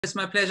It's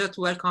my pleasure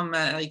to welcome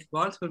Erik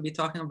Bollt, who will be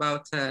talking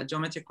about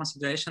geometric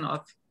consideration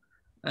of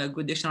a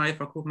good dictionary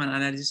for Koopman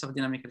analysis of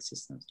dynamical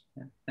systems.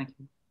 Yeah, thank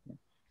you. Yeah.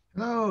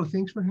 Hello,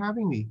 thanks for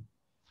having me.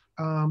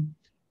 Can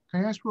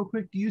I ask real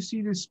quick, do you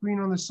see this screen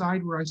on the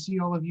side where I see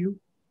all of you?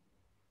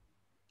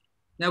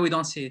 No, we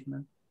don't see it,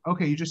 man.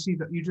 Okay, you just see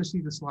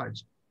the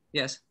slides.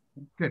 Yes.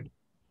 Good.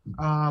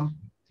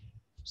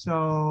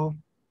 So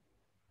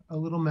a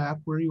little map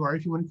where you are.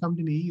 If you want to come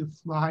to me, you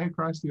fly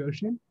across the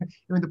ocean. I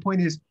mean, the point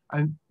is,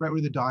 I'm right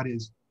where the dot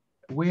is,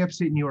 way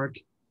upstate New York.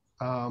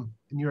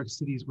 New York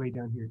City is way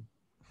down here.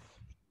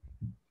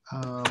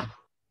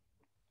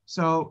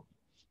 So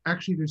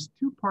actually, there's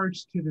two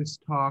parts to this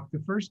talk.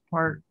 The first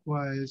part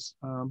was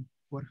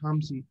what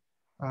Hamzi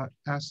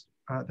asked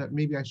that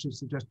maybe I should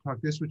suggest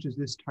talk this, which is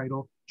this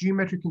title,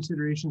 Geometric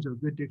Considerations of a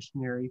Good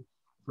Dictionary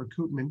for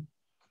Koopman.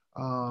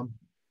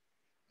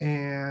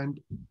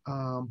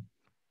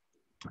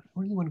 I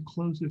really want to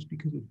close this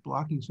because it's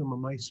blocking some of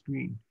my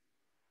screen.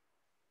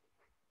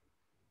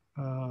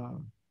 Hide.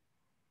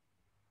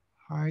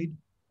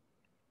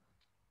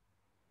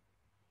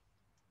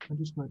 I'm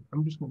just going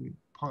to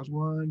pause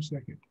 1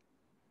 second.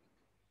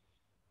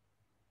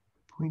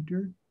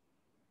 Pointer.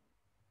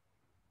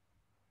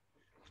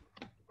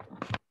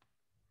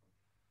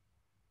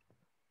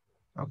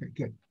 Okay,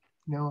 good.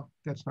 Now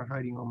that's not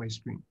hiding on my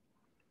screen.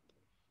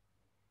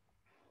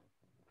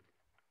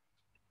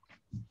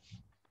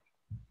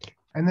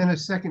 And then a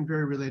second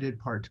very related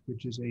part,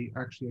 which is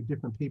actually a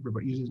different paper,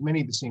 but uses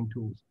many of the same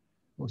tools.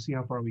 We'll see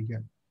how far we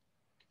get.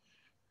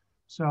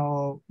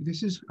 So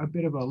this is a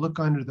bit of a look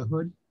under the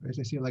hood, as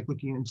I say, like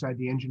looking inside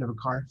the engine of a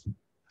car,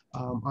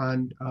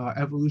 on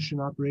evolution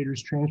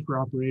operators, transfer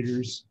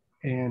operators,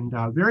 and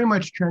very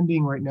much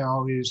trending right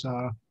now is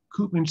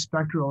Koopman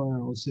spectral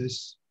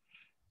analysis.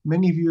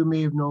 Many of you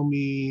may have known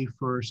me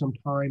for some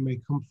time. I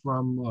come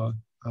from,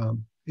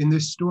 in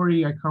this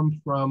story, I come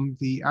from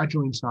the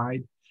adjoint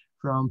side,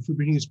 from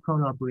Fubini's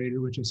prone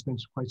operator, which I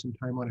spent quite some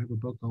time on. I have a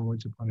book on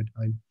Once Upon a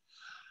Time.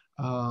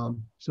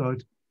 So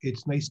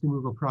it's nice to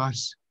move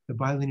across the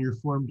bilinear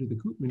form to the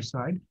Koopman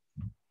side.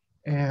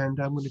 And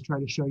I'm going to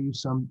try to show you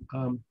some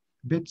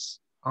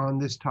bits on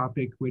this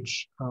topic,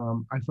 which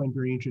I find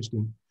very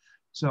interesting.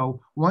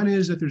 So one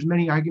is that there's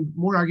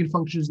more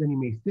eigenfunctions than you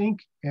may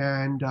think.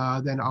 And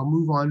then I'll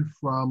move on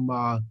from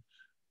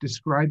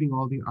describing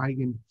all the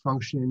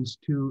eigenfunctions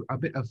to a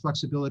bit of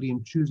flexibility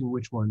in choosing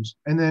which ones.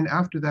 And then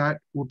after that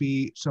will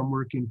be some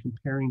work in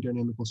comparing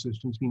dynamical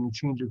systems, meaning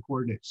change of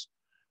coordinates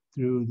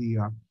through the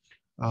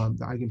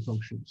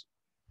eigenfunctions.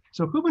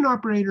 So Koopman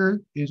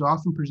operator is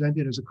often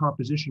presented as a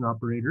composition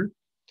operator.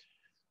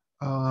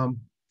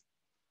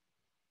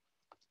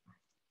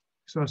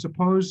 So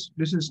suppose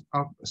this is,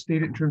 I'll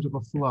state it in terms of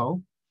a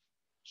flow.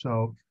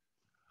 So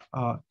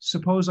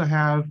suppose I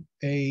have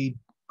a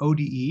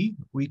ODE.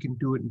 We can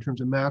do it in terms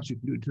of maps. You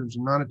can do it in terms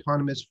of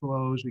non-autonomous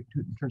flows. We can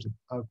do it in terms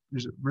of,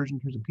 there's a version in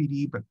terms of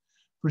PD, but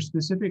for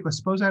specific, let's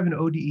suppose I have an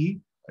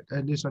ODE,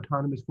 this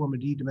autonomous form of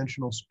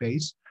D-dimensional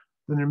space,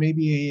 then there may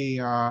be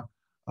a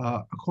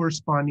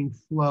corresponding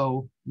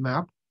flow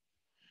map.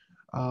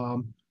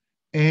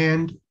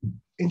 And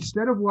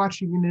instead of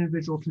watching an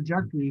individual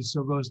trajectories,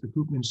 so goes the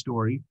Koopman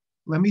story,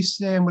 let me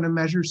say I'm going to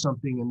measure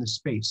something in the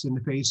space, in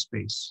the phase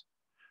space.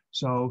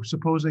 So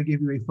suppose I give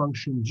you a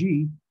function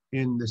G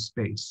in the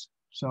space.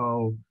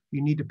 So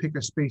you need to pick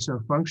a space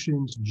of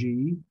functions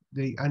G.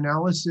 The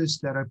analysis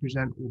that I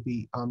present will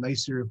be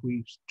nicer if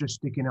we just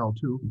stick in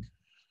L2.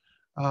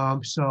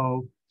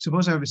 So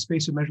suppose I have a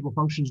space of measurable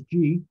functions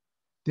G,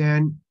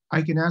 then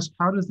I can ask,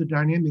 how does the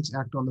dynamics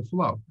act on the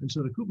flow? And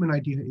so the Koopman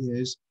idea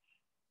is,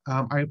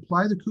 I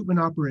apply the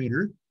Koopman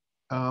operator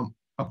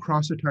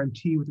across the time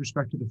t with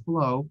respect to the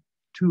flow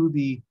to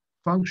the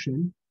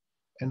function,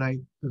 and I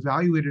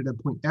evaluate it at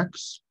point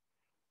x,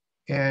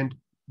 and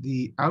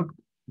the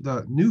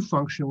new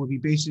function will be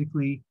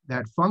basically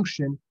that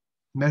function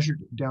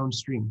measured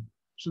downstream.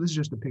 So this is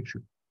just a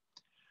picture.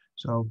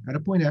 So at a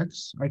point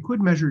x, I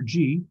could measure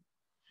g,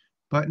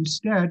 but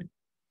instead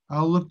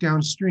I'll look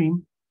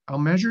downstream, I'll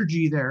measure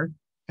g there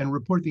and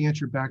report the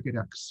answer back at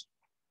x.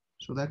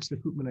 So that's the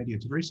Koopman idea.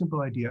 It's a very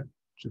simple idea.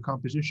 It's a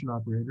composition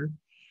operator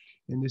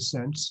in this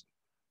sense.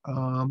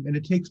 And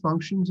it takes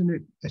functions and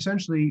it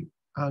essentially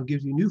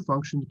gives you new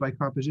functions by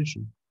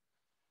composition.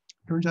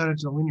 Turns out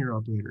it's a linear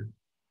operator.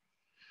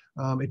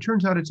 It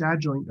turns out it's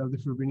adjoint of the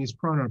Frobenius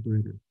prone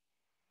operator.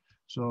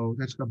 So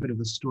that's a bit of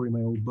the story in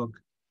my old book.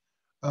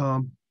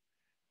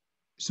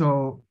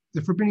 So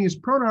the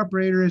Frobenius prone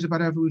operator is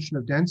about evolution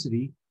of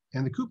density,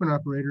 and the Koopman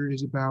operator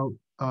is about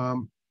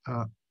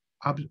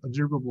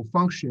observable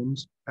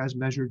functions as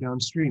measured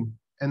downstream.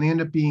 And they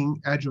end up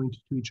being adjoint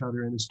to each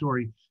other in the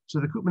story. So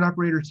the Koopman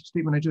operator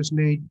statement I just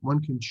made,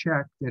 one can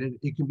check that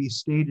it can be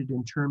stated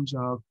in terms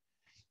of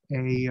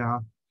a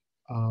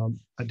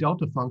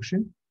delta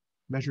function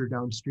measured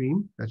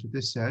downstream. That's what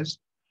this says.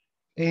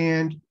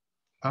 And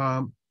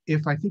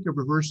if I think of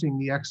reversing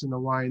the x and the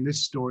y in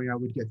this story, I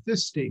would get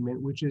this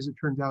statement, which is, it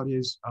turns out,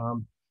 is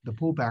the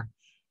pullback,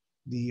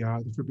 the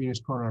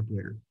Frobenius prone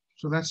operator.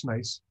 So that's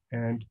nice.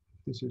 And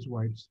this is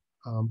why it's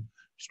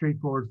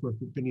straightforward for a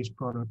Frobenius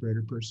Perron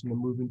operator person to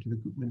move into the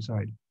Koopman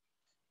side.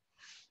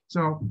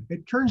 So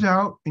it turns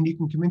out, and you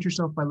can convince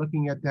yourself by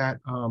looking at that,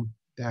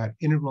 that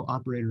integral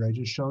operator I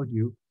just showed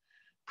you,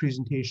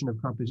 presentation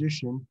of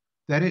composition,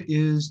 that it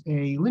is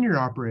a linear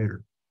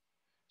operator.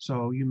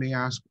 So you may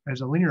ask,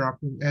 as an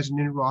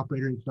integral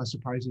operator, it's not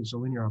surprising it's a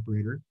linear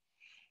operator.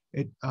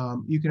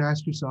 You can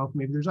ask yourself,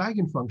 maybe there's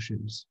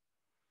eigenfunctions.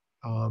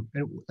 And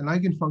an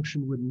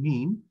eigenfunction would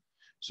mean,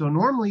 so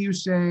normally you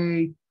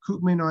say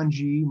Koopman on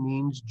G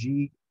means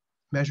G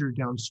measured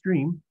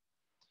downstream,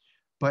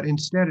 but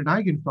instead an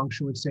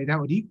eigenfunction would say that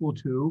would equal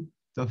to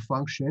the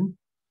function,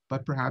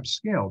 but perhaps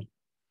scaled.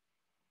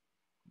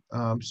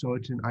 So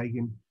it's an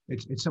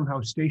it's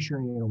somehow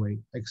stationary in a way,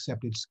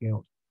 except it's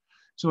scaled.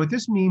 So what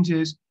this means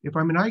is, if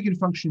I'm an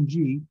eigenfunction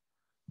G,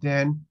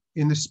 then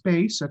in the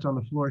space that's on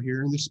the floor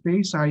here, in the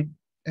space at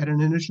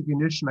an initial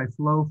condition, I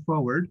flow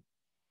forward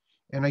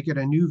and I get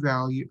a new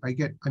value. I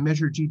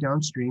measure G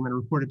downstream and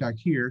report it back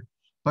here.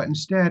 But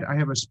instead I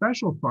have a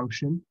special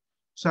function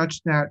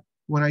such that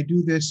when I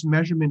do this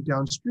measurement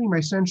downstream, I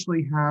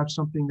essentially have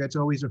something that's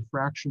always a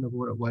fraction of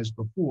what it was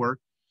before.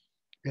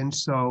 And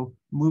so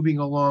moving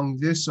along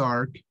this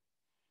arc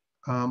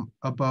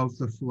above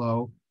the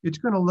flow, it's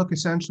going to look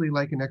essentially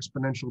like an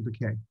exponential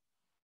decay.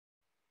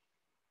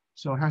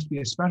 So it has to be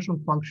a special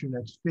function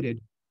that's fitted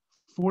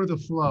for the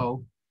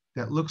flow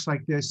that looks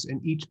like this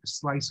in each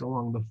slice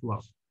along the flow.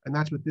 And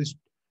that's what this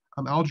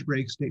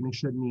algebraic statement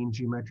should mean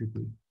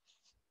geometrically.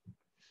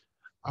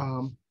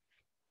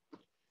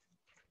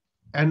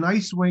 A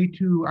nice way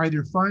to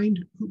either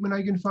find Koopman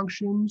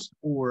eigenfunctions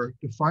or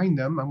define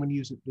them, I'm going to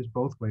use this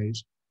both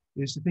ways,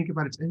 is to think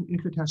about its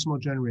infinitesimal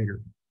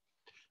generator.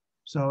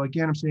 So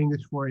again, I'm saying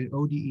this for an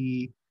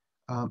ODE,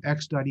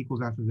 x dot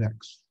equals f of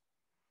x.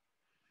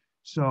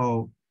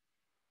 So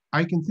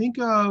I can think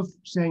of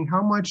saying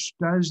how much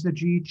does the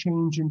G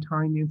change in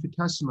time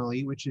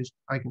infinitesimally, which is,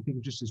 I can think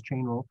of just as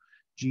chain rule,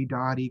 G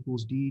dot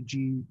equals d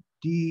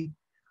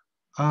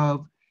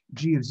of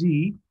G of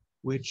Z,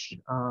 which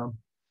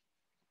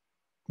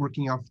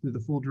working out through the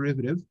full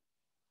derivative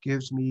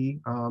gives me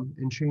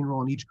in chain rule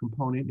on each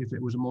component if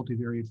it was a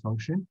multivariate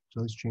function.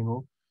 So this chain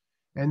rule.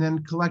 And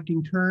then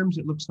collecting terms,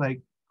 it looks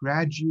like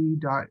grad G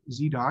dot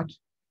Z dot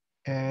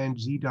and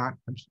Z dot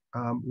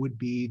would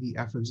be the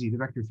f of Z, the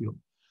vector field.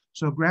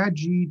 So grad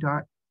G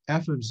dot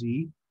f of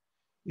Z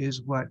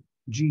is what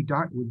G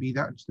dot would be.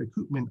 That's the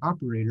Koopman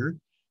operator.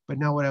 But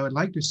now what I would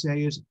like to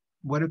say is,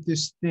 what if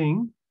this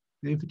thing,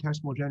 the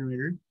infinitesimal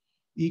generator,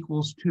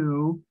 equals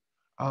to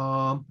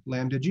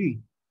lambda G?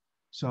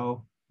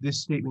 So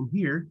this statement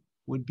here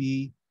would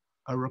be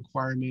a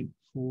requirement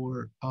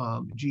for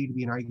G to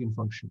be an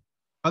eigenfunction.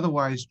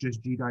 Otherwise,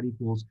 just G dot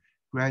equals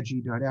grad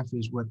G dot f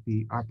is what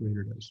the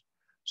operator does.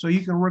 So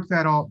you can work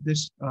that all,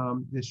 this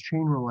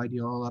chain rule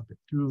idea all up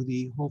through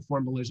the whole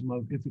formalism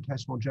of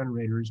infinitesimal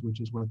generators,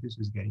 which is what this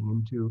is getting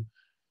into,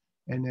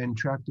 and then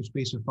track the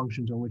space of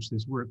functions on which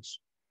this works.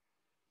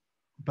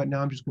 But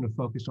now I'm just going to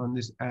focus on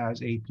this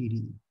as a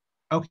PDE.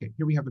 Okay,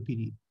 here we have a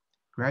PDE.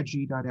 Grad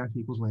G dot f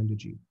equals lambda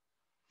G.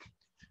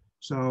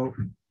 So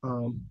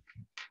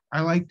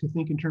I like to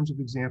think in terms of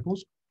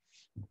examples.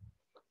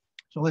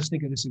 So let's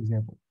think of this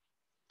example.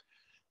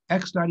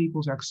 X dot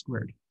equals x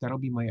squared. That'll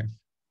be my f.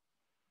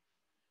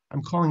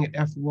 I'm calling it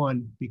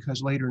f1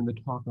 because later in the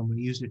talk I'm going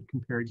to use it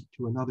compared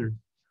to another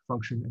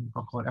function, and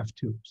I'll call it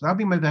f2. So that'll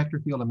be my vector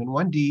field. I'm in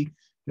 1D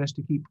just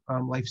to keep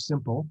life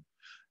simple.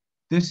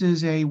 This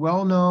is a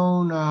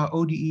well-known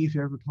ODE if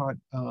you ever taught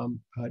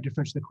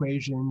differential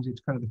equations.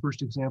 It's kind of the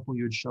first example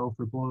you would show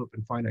for blow-up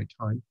and finite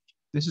time.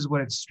 This is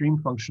what its stream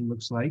function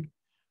looks like.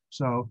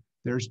 So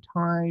there's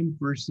time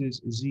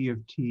versus z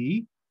of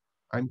t.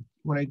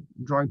 When I'm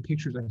drawing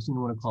pictures, I seem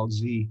to want to call it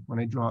z. When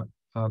I draw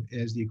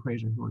as the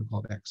equation, I want to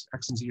call it x.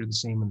 X and z are the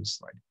same in this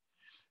slide.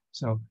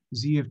 So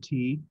z of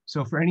t.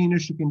 So for any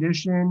initial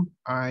condition,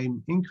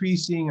 I'm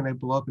increasing and I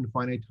blow up in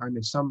finite time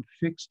at some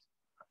fixed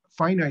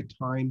finite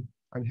time.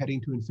 I'm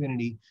heading to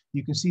infinity.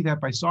 You can see that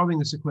by solving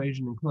this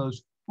equation in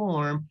closed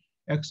form,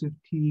 x of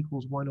t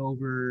equals 1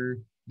 over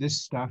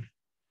this stuff,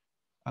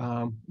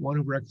 1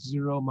 over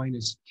x0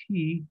 minus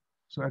t.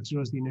 So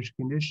x0 is the initial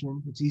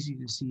condition. It's easy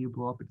to see you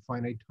blow up at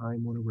finite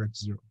time, 1 over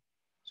x0.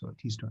 So at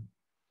t star.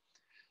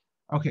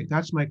 Okay,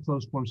 that's my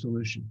closed form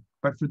solution.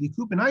 But for the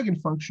Koopman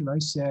eigenfunction, I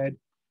said,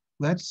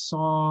 let's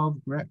solve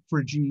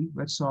for G,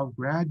 let's solve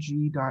grad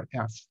G dot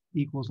f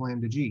equals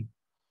lambda G.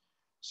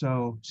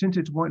 So since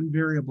it's one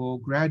variable,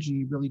 grad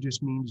G really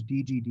just means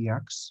dg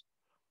dx.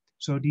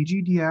 So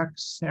dg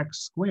dx x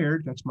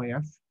squared, that's my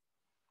f,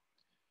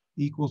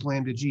 equals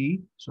lambda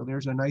G. So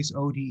there's a nice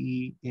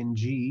ODE in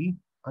G,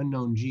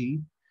 unknown G.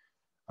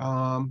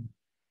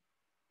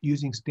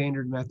 Using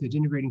standard methods,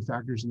 integrating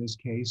factors in this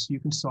case,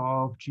 you can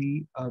solve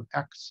G of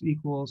x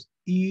equals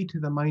e to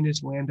the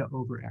minus lambda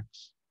over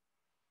x.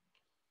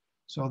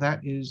 So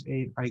that is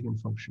an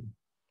eigenfunction.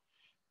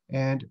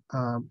 And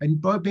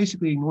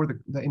basically ignore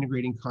the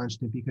integrating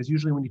constant, because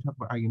usually when you talk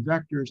about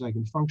eigenvectors,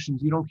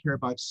 eigenfunctions, you don't care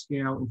about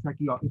scale. In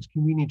fact, it's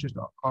convenient just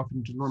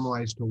often to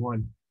normalize to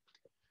 1.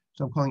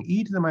 So I'm calling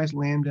e to the minus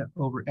lambda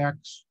over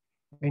x.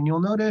 And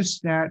you'll notice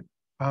that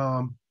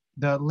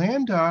the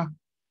lambda,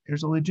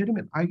 there's a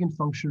legitimate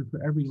eigenfunction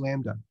for every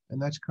lambda.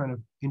 And that's kind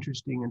of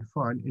interesting and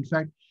fun. In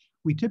fact,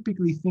 we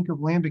typically think of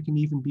lambda can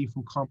even be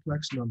from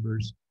complex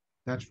numbers.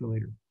 That's for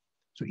later.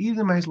 So e to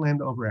the minus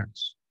lambda over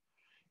x.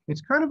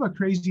 It's kind of a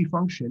crazy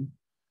function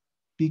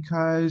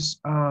because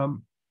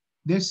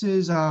this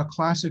is a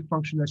classic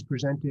function that's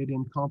presented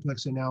in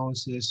complex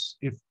analysis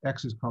if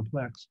x is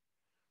complex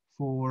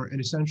for an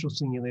essential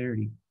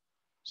singularity.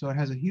 So it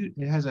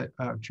has a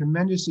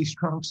tremendously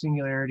strong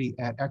singularity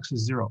at x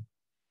is 0.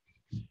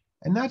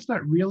 And that's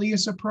not really a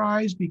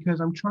surprise because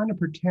I'm trying to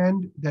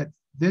pretend that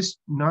this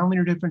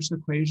nonlinear differential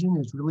equation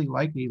is really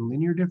like a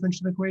linear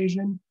differential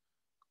equation.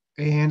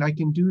 And I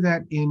can do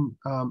that in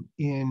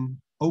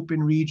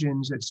open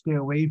regions that stay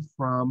away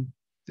from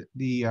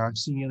the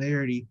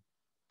singularity.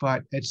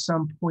 But at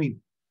some point,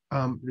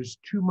 there's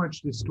too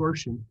much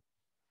distortion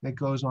that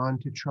goes on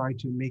to try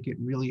to make it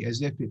really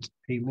as if it's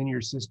a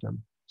linear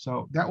system.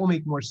 So that will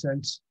make more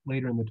sense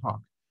later in the talk.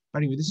 But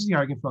anyway, this is the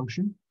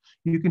eigenfunction.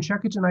 You can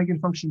check it's an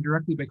eigenfunction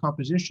directly by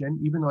composition,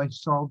 even though I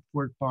solved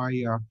for it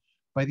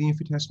by the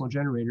infinitesimal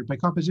generator. By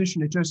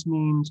composition, it just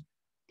means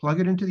plug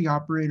it into the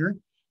operator.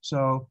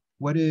 So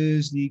what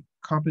is the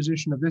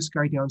composition of this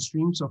guy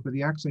downstream? So for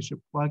the x, I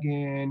should plug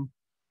in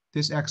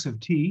this x of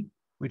t,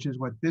 which is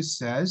what this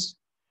says.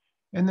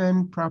 And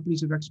then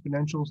properties of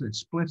exponentials, it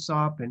splits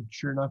up, and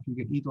sure enough, you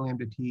get e to the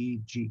lambda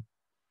t g.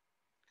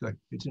 Good,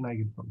 it's an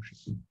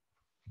eigenfunction.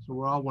 So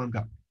we're all warmed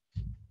up.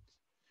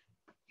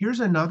 Here's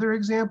another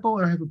example,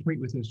 and I have a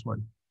point with this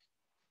one.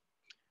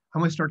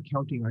 I'm gonna start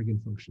counting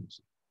eigenfunctions.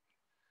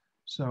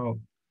 So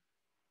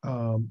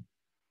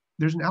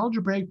there's an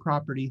algebraic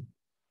property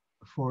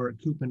for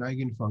Koopman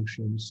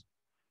eigenfunctions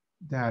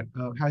that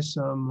has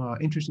some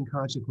interesting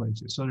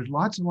consequences. So there's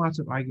lots and lots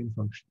of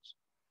eigenfunctions.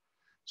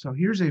 So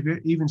here's a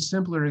even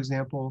simpler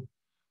example,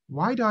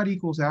 y dot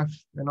equals f,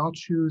 and I'll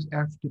choose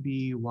f to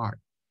be y.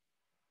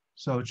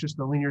 So it's just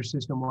the linear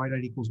system, y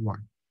dot equals y.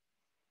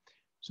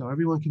 So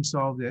everyone can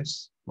solve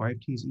this. Y of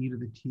t is e to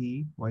the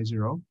t,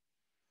 y0.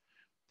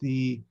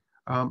 The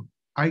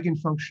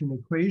eigenfunction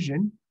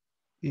equation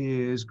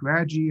is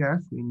grad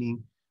gf,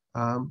 meaning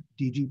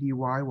dg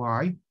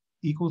dy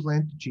equals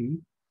lambda g.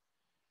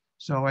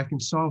 So I can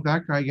solve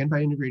that guy again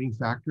by integrating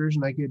factors,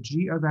 and I get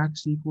g of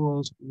x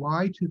equals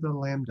y to the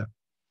lambda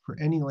for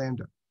any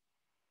lambda.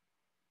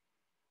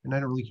 And I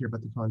don't really care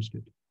about the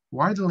constant.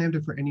 Y to the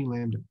lambda for any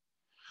lambda.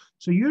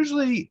 So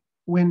usually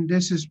when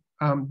this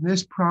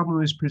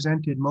problem is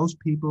presented, most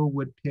people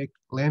would pick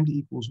lambda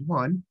equals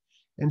 1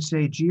 and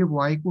say g of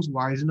y equals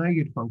y is an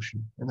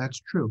eigenfunction. And that's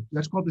true.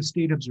 That's called the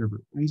state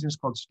observer. The reason it's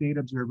called state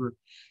observer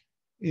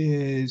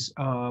is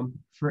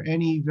for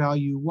any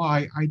value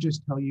y, I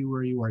just tell you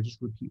where you are,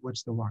 just repeat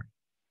what's the y.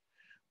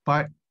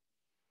 But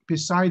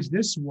besides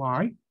this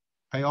y,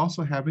 I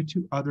also have it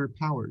to other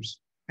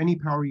powers, any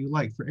power you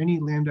like, for any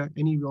lambda,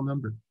 any real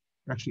number,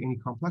 actually any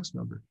complex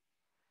number.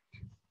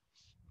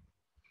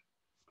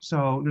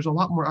 So there's a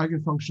lot more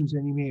eigenfunctions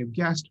than you may have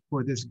guessed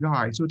for this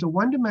guy. So it's a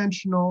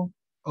one-dimensional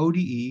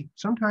ODE.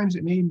 Sometimes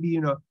it may be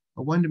in a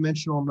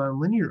one-dimensional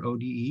nonlinear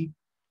ODE.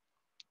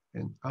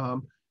 And,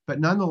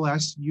 but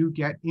nonetheless, you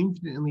get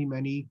infinitely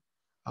many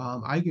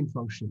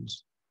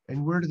eigenfunctions.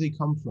 And where do they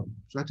come from?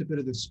 So that's a bit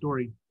of the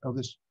story of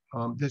this,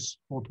 this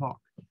whole talk.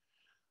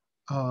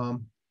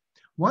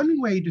 One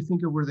way to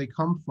think of where they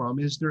come from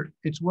is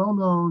it's well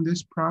known,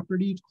 this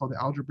property, it's called the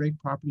algebraic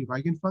property of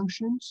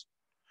eigenfunctions.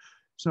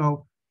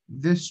 So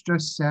this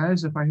just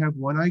says if I have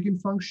one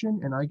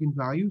eigenfunction and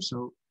eigenvalue,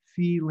 so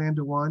phi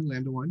lambda 1,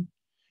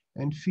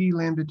 and phi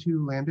lambda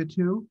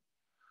 2,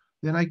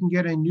 then I can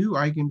get a new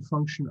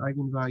eigenfunction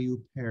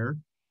eigenvalue pair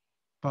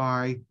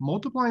by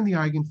multiplying the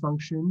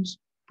eigenfunctions,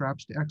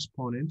 perhaps to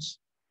exponents,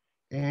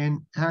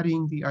 and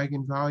adding the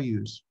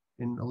eigenvalues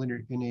in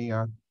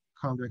a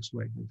convex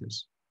way like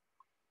this.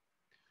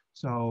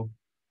 So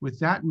with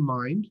that in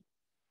mind,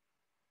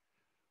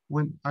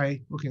 when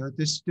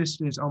this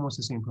is almost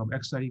the same problem,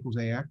 x dot equals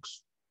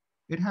ax.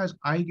 It has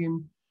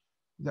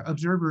the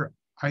observer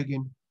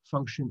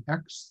eigenfunction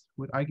x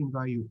with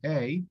eigenvalue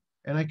a,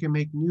 and I can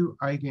make new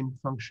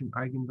eigenfunction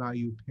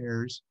eigenvalue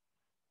pairs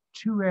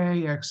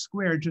 2a x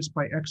squared just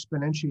by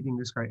exponentiating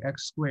this guy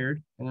x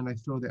squared, and then I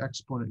throw the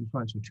exponent in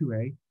front, so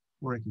 2a,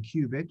 or I can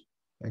cube it,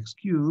 x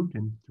cubed,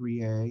 and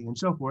 3a, and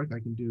so forth. I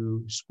can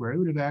do square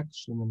root of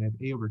x, and then I have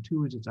a over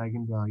 2 as its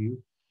eigenvalue.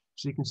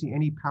 So you can see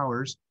any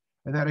powers,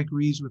 and that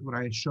agrees with what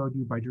I showed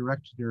you by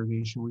direct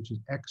derivation, which is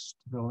x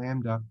to the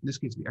lambda. In this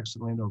case, it'd be x to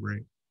the lambda over a.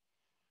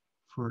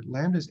 For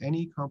lambda is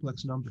any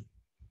complex number.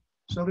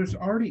 So there's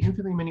already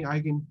infinitely many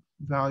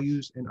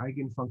eigenvalues and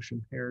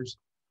eigenfunction pairs.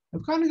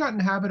 I've kind of gotten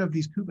the habit of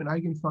these Koopman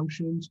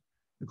eigenfunctions,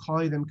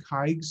 calling them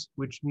keigs,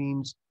 which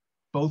means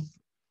both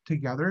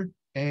together,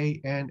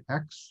 a and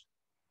x.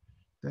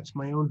 That's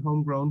my own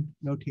homegrown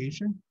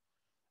notation,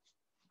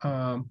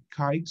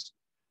 keigs.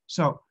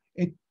 So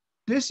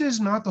this is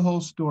not the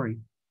whole story.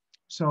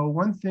 So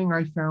one thing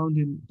I found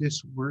in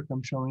this work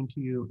I'm showing to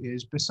you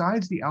is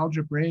besides the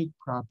algebraic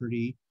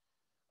property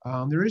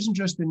There isn't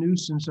just the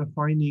nuisance of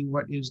finding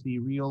what is the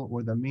real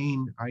or the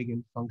main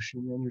eigenfunction,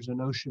 and there's a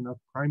notion of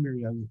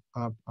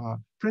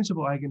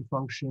principal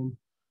eigenfunction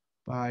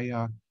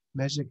by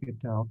Mezek et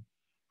al.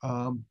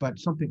 But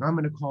something I'm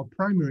going to call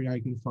primary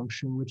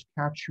eigenfunction, which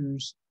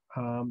captures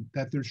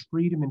that there's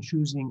freedom in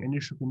choosing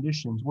initial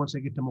conditions once I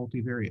get to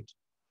multivariate.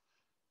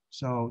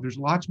 So there's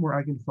lots more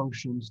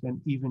eigenfunctions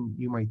than even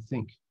you might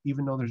think,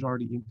 even though there's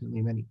already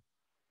infinitely many.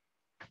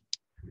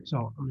 So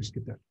I'm going to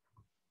skip that.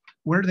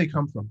 Where do they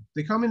come from?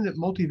 They come in the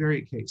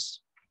multivariate case.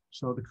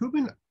 So the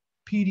Koopman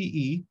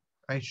PDE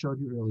I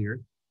showed you earlier,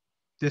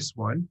 this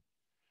one,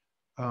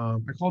 I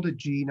called it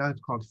G, now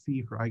it's called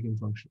phi for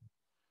eigenfunction,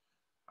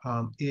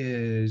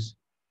 is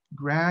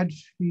grad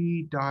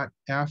phi dot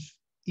f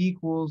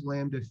equals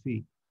lambda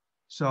phi.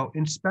 So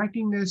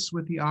inspecting this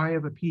with the eye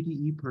of a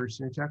PDE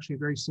person, it's actually a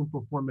very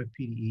simple form of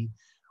PDE,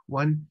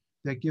 one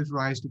that gives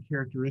rise to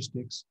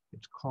characteristics.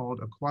 It's called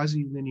a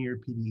quasi-linear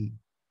PDE.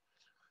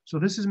 So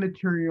this is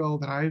material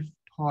that I've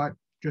taught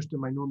just in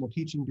my normal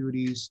teaching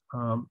duties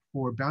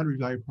for boundary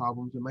value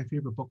problems. And my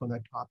favorite book on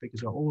that topic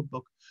is an old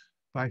book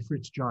by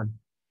Fritz John.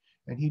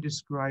 And he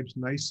describes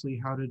nicely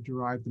how to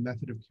derive the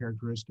method of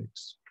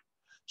characteristics.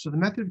 So the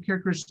method of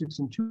characteristics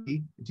in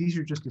 2D, it's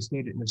easier just to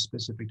state it in a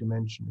specific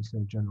dimension instead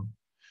of general.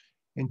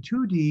 In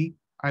 2D,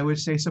 I would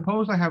say,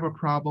 suppose I have a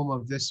problem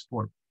of this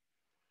form.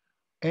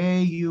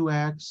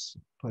 AUX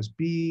plus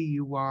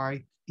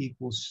BUY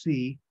equals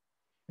C,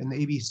 and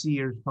the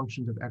ABC are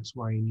functions of X,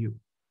 Y, and U.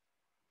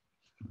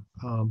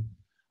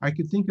 I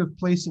could think of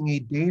placing a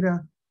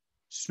data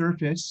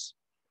surface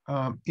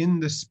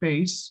in the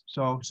space.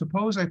 So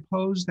suppose I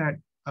pose that,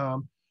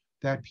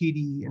 that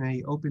PDE in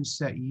an open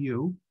set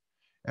U,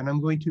 and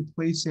I'm going to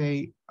place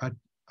a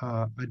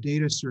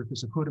data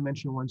surface, a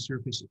codimension 1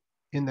 surface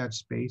in that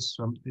space.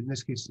 So in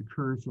this case, the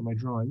curve for my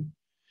drawing.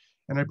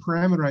 And I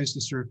parameterize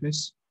the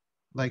surface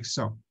like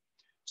so.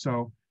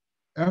 So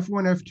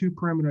F1, F2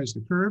 parameterize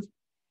the curve.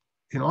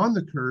 And on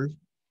the curve,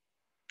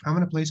 I'm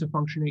going to place a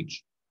function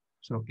h.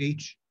 So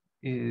h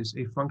is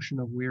a function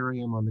of where I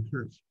am on the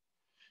curve.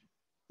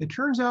 It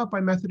turns out by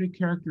method of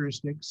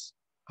characteristics,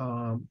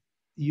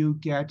 you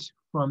get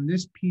from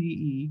this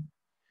PDE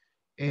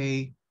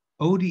a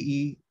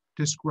ODE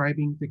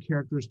describing the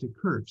characteristic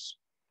curves.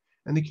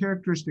 And the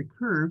characteristic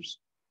curves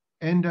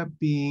end up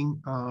being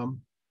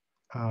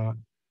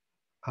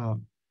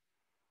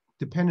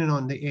dependent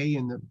on the A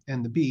and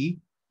the B,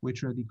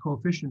 which are the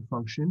coefficient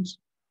functions.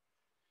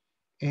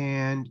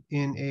 And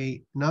in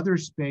another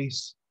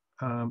space,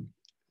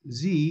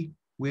 Z,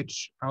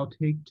 which I'll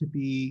take to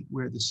be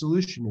where the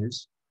solution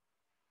is,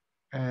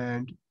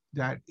 and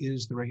that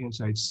is the right-hand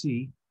side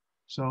C.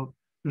 So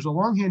there's a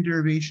longhand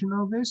derivation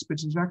of this,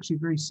 but it's actually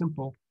very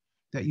simple,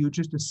 that you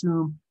just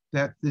assume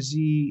that the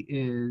Z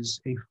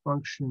is a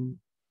function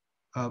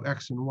of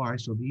X and Y,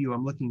 so the U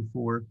I'm looking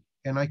for,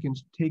 and I can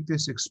take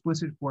this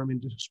explicit form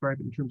and describe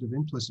it in terms of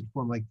implicit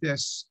form like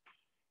this.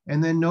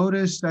 And then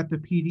notice that the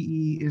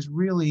PDE is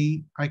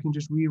really, I can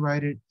just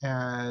rewrite it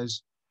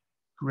as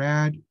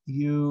grad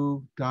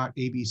U dot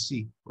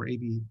ABC, or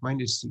AB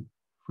minus C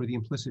for the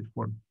implicit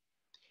form.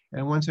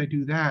 And once I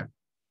do that,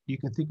 you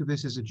can think of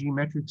this as a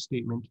geometric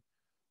statement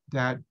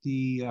that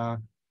the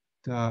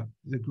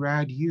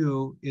grad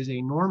U is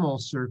a normal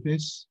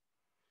surface,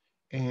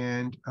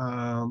 and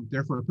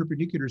therefore a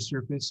perpendicular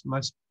surface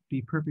must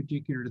be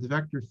perpendicular to the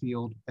vector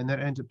field, and that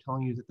ends up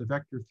telling you that the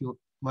vector field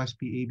must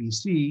be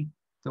ABC,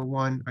 the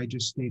one I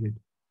just stated.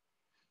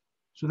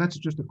 So that's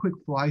just a quick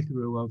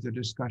fly-through of the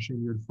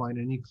discussion you'd find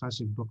in any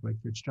classic book like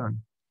Fritz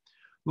John.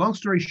 Long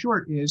story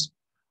short is,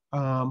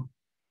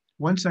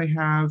 once I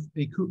have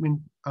a Koopman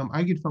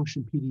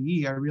eigenfunction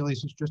PDE, I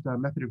realize it's just a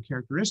method of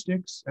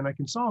characteristics, and I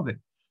can solve it.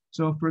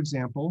 So for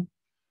example,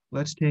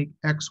 let's take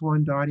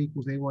x1 dot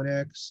equals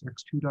a1x,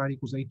 x2 dot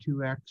equals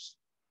a2x.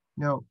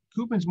 Now,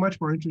 Koopman's much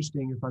more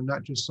interesting if I'm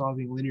not just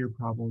solving linear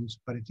problems,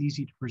 but it's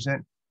easy to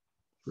present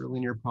for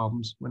linear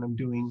problems when I'm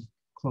doing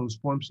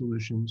closed form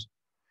solutions.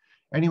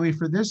 Anyway,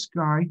 for this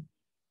guy,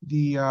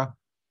 the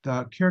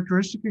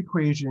characteristic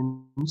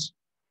equations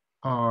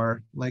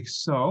are like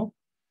so,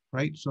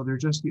 right? So they're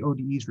just the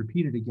ODEs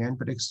repeated again,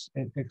 but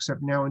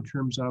except now in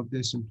terms of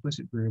this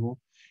implicit variable.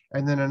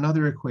 And then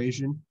another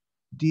equation,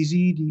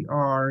 dz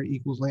dr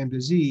equals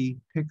lambda z,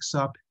 picks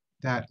up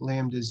that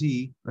lambda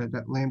z,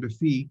 that lambda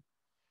phi,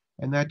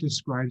 and that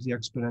describes the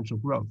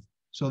exponential growth.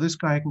 So this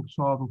guy I can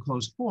solve in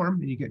closed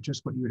form, and you get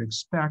just what you would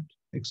expect,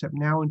 except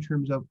now in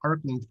terms of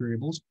arc length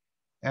variables,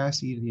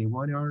 s e to the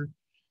a1r,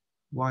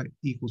 y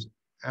equals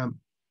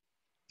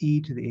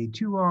e to the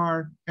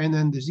a2r, and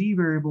then the z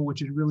variable,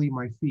 which is really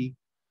my phi,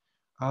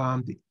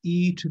 the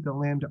e to the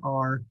lambda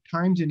r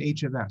times an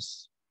h of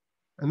s.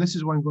 And this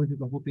is why I'm going through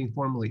the whole thing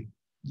formally.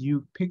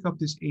 You pick up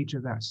this h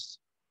of s.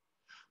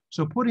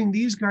 So putting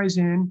these guys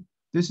in,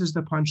 this is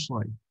the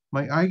punchline.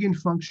 My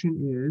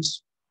eigenfunction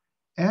is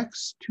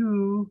x2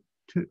 to,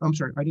 I'm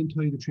sorry, I didn't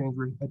tell you the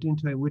transverse, I didn't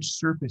tell you which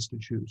surface to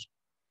choose.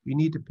 You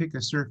need to pick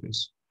a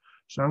surface.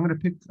 So I'm going to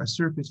pick a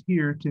surface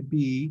here to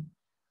be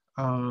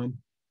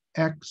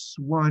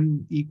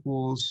x1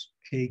 equals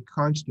a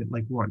constant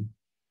like 1.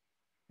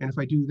 And if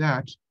I do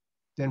that,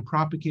 then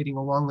propagating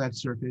along that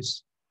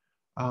surface,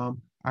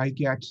 I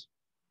get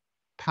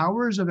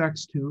powers of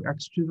x2,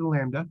 x to the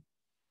lambda,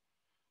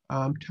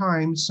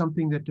 times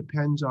something that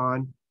depends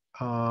on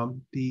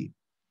the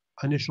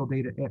initial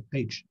data at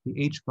h, the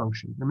h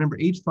function. Remember,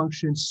 h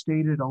function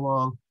stated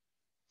along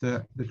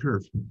the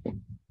curve,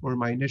 or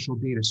my initial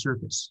data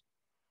surface.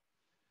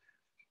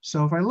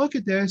 So if I look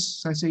at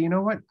this, I say, you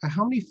know what,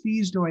 how many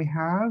phi's do I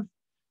have?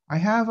 I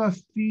have a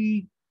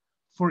phi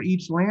for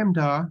each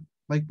lambda,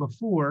 like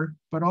before,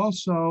 but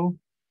also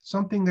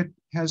something that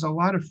has a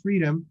lot of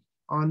freedom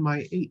on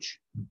my h,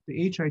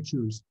 the h I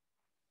choose.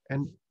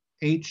 And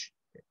h,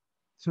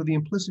 so the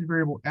implicit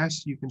variable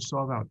s you can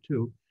solve out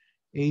too.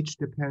 H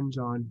depends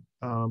on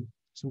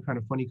some kind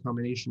of funny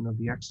combination of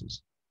the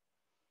x's.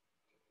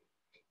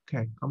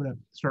 Okay, I'm gonna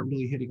start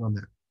really hitting on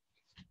that.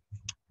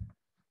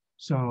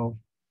 So,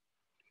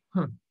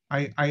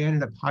 I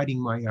ended up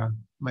hiding my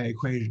my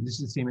equation.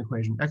 This is the same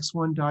equation.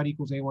 X1 dot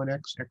equals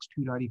a1x,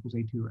 x2 dot equals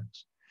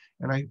a2x.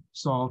 And I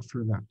solved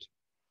for that.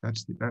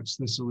 That's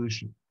the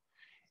solution.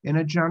 In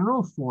a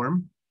general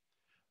form,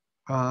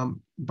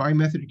 by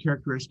method of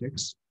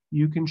characteristics,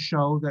 you can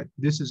show that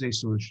this is a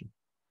solution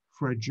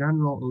for a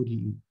general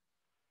ODE.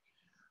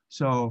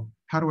 So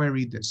how do I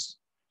read this?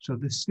 So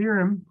this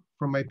theorem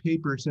from my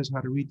paper says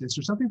how to read this.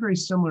 There's something very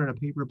similar in a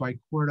paper by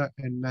Korda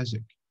and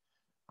Mezek.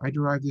 I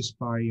derived this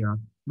by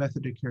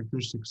method of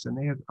characteristics, and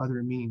they have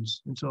other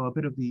means. And so a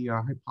bit of the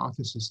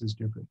hypothesis is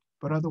different,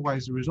 but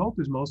otherwise the result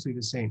is mostly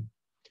the same.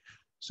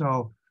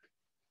 So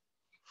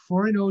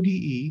for an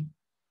ODE,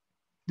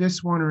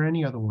 this one or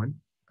any other one,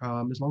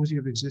 as long as you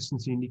have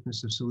existence and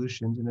uniqueness of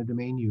solutions in a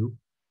domain U,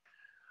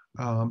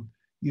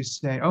 you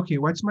say, okay,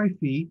 what's my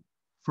phi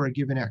for a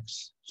given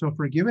x? So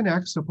for a given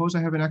x, suppose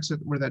I have an x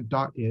where that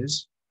dot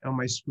is on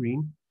my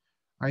screen.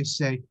 I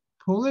say,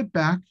 pull it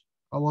back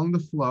along the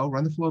flow,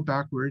 run the flow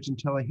backwards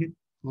until I hit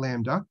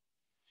lambda,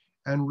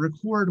 and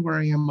record where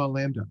I am on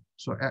lambda.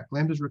 So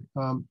lambda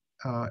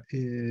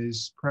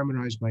is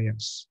parameterized by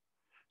s.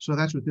 So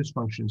that's what this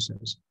function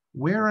says.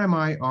 Where am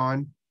I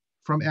on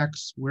from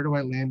x? Where do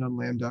I land on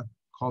lambda?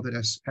 Call that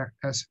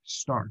s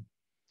star.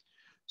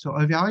 So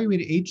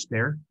evaluate h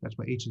there. That's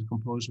why h is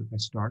composed with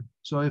s star.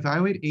 So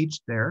evaluate h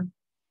there.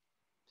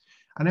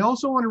 And I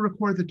also want to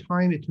record the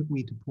time it took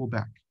me to pull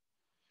back.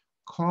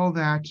 Call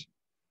that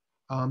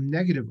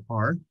negative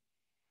r.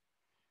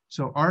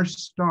 So r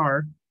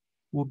star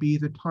will be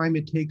the time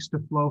it takes to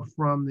flow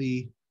from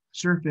the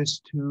surface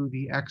to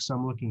the x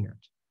I'm looking at.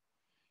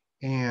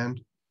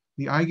 And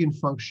the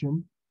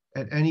eigenfunction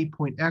at any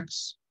point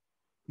x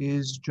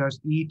is just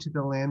e to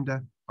the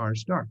lambda r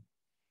star.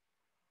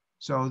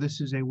 So this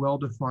is a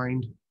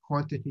well-defined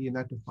quantity, and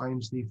that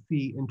defines the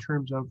phi in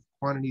terms of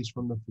quantities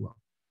from the flow.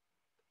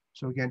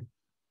 So again,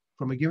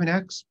 from a given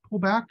x, pull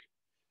back,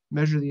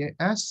 measure the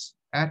s,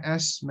 at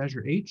s,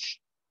 measure h,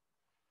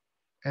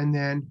 and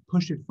then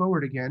push it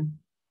forward again,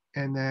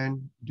 and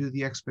then do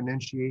the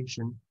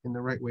exponentiation in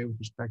the right way with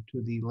respect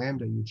to the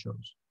lambda you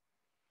chose.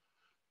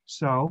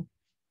 So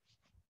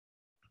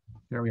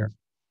there we are.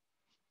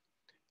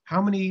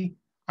 How many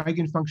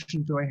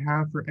eigenfunctions do I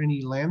have for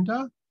any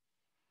lambda?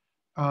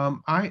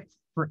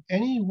 For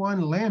any one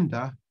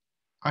lambda,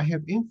 I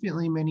have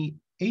infinitely many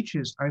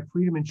h's. I have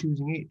freedom in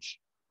choosing h.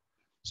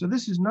 So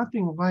this is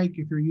nothing like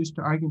if you're used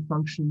to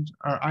eigenfunctions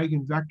or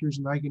eigenvectors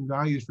and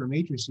eigenvalues for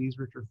matrices,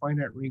 which are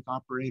finite rank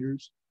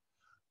operators,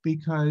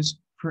 because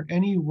for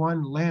any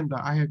one lambda,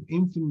 I have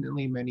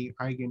infinitely many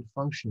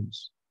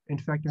eigenfunctions. In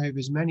fact, I have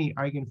as many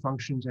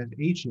eigenfunctions as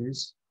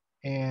h's,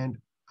 and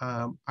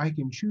I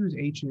can choose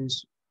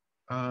h's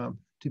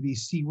to be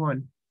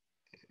C1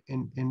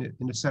 in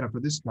the setup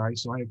for this guy.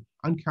 So I have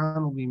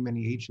uncountably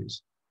many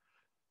h's.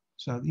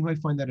 So you might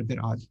find that a bit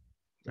odd.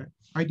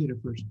 I did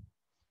it first.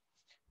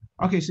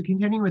 Okay, so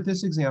continuing with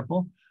this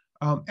example,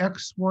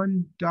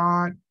 x1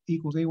 dot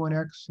equals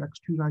a1x,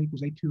 x2 dot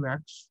equals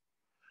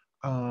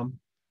a2x.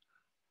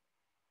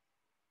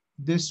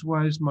 This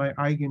was my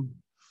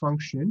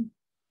eigenfunction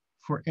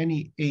for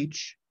any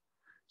h.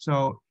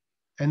 So,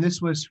 and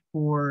this was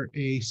for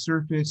a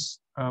surface,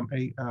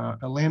 a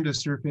lambda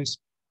surface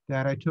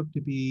that I took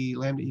to be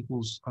lambda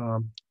equals,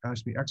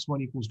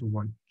 x1 equals to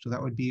 1. So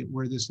that would be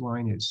where this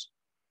line is.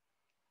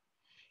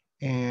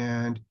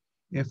 And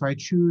if I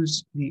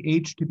choose the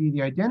h to be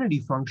the identity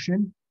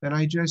function, then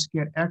I just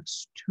get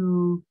x2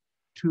 to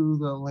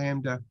the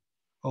lambda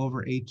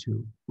over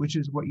a2, which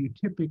is what you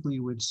typically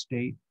would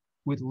state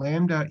with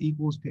lambda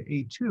equals to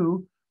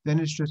a2, then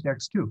it's just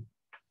x2.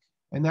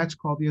 And that's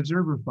called the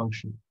observer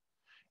function.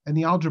 And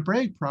the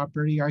algebraic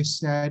property I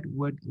said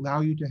would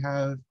allow you to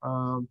have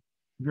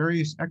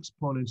various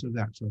exponents of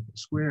that. So if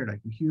it's squared, I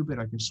can cube it,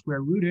 I can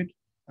square root it,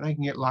 and I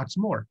can get lots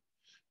more.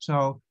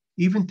 So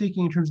even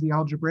thinking in terms of the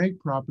algebraic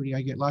property,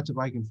 I get lots of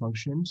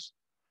eigenfunctions.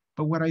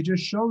 But what I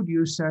just showed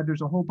you said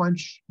there's a whole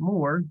bunch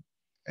more,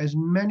 as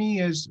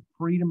many as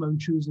freedom of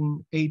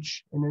choosing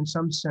h, and in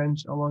some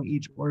sense along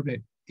each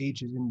orbit,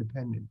 h is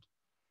independent.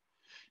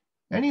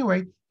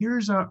 Anyway,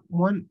 here's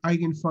one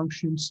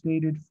eigenfunction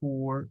stated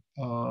for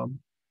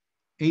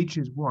h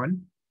is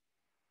 1.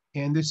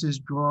 And this is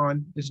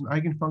drawn as an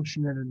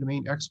eigenfunction in a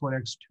domain x1,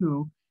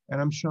 x2, and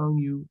I'm showing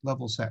you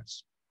level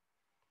sets.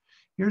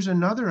 Here's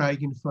another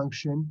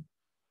eigenfunction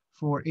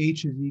for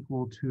h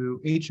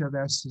of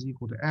s is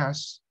equal to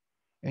s,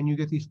 and you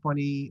get these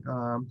funny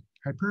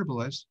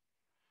hyperbolas.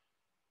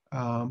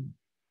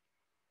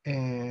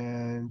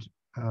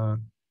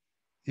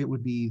 It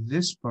would be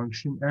this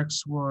function,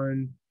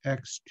 x1,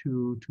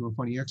 x2 to a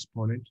funny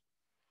exponent.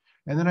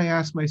 And then I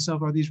ask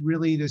myself, are these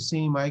really the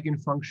same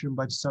eigenfunction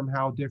but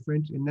somehow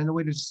different? And then the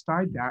way to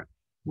decide that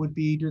would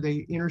be, do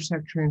they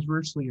intersect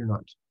transversely or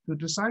not? So to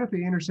decide if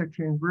they intersect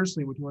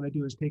transversely, what you want to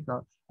do is take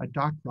a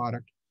dot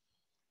product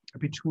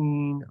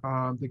between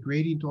the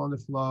gradient along the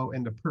flow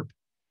and the perp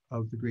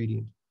of the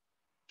gradient.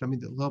 So I mean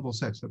the level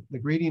sets, the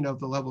gradient of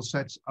the level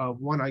sets of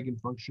one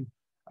eigenfunction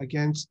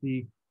against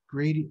the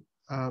gradient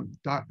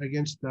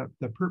against the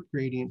perp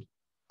gradient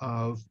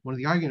of one of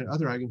the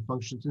other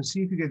eigenfunctions, and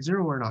see if you get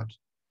 0 or not.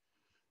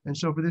 And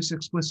so for this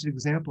explicit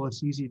example,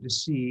 it's easy to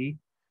see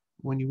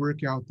when you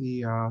work out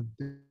the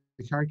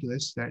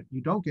calculus that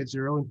you don't get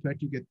 0. In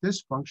fact, you get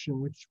this function,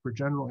 which for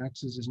general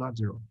x's is not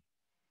 0.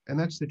 And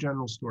that's the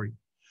general story.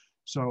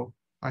 So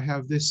I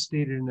have this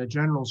stated in a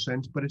general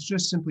sense, but it's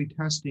just simply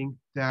testing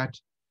that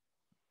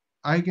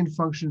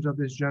eigenfunctions of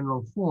this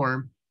general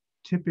form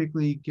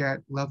typically get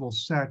level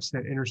sets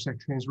that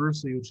intersect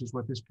transversely, which is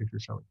what this picture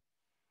is showing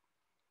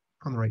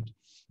on the right.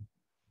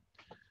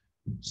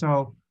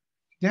 So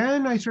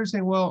then I started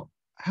saying, well,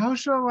 how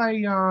shall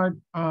I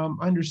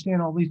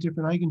understand all these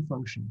different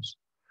eigenfunctions?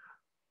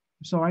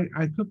 So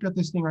I cooked up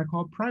this thing I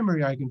call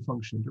primary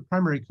eigenfunctions, or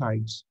primary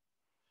kites.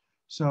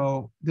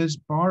 So this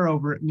bar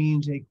over it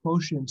means a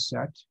quotient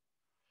set.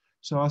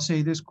 So I'll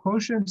say this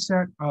quotient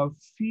set of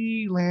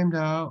phi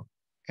lambda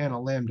and a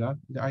lambda,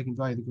 the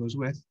eigenvalue that goes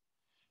with,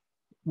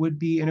 would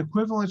be an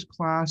equivalence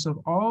class of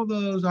all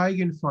those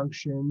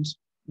eigenfunctions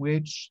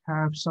which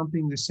have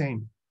something the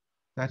same.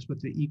 That's what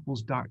the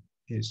equals dot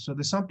is. So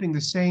the something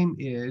the same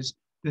is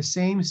the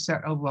same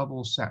set of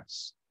level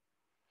sets.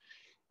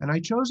 And I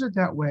chose it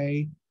that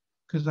way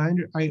because I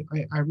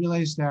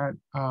realized that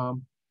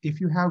if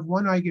you have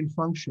one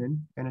eigenfunction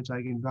and its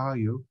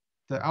eigenvalue,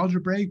 the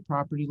algebraic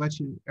property lets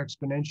you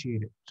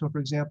exponentiate it. So for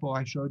example,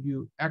 I showed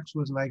you x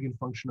was an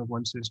eigenfunction of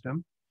one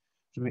system.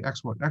 So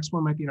x1.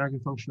 x1 might be an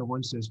eigenfunction of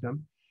one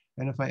system.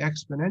 And if I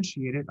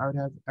exponentiate it, I would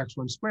have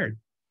x1 squared,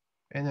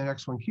 and then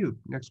x1 cubed,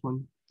 and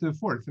x1 to the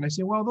fourth. And I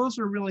say, well, those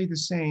are really the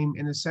same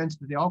in the sense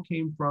that they all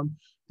came from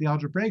the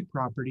algebraic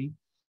property.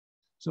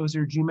 So is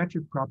there a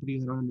geometric property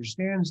that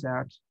understands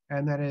that?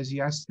 And that is,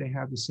 yes, they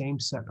have the same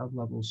set of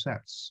level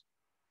sets.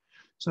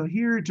 So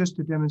here, just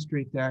to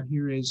demonstrate that,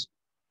 here is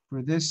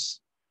for this,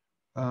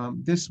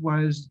 this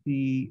was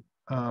the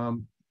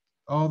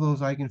all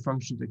those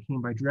eigenfunctions that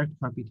came by direct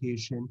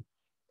computation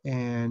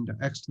and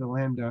x to the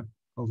lambda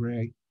over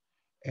a.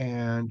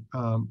 And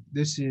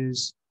this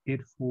is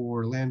it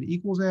for lambda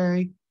equals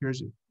a.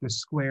 Here's the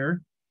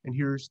square, and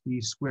here's the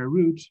square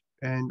root.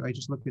 And I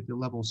just looked at the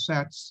level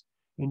sets,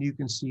 and you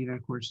can see that,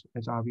 of course,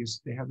 it's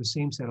obvious they have the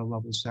same set of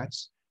level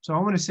sets. So I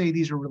want to say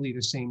these are really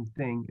the same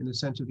thing in the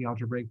sense of the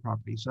algebraic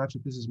property. So that's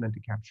what this is meant to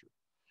capture.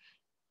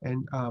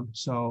 And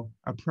so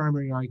a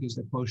primary eigen is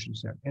the quotient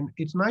set. And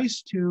it's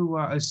nice to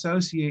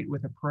associate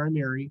with a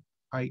primary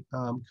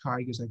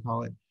eigen, as I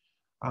call it,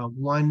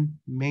 one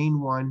main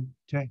one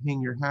to hang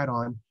your hat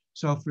on.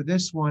 So for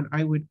this one,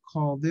 I would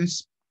call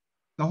this,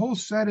 the whole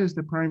set is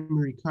the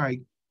primary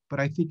eigen, but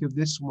I think of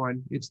this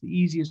one, it's the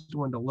easiest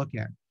one to look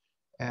at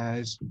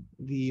as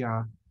the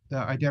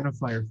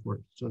identifier for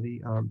it. So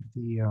the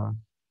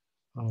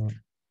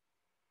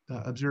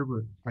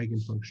observer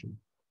eigenfunction.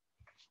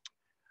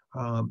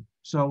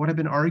 So what I've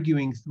been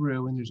arguing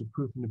through, and there's a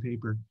proof in the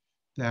paper,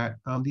 that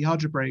the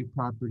algebraic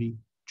property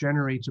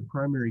generates a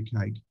primary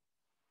eigen.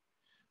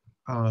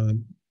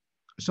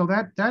 So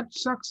that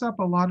sucks up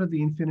a lot of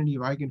the infinity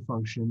of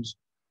eigenfunctions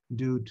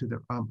due to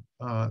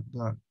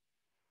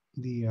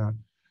the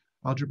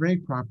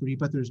algebraic property,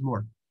 but there's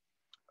more.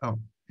 Oh,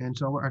 and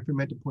so I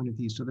meant to point at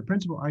these. So the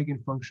principal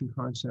eigenfunction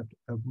concept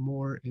of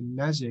Moore and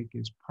Mesick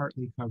is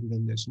partly covered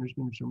in this, and there's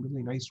been some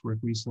really nice work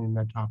recently on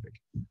that topic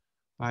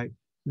by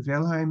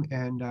Velheim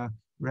and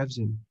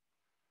Revzin.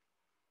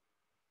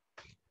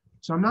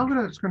 So I'm now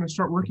going to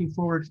start working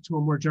forward to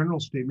a more general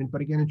statement,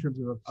 but again, in terms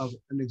of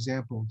an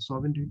example. So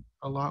I've been doing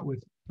a lot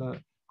with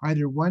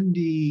either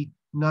 1D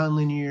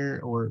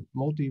nonlinear or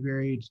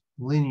multivariate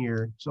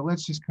linear. So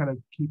let's just kind of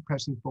keep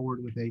pressing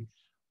forward with a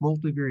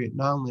multivariate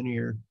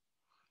nonlinear.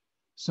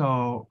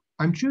 So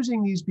I'm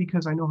choosing these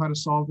because I know how to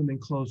solve them in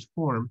closed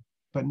form,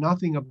 but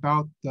nothing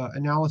about the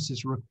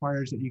analysis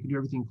requires that you can do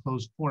everything in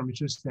closed form. It's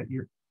just that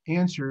your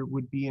answer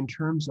would be in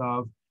terms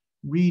of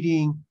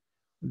reading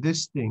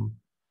this thing.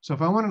 So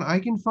if I want an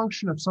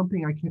eigenfunction of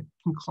something I can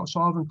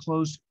solve in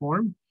closed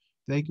form,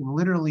 they can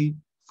literally,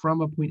 from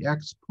a point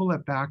X, pull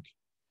it back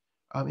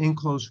in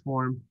closed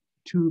form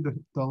to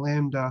the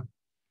lambda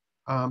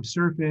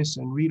surface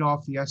and read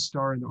off the S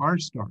star and the R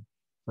star.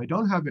 If I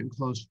don't have it in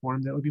closed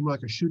form, that would be more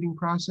like a shooting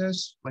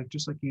process,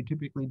 just like you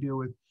typically do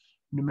with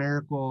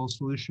numerical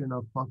solution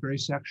of Poincare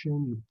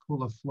section. You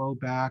pull a flow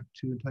back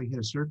until you hit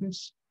a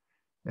surface.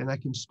 And I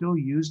can still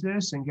use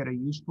this and get a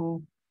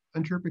useful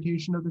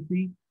interpretation of the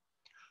phi.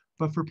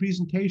 But for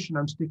presentation,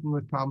 I'm sticking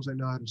with problems I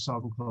know how to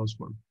solve in closed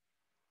form.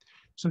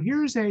 So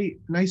here's a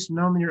nice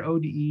nonlinear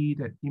ODE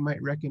that you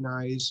might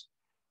recognize.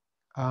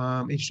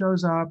 It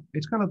shows up,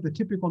 it's kind of the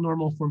typical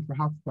normal form for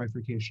Hopf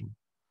bifurcation.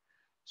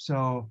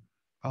 So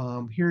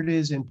here it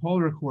is in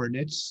polar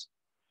coordinates.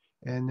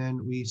 And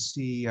then we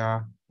see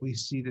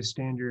the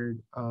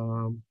standard,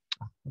 I'm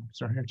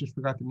sorry, I just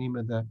forgot the name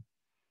of the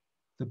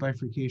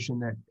bifurcation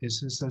that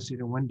is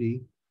associated in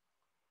 1D.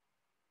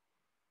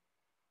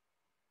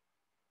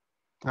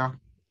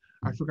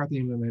 I forgot the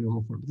name of my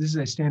normal form. This is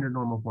a standard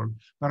normal form,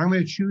 but I'm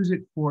going to choose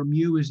it for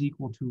mu is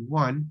equal to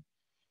 1.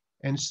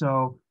 And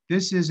so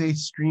this is a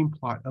stream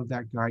plot of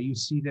that guy. You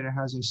see that it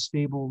has a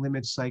stable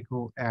limit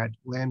cycle at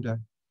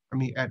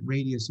at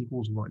radius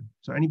equals 1.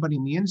 So anybody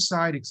in the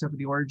inside except for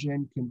the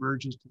origin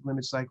converges to the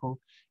limit cycle.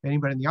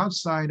 Anybody on the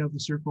outside of the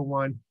circle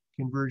 1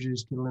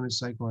 converges to the limit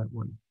cycle at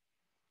 1.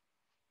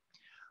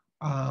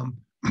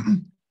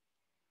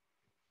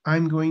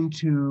 I'm going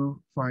to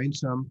find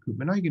some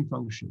Koopman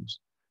eigenfunctions.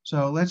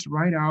 So let's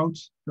write out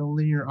the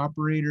linear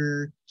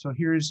operator. So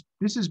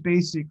this is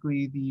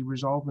basically the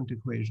resolvent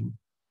equation,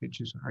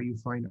 which is how you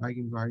find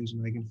eigenvalues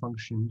and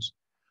eigenfunctions.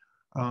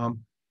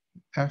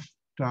 F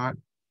dot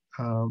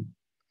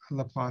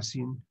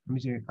Laplacian,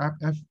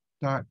 F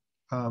dot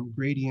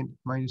gradient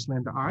minus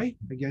lambda I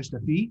against a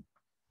phi.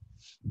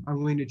 I'm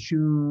going to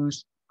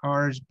choose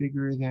R is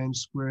bigger than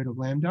square root of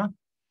lambda.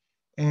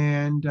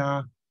 And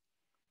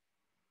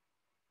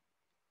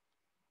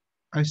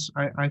I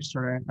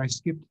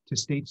skipped to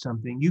state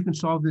something. You can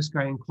solve this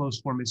guy in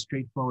closed form. It's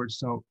straightforward.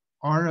 So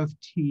R of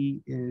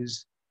t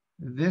is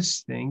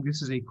this thing.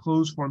 This is a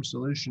closed form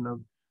solution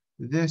of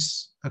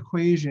this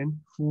equation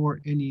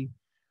for any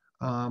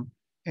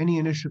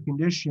initial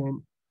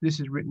condition.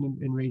 This is written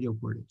in radial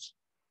coordinates.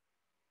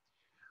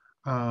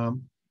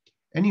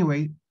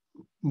 Anyway,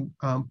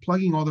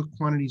 plugging all the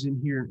quantities in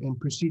here and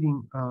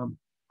proceeding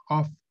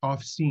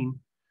off scene,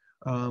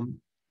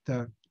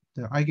 the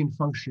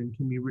eigenfunction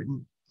can be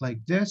written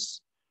like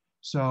this.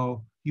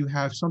 So you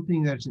have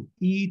something that's an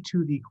e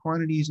to the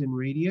quantities in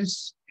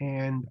radius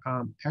and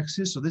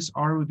x's. So this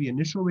r would be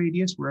initial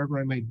radius wherever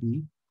I might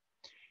be,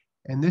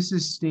 and this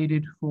is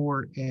stated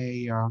for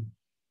an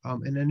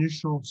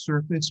initial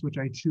surface, which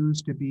I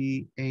choose to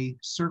be a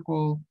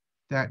circle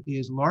that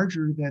is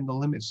larger than the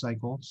limit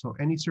cycle. So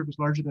any surface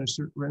larger than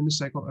a limit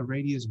cycle, a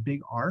radius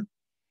big R.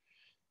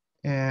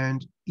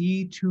 And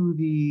e to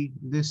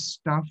this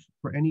stuff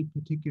for any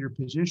particular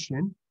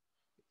position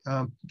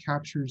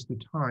captures the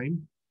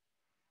time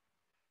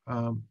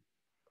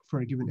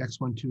for a given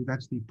x12.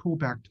 That's the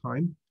pullback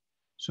time.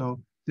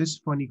 So this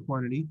funny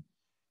quantity,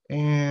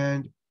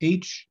 and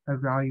h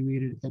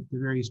evaluated at the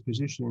various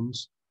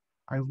positions.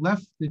 I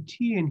left the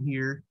t in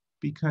here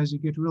because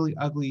it gets really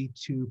ugly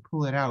to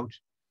pull it out.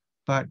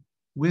 But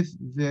with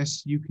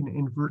this, you can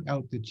invert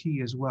out the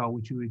t as well,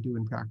 which you would do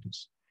in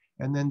practice.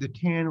 And then the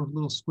tan with a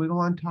little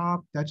squiggle on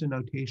top, that's a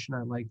notation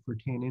I like for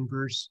tan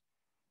inverse.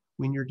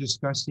 When you're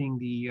discussing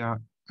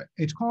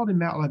it's called in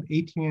MATLAB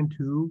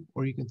atan2,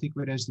 or you can think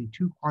of it as the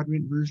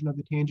 2-quadrant version of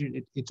the tangent.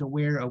 It's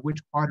aware of which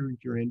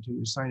quadrant you're in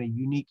to assign a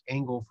unique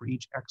angle for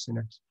each x and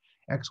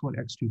x1,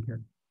 x2 pair.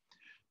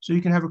 So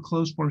you can have a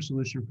closed form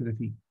solution for the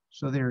phi.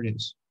 So there it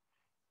is.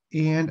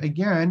 And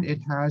again, it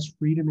has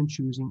freedom in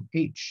choosing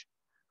h.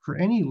 For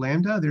any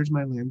lambda, there's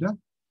my lambda.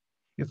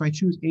 If I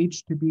choose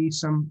h to be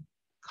some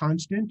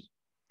constant,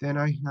 then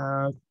I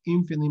have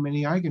infinitely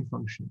many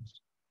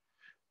eigenfunctions.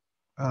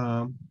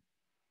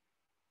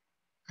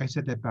 I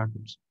said that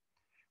backwards.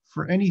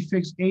 For any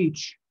fixed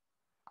h,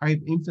 I have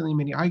infinitely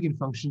many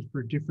eigenfunctions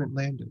for different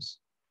lambdas.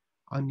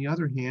 On the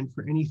other hand,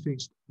 for any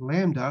fixed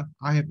lambda,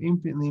 I have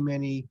infinitely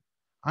many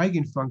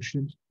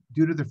eigenfunctions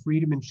due to the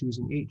freedom in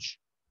choosing h.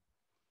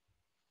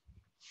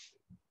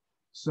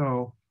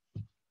 So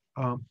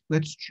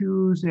let's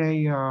choose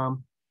a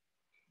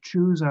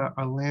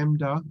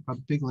lambda, a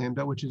big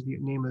lambda, which is the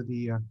name of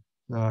the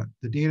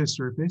data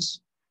surface,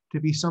 to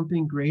be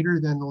something greater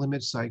than the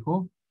limit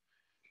cycle.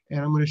 And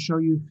I'm going to show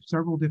you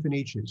several different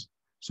h's.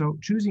 So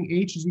choosing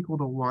h is equal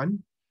to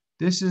 1.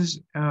 This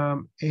is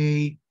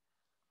a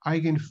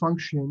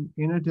eigenfunction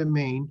in a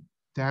domain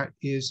that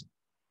is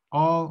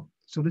all,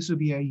 so this would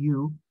be a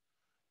u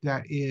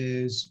that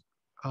is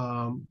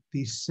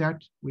the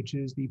set, which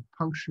is the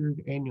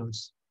punctured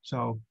annulus.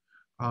 So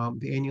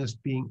the annulus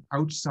being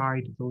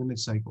outside the limit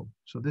cycle.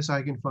 So this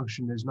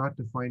eigenfunction is not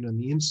defined on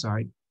the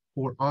inside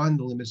or on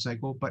the limit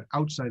cycle, but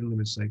outside the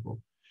limit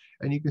cycle.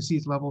 And you can see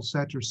its level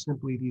sets are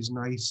simply these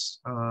nice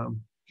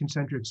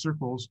concentric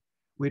circles,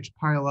 which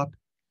pile up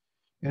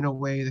in a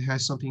way that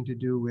has something to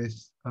do with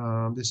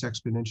this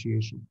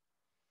exponentiation.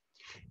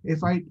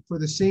 If for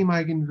the same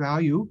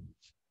eigenvalue,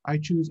 I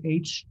choose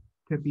h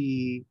to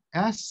be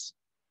s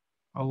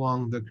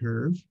along the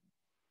curve,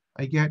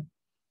 I get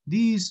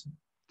these.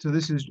 So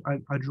this is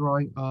a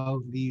drawing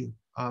of the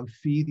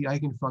phi, the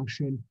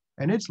eigenfunction,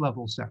 and its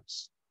level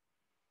sets.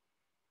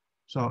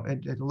 So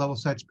at the level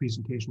sets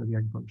presentation of the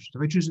eigenfunction. So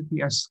if I choose it to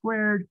be S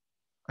squared,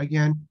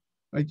 again,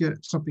 I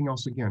get something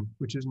else again,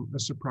 which isn't a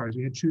surprise.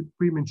 We had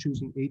Friedman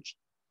choosing H.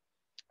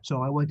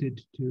 So I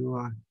wanted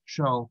to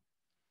show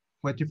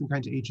what different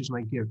kinds of H's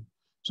might give.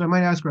 So I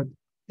might ask,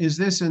 is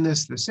this and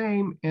this the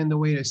same? And the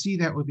way to see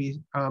that would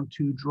be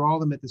to draw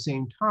them at the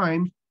same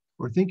time,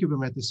 or think of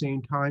them at the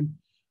same time,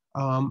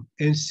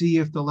 and see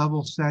if the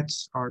level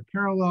sets are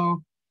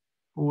parallel,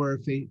 or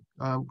if they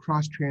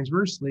cross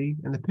transversely.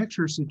 And the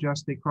picture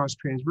suggests they cross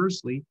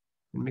transversely,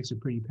 and makes a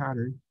pretty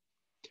pattern.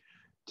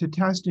 To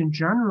test in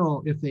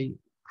general if they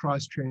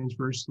cross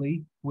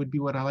transversely would be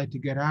what I like to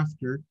get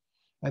after,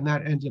 and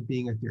that ends up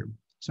being a theorem.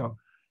 So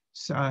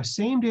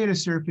same data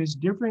surface,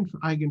 different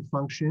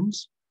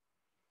eigenfunctions.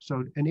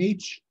 So an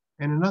H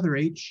and another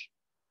H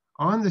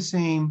on the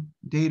same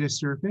data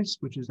surface,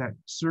 which is that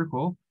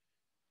circle.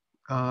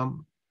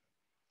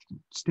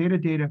 State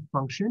of data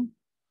function.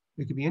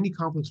 It could be any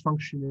complex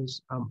function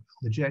is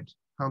legit,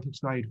 complex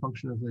valued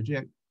function of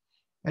legit.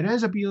 It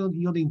ends up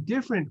yielding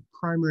different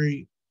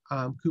primary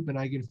Koopman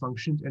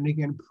eigenfunctions. And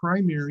again,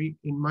 primary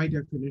in my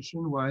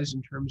definition was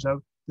in terms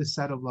of the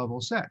set of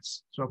level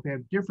sets. So if we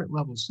have different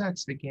level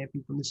sets, they can't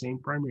be from the same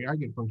primary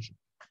eigenfunction.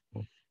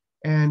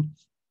 And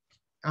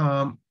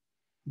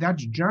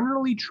that's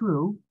generally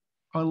true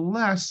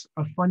unless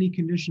a funny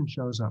condition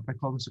shows up. I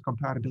call this a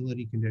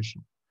compatibility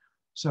condition.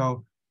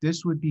 So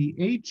this would be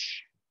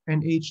H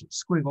and H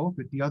squiggle,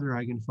 but the other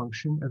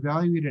eigenfunction,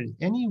 evaluated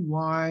at any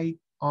y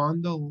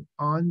on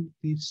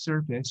the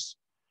surface.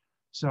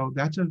 So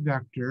that's a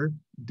vector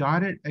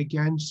dotted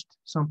against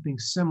something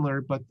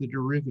similar, but the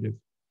derivative.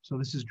 So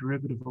this is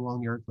derivative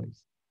along the arc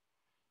length.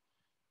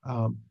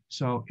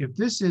 So if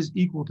this is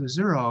equal to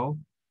 0,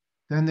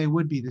 then they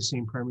would be the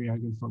same primary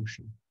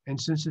eigenfunction. And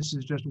since this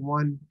is just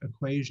one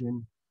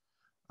equation,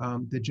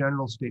 the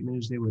general statement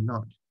is they would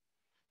not.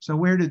 So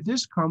where did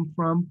this come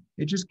from?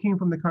 It just came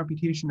from the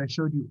computation I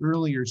showed you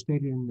earlier,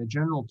 stated in the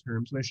general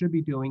terms. What I should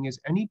be doing is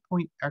any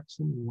point x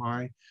and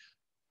y,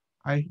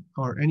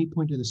 or any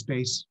point in the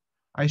space,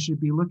 I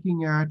should be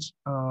looking at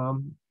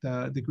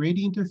the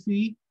gradient of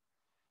phi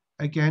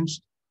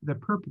against the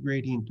perp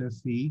gradient of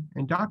phi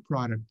and dot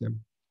product them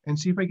and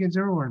see if I get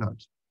 0 or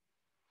not.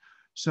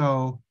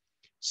 So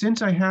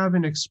since I have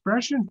an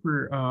expression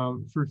for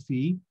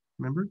phi,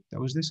 remember that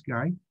was this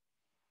guy,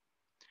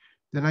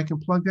 then I can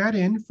plug that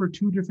in for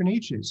 2 different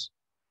h's.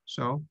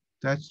 So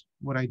that's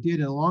what I did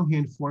in a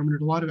longhand form. And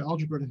there's a lot of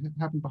algebra that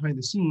happened behind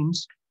the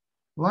scenes.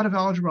 A lot of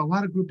algebra, a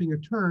lot of grouping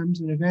of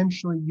terms, and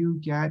eventually you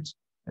get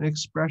an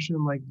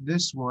expression like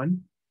this one.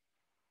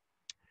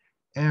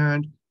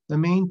 And the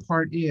main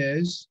part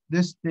is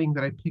this thing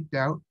that I picked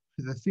out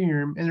for the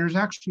theorem. And there's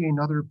actually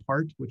another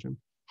part, which I'm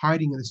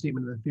hiding in the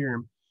statement of the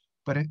theorem,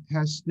 but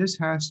this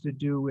has to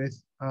do with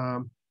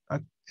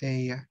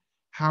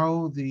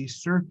how the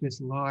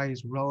surface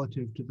lies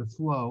relative to the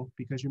flow,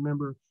 because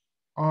remember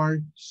R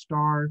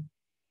star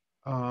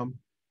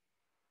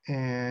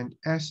and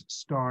S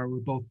star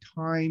were both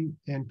time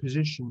and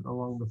position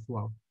along the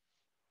flow.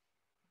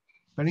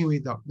 But anyway,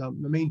 the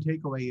main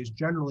takeaway is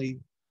generally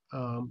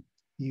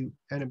you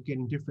end up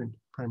getting different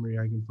primary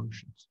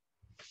eigenfunctions.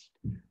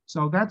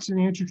 So that's an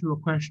answer to a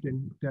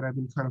question that I've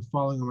been kind of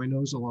following on my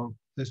nose along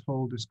this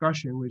whole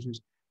discussion, which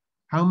is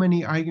how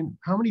many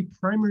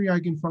primary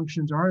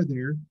eigenfunctions are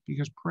there?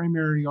 Because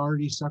primary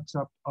already sucks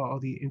up all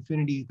the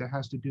infinity that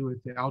has to do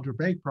with the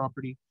algebraic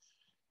property.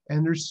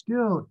 And there's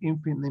still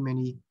infinitely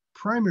many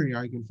primary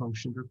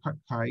eigenfunctions or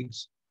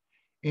keigs.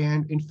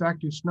 And in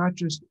fact, it's not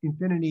just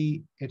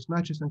infinity, it's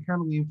not just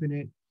uncountably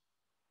infinite,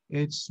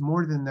 it's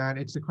more than that.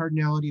 It's the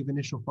cardinality of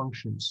initial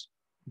functions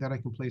that I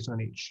can place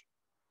on H.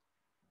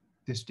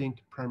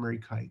 Distinct primary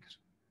keigs.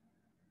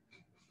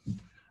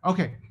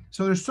 Okay,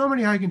 so there's so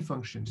many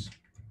eigenfunctions.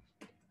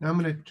 Now I'm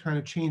going to try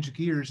to change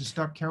gears and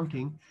stop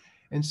counting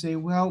and say,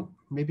 well,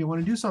 maybe I want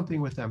to do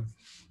something with them.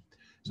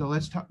 So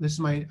let's talk, this is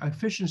my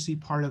efficiency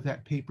part of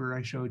that paper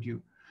I showed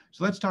you.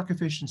 So let's talk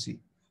efficiency.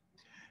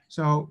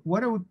 So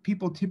what do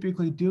people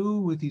typically do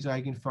with these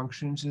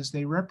eigenfunctions is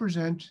they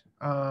represent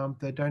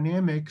the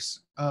dynamics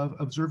of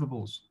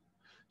observables.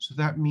 So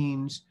that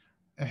means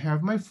I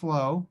have my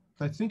flow,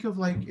 but think of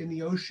like in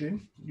the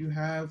ocean, you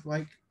have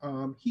like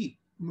heat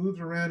moves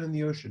around in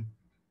the ocean.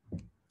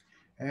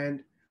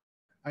 And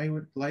I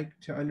would like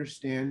to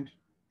understand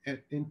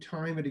in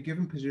time at a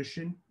given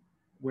position,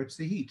 what's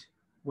the heat?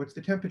 What's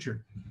the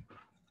temperature?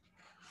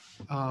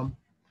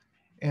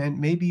 And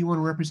maybe you want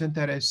to represent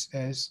that as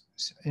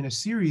in a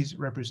series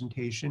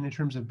representation in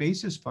terms of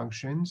basis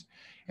functions.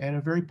 And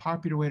a very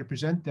popular way to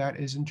present that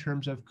is in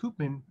terms of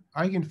Koopman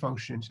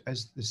eigenfunctions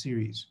as the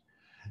series.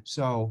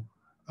 So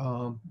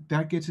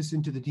that gets us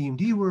into the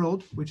DMD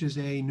world, which is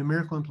a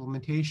numerical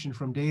implementation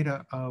from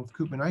data of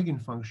Koopman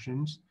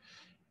eigenfunctions.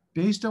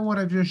 Based on what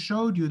I've just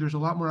showed you, there's a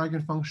lot more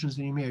eigenfunctions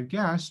than you may have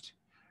guessed.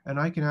 And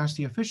I can ask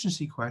the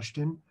efficiency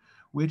question,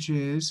 which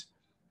is,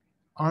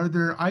 are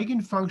there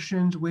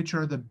eigenfunctions which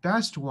are the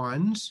best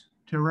ones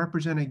to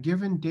represent a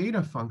given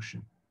data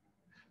function?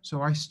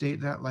 So I state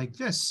that like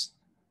this.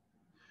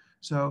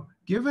 So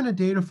given a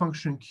data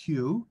function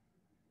Q,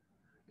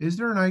 is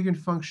there an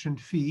eigenfunction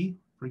phi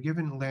for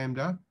given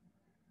lambda,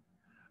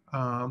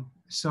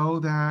 so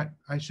that,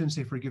 I shouldn't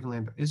say for given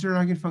lambda, is there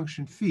an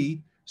eigenfunction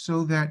phi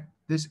so that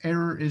this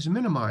error is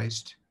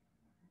minimized?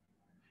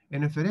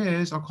 And if it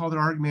is, I'll call the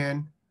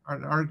argman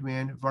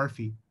var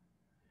phi.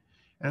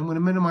 And I'm going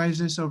to minimize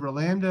this over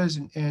lambdas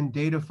and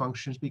data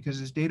functions because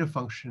it's data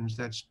functions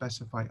that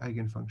specify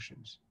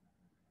eigenfunctions.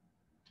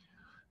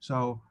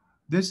 So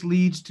this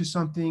leads to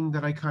something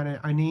that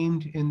I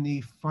named in the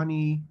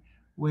funny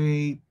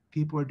way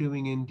people are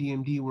doing in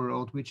DMD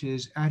world, which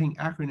is adding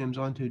acronyms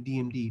onto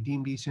DMD.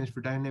 DMD stands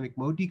for dynamic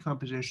mode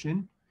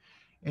decomposition.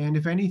 And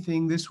if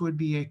anything, this would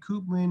be a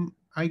Koopman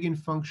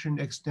eigenfunction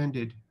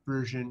extended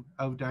version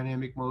of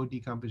dynamic mode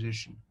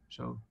decomposition.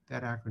 So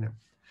that acronym.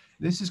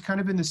 This is kind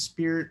of in the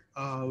spirit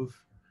of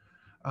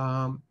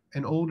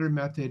an older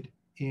method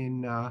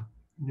in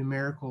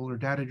numerical or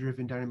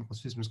data-driven dynamical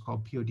systems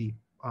called POD,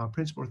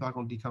 principal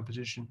orthogonal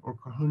decomposition, or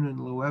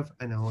Koopman-Loew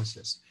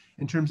analysis,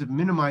 in terms of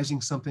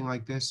minimizing something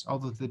like this,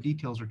 although the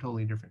details are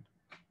totally different.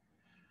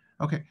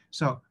 Okay,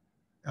 so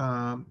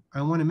I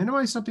want to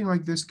minimize something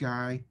like this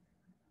guy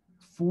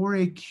for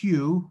a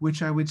Q,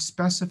 which I would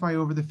specify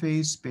over the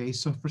phase space.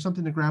 So for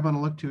something to grab on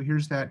and look to,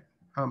 here's that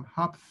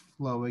hop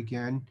flow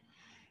again.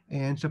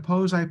 And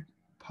suppose I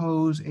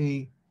pose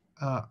a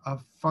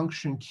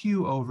function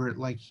Q over it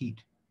like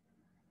heat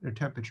or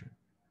temperature.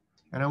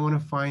 And I want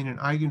to find an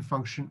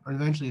eigenfunction, or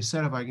eventually a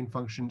set of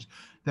eigenfunctions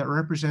that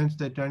represents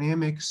the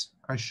dynamics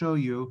I show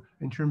you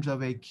in terms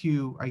of a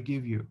Q I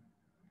give you.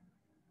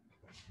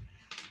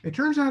 It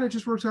turns out it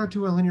just works out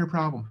to a linear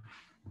problem.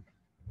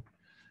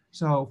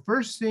 So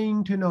first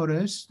thing to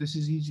notice, this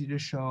is easy to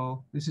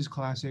show, this is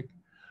classic,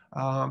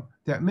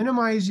 that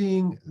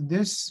minimizing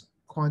this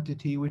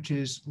quantity, which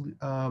is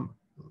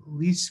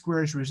least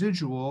squares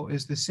residual,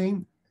 is the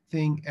same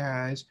thing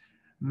as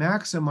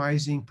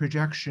maximizing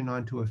projection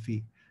onto a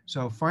phi.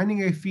 So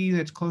finding a phi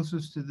that's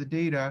closest to the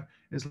data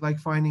is like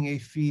finding a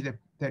phi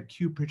that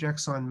Q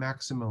projects on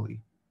maximally.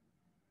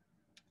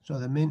 So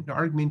the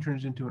argmin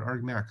turns into an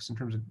argmax in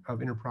terms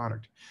of inner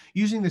product,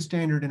 using the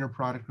standard inner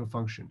product of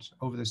functions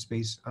over the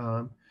space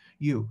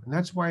U. And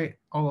that's why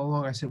all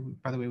along I said,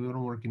 by the way, we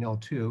don't work in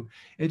L2.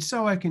 It's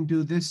so I can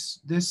do this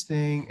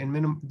thing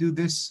and do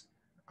this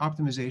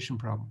optimization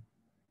problem.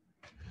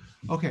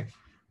 Okay.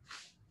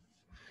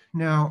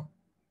 Now,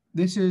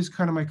 this is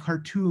kind of my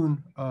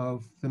cartoon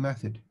of the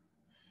method.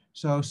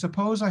 So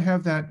suppose I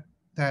have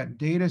that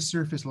data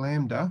surface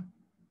lambda,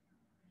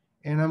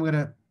 and I'm going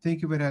to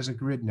think of it as a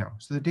grid now.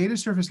 So the data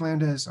surface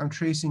lambda is I'm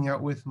tracing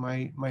out with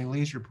my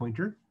laser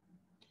pointer.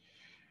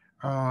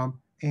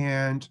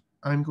 And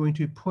I'm going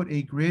to put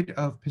a grid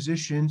of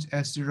positions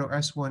S0,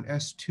 S1,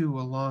 S2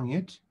 along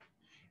it.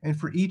 And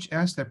for each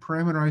S that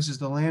parameterizes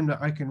the lambda,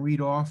 I can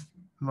read off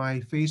my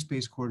phase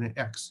space coordinate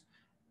X,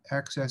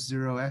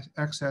 XS0,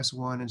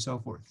 XS1, and so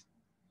forth.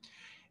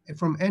 And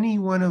from any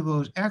one of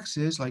those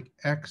X's, like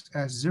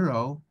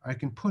XS0, I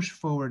can push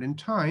forward in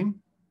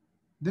time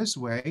this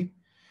way.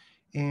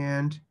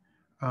 And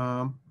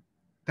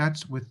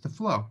that's with the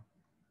flow.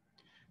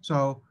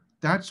 So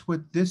that's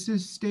what this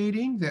is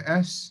stating. The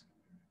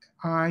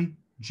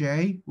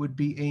Sij would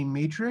be a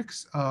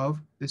matrix of,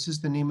 this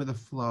is the name of the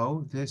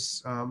flow,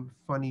 this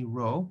funny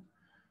row,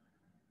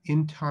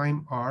 in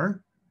time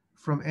r,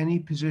 from any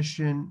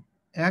position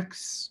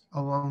x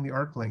along the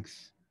arc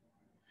length.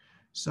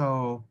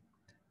 So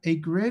a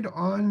grid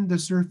on the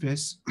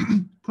surface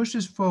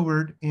pushes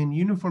forward in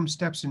uniform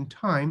steps in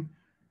time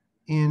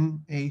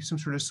in some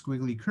sort of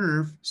squiggly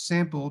curve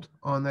sampled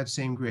on that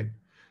same grid.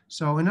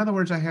 So in other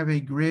words, I have a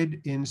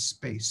grid in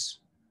space,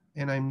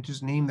 and I'm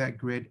just name that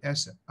grid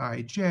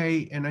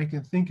Sij, and I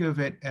can think of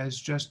it as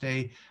just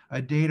a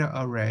data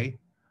array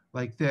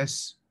like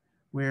this,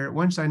 where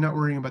once I'm not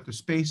worrying about the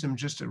space, I'm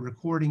just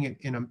recording it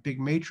in a big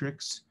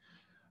matrix.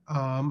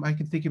 I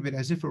can think of it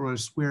as if it were a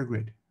square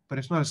grid, but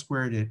it's not a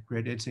square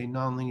grid, it's a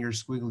nonlinear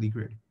squiggly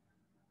grid.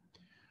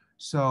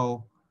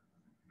 So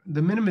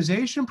the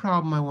minimization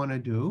problem I want to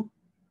do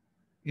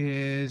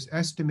is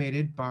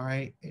estimated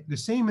by the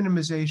same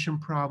minimization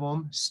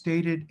problem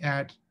stated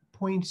at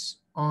points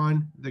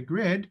on the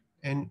grid,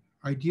 and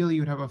ideally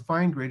you would have a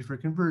fine grid for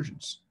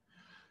convergence.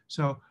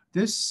 So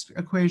this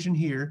equation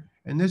here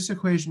and this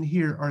equation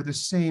here are the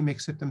same,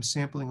 except I'm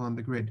sampling on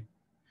the grid.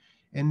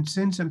 And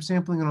since I'm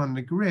sampling it on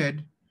the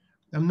grid,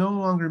 I'm no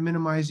longer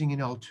minimizing in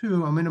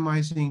L2, I'm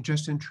minimizing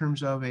just in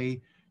terms of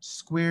a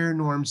square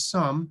norm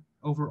sum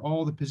over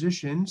all the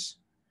positions.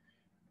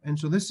 And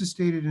so this is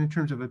stated in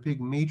terms of a big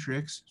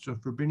matrix, so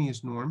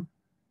Frobenius norm.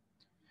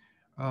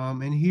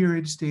 And here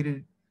it's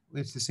stated,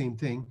 it's the same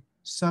thing,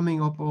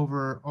 summing up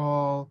over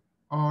all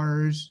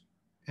R's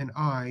and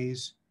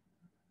I's,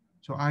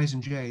 so I's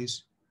and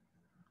J's.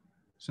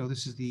 So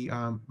this is the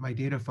my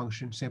data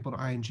function, sampled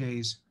I and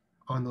J's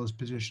on those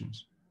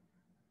positions,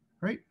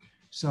 right?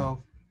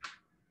 So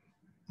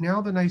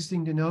now the nice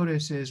thing to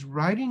notice is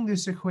writing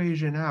this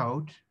equation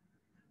out,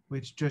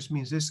 which just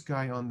means this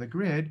guy on the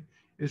grid,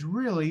 is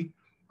really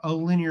a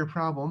linear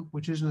problem,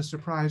 which isn't a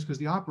surprise because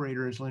the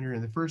operator is linear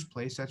in the first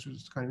place. That's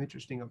what's kind of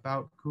interesting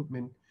about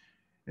Koopman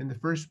in the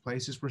first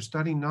place is we're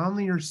studying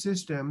nonlinear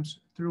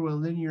systems through a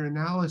linear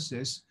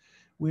analysis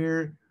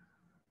where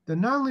the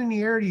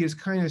nonlinearity is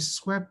kind of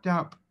swept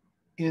up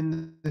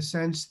in the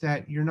sense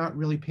that you're not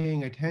really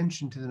paying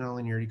attention to the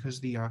nonlinearity because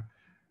the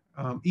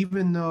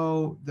even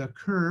though the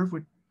curve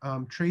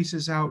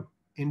traces out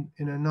in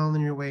a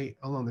nonlinear way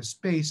along the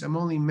space, I'm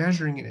only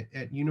measuring it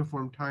at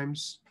uniform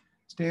times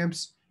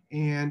stamps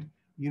and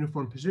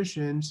uniform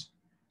positions.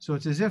 So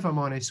it's as if I'm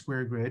on a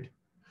square grid.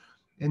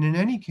 And in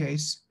any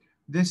case,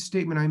 this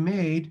statement I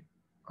made,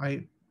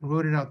 I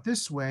wrote it out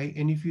this way.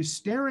 And if you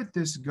stare at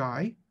this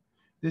guy,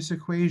 this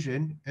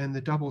equation and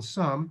the double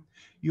sum,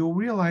 you'll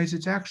realize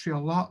it's actually a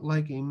lot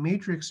like a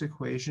matrix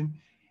equation,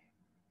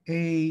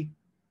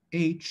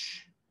 AH,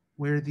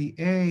 where the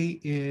A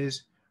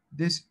is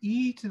this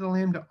e to the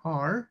lambda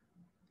r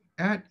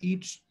at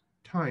each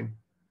time.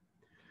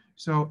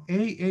 So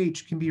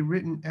AH can be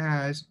written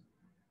as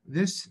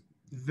this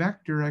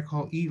vector I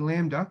call E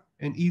lambda,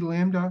 and E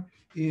lambda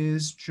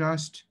is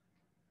just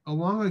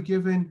along a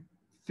given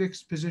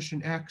fixed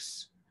position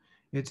x,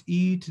 it's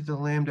e to the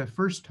lambda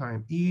first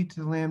time, e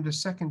to the lambda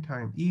second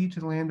time, e to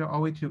the lambda all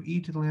the way to e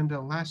to the lambda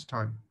last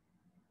time.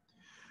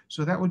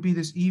 So that would be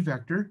this e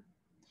vector.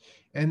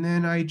 And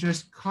then I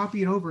just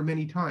copy it over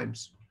many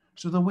times.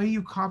 So the way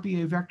you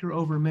copy a vector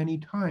over many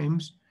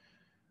times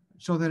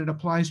so that it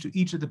applies to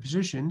each of the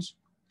positions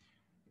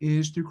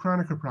is through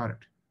Kronecker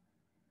product.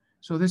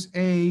 So this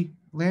A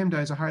lambda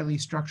is a highly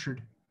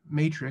structured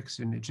matrix,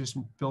 and it's just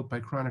built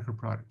by Kronecker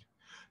product.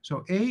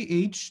 So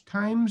AH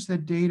times the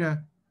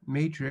data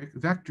matrix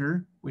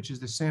vector, which is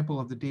the sample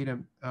of the data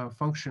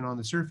function on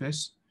the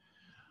surface,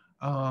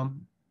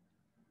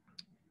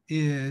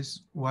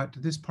 is what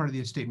this part of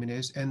the statement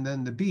is. And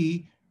then the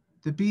B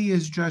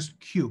is just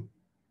Q,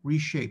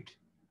 reshaped.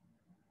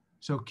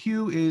 So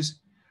Q is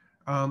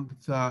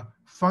the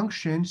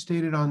function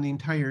stated on the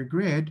entire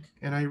grid,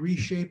 and I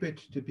reshape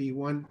it to be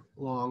one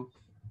long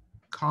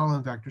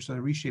column vector, so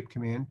the reshape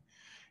command.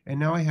 And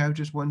now I have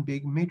just one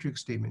big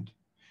matrix statement.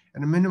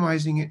 And I'm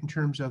minimizing it in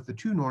terms of the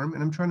 2 norm,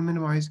 and I'm trying to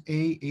minimize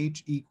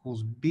AH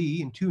equals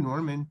B in 2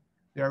 norm, and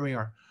there we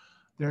are.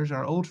 There's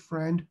our old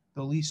friend,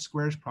 the least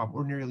squares problem,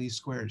 ordinary least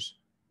squares.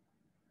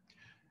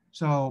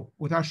 So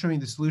without showing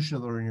the solution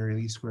of the ordinary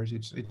least squares,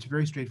 it's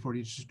very straightforward.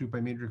 You just do it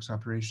by matrix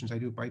operations. I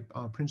do it by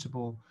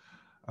principle,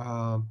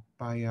 by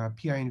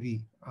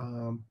PI&V,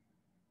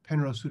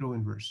 Penrose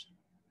pseudo-inverse.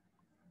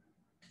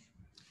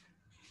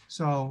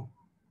 So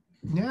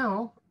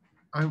now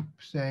I'm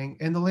saying,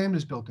 and the lambda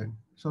is built in.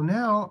 So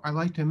now I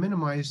like to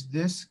minimize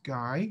this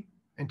guy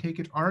and take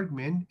its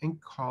argument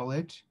and call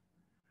it,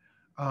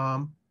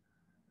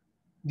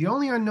 the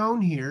only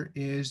unknown here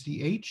is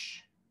the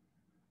h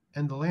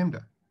and the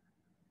lambda.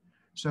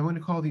 So I'm going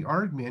to call the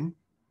argument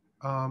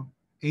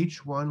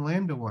h1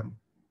 lambda 1.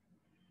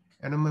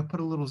 And I'm going to put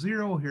a little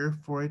 0 here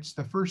for it's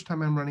the first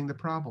time I'm running the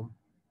problem.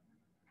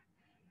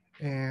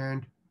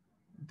 And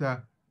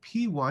the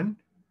p1,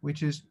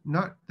 which is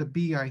not the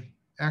b I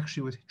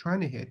actually was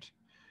trying to hit,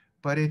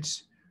 but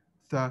it's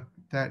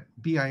that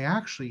b I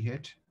actually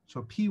hit.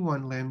 So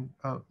p1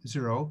 lambda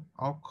 0,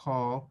 I'll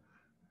call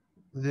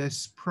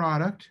this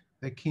product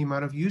that came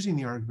out of using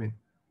the argument.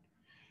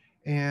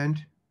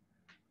 And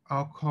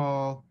I'll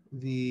call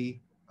the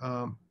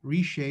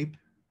reshape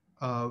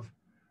of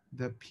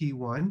the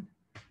p1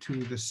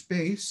 to the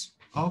space,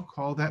 I'll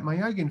call that my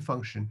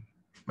eigenfunction,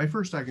 my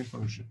first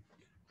eigenfunction,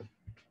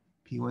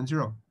 p1,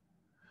 0.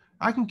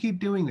 I can keep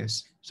doing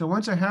this. So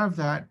once I have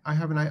that, I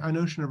have a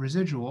notion of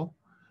residual,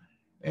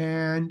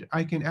 and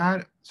I can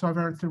add, so if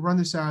I have to run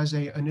this as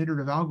an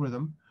iterative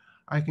algorithm,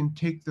 I can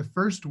take the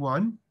first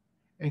one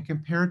and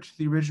compare it to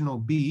the original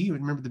B.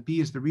 Remember, the B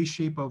is the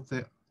reshape of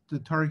the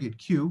target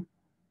Q,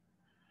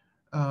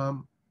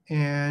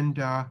 and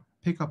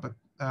pick up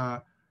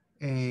a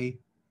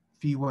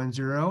phi1,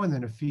 0, and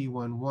then a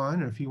phi1,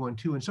 1, or a phi1,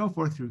 2, and so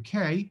forth through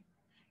K.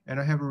 And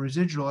I have a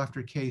residual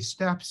after K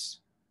steps.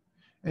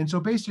 And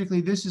so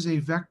basically, this is a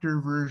vector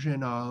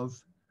version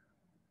of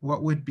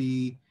what would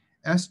be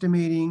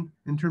estimating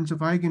in terms of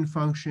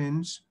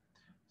eigenfunctions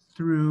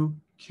through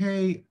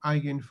K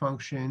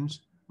eigenfunctions,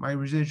 my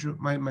residual,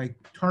 my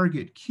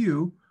target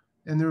Q,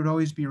 and there would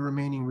always be a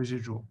remaining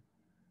residual.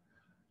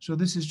 So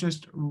this is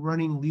just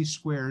running least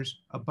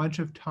squares a bunch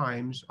of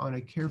times on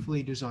a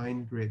carefully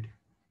designed grid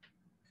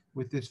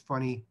with this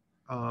funny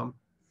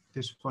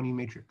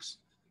matrix.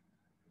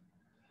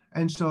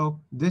 And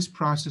so this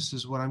process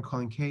is what I'm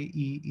calling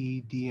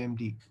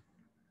KEEDMD.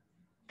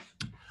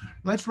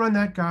 Let's run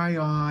that guy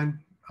on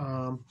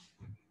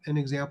an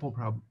example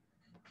problem.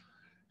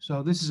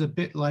 So this is a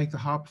bit like the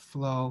hop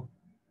flow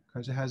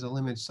because it has a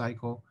limit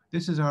cycle.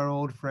 This is our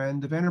old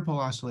friend, the van der Pol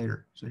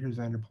oscillator. So here's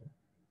van der Pol.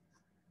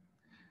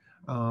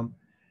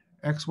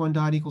 X1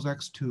 dot equals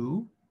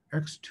x2,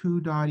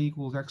 x2 dot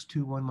equals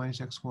x21 minus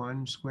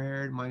x1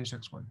 squared minus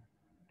x1.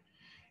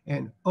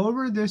 And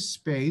over this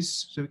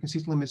space, so we can see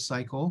the limit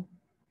cycle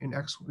in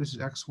x, this is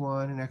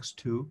x1 and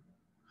x2.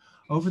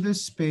 Over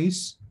this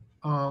space,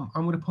 I'm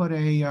going to put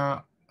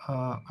a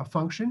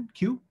function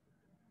q,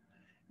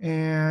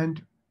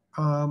 and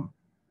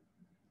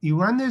you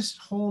run this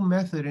whole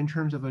method in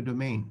terms of a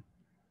domain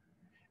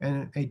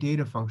and a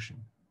data function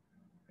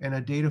and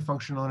a data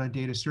function on a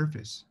data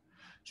surface.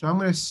 So I'm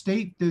going to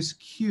state this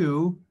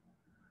Q,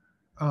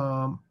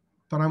 but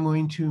I'm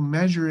going to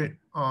measure it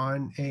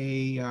on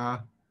a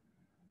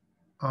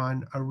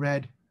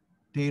red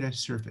data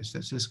surface.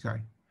 That's this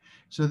guy.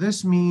 So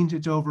this means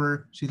it's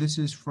over, see, this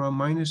is from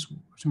from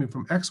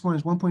x1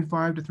 is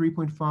 1.5 to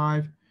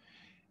 3.5,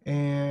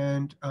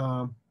 and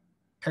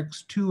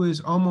x2 is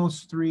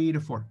almost 3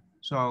 to 4.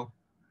 So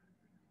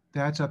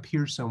that's up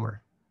here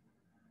somewhere.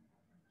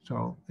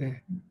 So it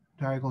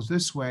diagonals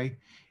this way,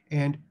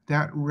 and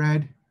that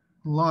red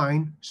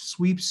line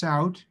sweeps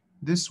out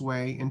this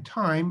way in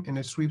time, and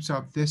it sweeps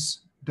out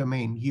this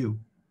domain, U.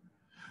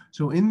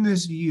 So in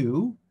this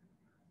U,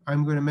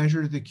 I'm going to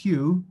measure the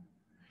Q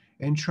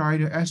and try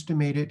to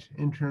estimate it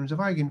in terms of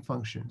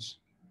eigenfunctions,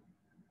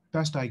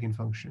 best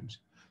eigenfunctions.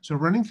 So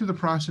running through the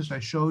process I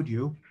showed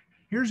you,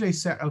 here's a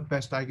set of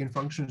best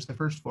eigenfunctions, the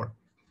first four.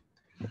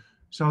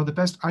 So the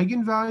best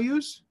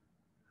eigenvalues,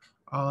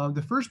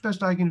 the first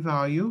best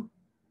eigenvalue,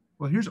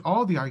 well, here's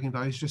all the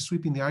eigenvalues, just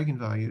sweeping the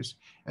eigenvalues.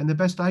 And the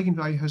best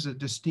eigenvalue has a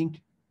distinct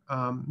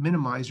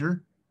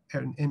minimizer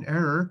in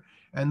error,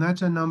 and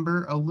that's a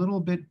number a little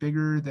bit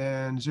bigger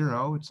than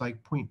 0. It's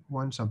like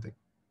 0.1 something.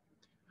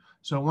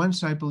 So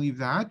once I believe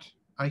that,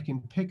 I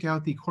can pick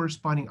out the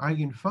corresponding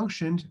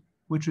eigenfunction,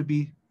 which would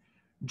be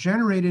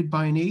generated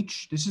by an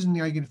h. This isn't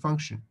the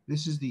eigenfunction.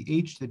 This is the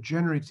h that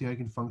generates the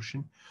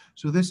eigenfunction.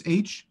 So this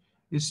h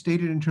is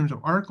stated in terms of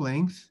arc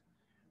length,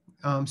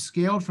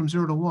 scaled from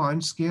 0 to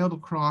 1, scaled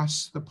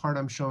across the part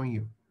I'm showing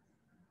you.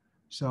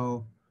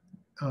 So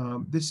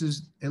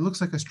it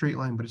looks like a straight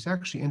line, but it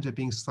actually ends up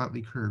being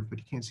slightly curved, but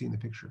you can't see in the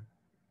picture.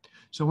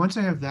 So once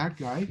I have that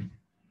guy,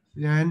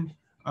 then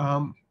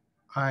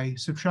I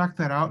subtract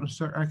that out,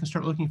 and I can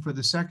start looking for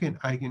the second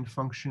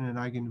eigenfunction and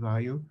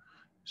eigenvalue.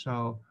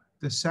 So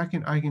the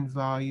second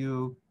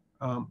eigenvalue,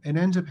 it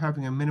ends up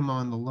having a minimum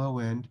on the low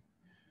end,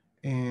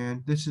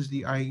 and this is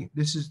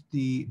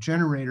the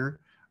generator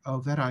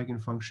of that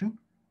eigenfunction.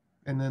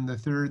 And then the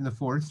third and the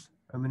fourth,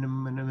 a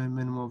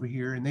minimum over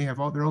here, and they have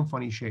all their own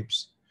funny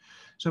shapes.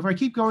 So if I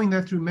keep going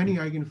that through many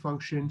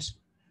eigenfunctions,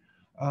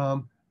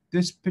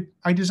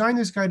 I designed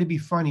this guy to be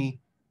funny.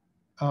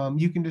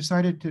 You can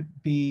decide it to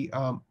be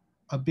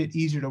a bit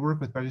easier to work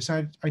with, but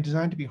I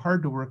designed it to be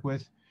hard to work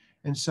with.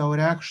 And so it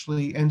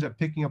actually ends up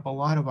picking up a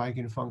lot of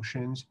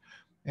eigenfunctions.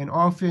 And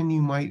often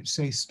you might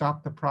say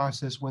stop the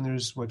process when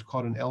there's what's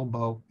called an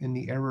elbow in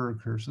the error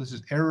curve. So this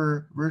is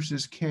error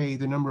versus k,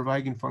 the number of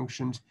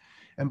eigenfunctions.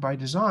 And by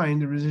design,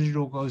 the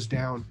residual goes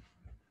down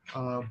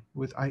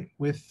with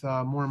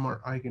more and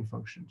more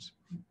eigenfunctions.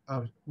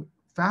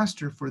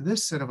 Faster for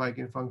this set of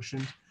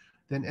eigenfunctions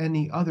than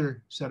any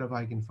other set of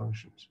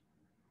eigenfunctions.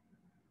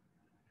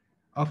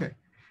 Okay,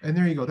 and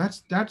there you go.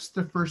 That's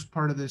the first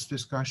part of this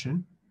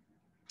discussion.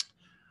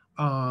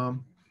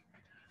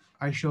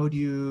 I showed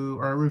you,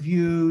 or I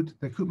reviewed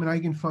the Koopman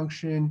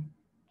eigenfunction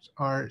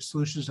are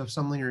solutions of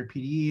some linear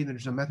PDE, and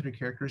there's a method or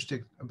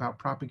characteristic about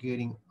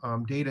propagating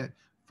data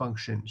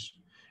functions.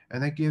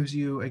 And that gives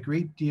you a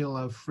great deal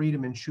of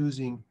freedom in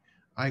choosing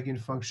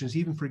eigenfunctions,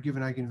 even for a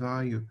given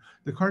eigenvalue.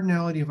 The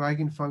cardinality of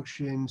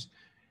eigenfunctions,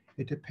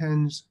 it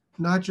depends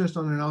not just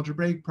on an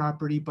algebraic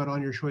property, but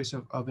on your choice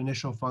of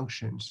initial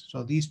functions.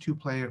 So these two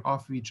play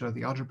off of each other,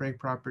 the algebraic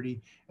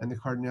property and the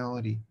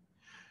cardinality.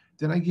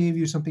 Then I gave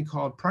you something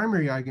called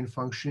primary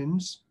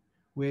eigenfunctions,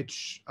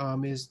 which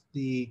is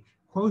the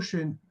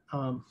quotient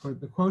or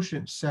the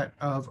quotient set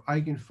of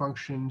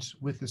eigenfunctions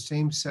with the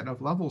same set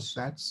of level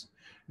sets.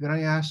 Then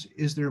I asked,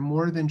 is there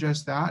more than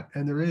just that?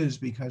 And there is,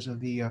 because of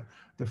the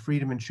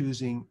freedom in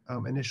choosing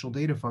initial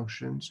data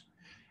functions.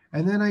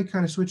 And then I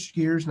kind of switched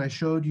gears and I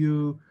showed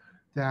you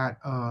that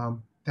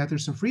that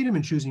there's some freedom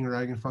in choosing your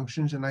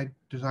eigenfunctions, and I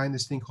designed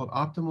this thing called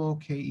optimal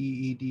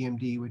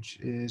oKEEDMD, which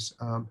is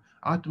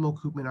optimal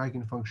Koopman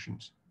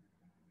eigenfunctions.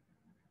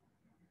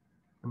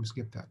 I'm gonna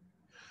skip that.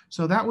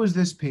 So that was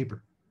this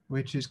paper,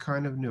 which is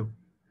kind of new.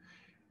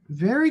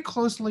 Very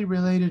closely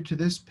related to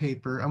this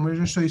paper, I'm going to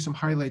just show you some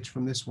highlights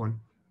from this one.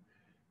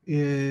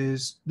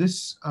 Is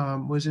this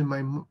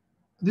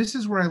this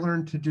is where I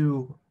learned to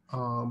do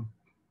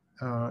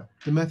the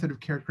method of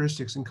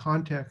characteristics in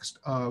context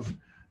of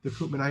the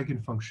Koopman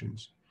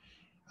eigenfunctions.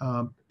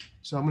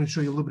 So I'm going to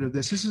show you a little bit of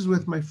this. This is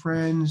with my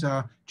friends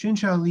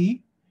Chin-Chao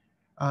Lee,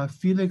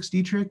 Felix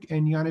Dietrich,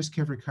 and Yanis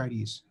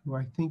Kevrakaitis, who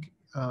I think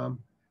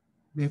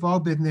they've all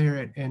been there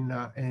at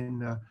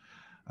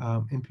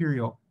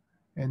Imperial,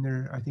 and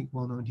they're, I think,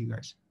 well known to you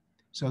guys.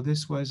 So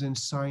this was in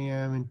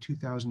SciAm in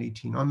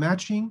 2018 on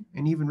matching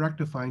and even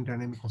rectifying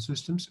dynamical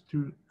systems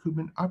through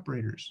Koopman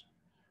operators,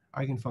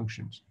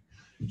 eigenfunctions.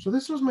 So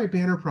this was my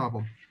banner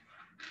problem.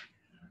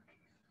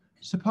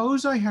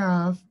 Suppose I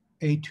have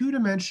a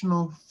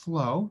two-dimensional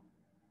flow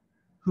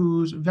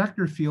whose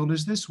vector field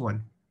is this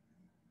one.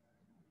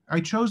 I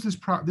chose this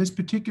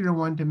particular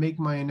one to make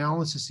my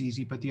analysis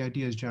easy, but the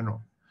idea is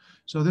general.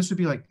 So this would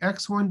be like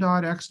x1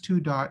 dot,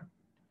 x2 dot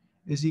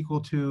is equal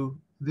to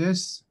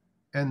this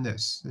and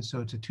this. And so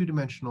it's a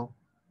two-dimensional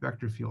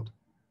vector field.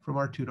 from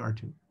R2 to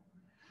R2.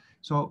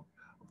 So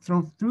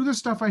through the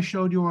stuff I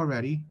showed you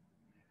already,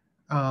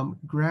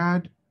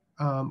 grad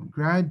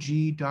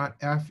g dot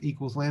f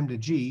equals lambda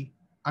g,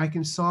 I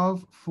can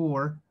solve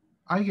for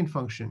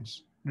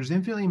eigenfunctions. There's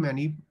infinitely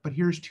many, but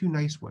here's two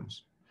nice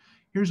ones.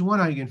 Here's one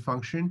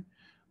eigenfunction,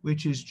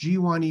 which is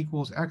g1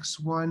 equals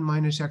x1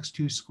 minus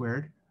x2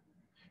 squared.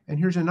 And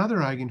here's another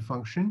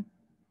eigenfunction.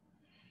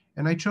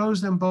 And I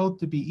chose them both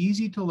to be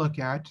easy to look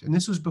at. And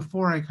this was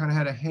before I kind of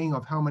had a hang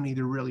of how many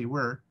there really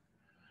were.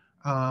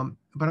 But I'm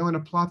going to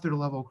plot their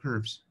level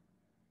curves.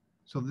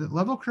 So the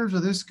level curves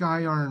of this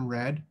guy are in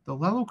red. The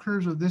level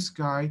curves of this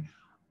guy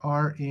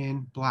are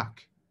in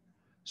black.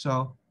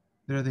 So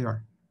there they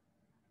are.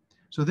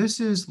 So this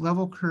is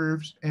level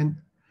curves, and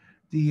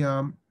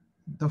the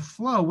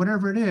flow,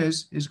 whatever it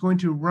is going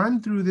to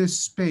run through this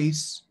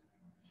space.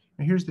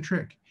 And here's the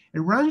trick. It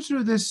runs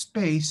through this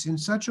space in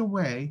such a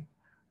way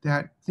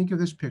that, think of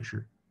this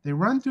picture. They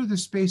run through the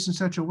space in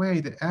such a way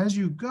that as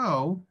you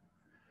go,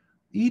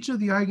 each of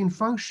the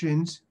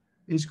eigenfunctions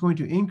is going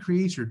to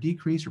increase or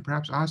decrease or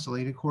perhaps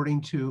oscillate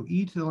according to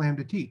e to the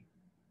lambda t.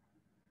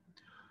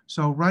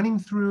 So running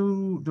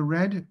through the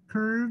red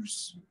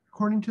curves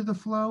according to the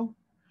flow,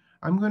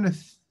 I'm going to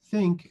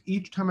think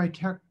each time I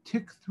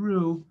tick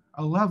through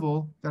a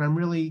level that I'm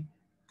really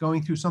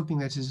going through something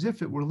that's as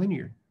if it were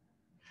linear.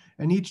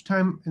 And each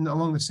time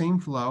along the same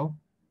flow,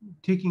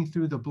 ticking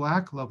through the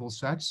black level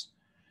sets,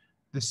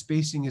 the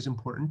spacing is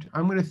important.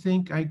 I'm going to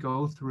think I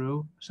go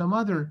through some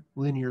other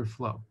linear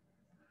flow.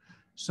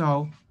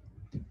 So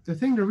the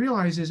thing to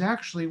realize is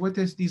actually what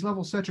these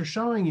level sets are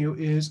showing you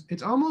is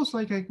it's almost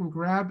like I can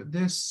grab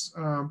this,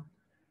 so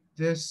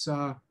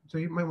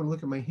you might want to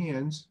look at my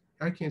hands.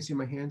 I can't see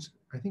my hands.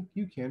 I think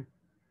you can.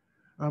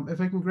 If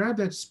I can grab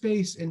that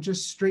space and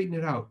just straighten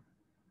it out.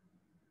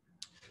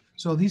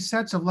 So these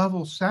sets of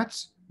level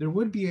sets, there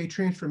would be a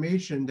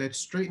transformation that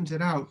straightens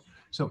it out.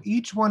 So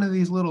each one of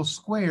these little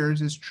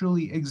squares is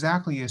truly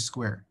exactly a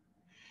square.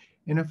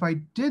 And if I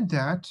did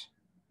that,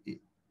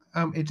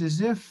 it's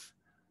as if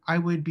I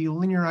would be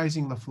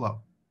linearizing the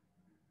flow.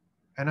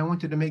 And I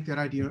wanted to make that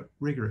idea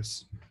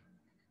rigorous.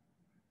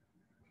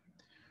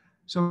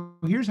 So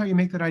here's how you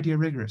make that idea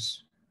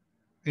rigorous.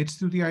 It's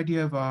through the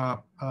idea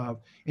of,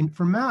 and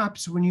for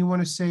maps, when you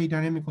want to say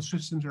dynamical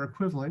systems are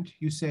equivalent,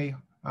 you say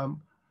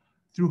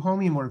through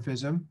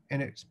homeomorphism,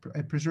 and it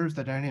preserves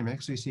the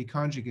dynamics, so you say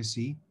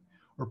conjugacy,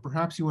 or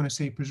perhaps you want to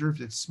say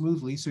preserves it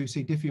smoothly, so you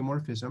say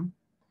diffeomorphism.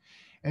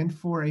 And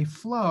for a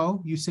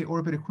flow, you say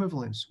orbit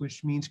equivalence,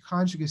 which means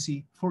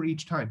conjugacy for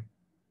each time.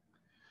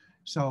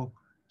 So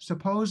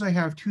suppose I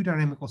have two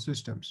dynamical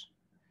systems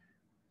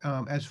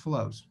as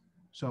flows.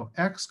 So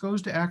x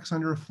goes to x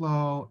under a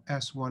flow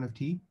S1 of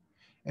t,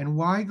 and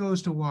y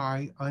goes to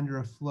y under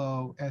a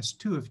flow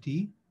S2 of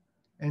t,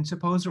 and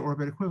suppose they're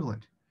orbit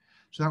equivalent.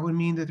 So that would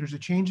mean that there's a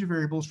change of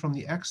variables from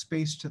the x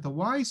space to the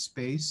y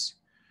space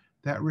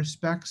that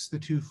respects the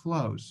two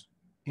flows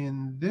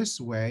in this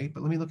way,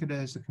 but let me look at it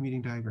as the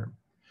commuting diagram.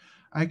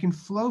 I can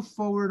flow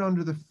forward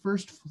under the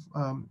first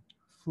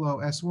flow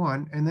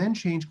S1 and then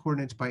change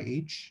coordinates by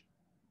h,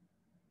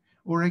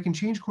 or I can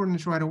change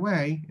coordinates right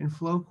away and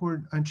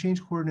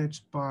change coordinates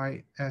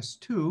by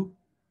S2,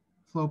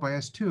 flow by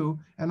S2,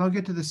 and I'll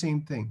get to the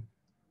same thing.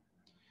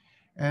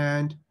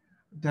 And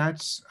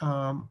that's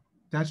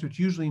what's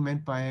usually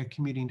meant by a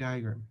commuting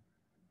diagram.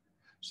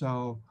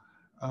 So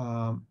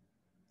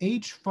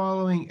h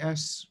following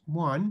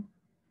S1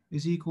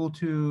 is equal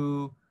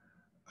to,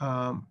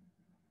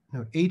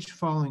 h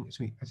following,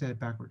 I said it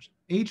backwards.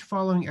 H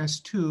following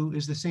S2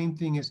 is the same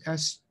thing as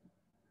S2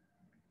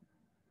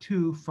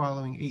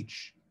 following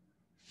H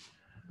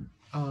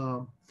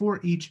for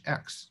each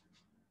X.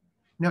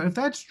 Now, if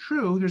that's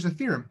true, there's a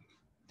theorem.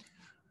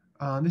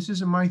 This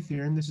isn't my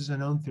theorem, this is a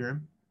known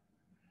theorem,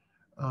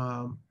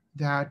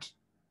 that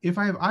if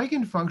I have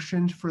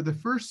eigenfunctions for the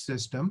first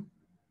system,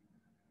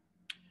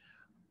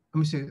 let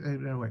me say it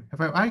another way.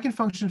 If I have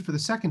eigenfunctions for the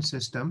second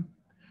system,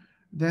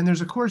 then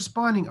there's a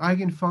corresponding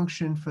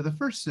eigenfunction for the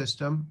first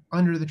system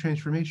under the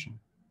transformation.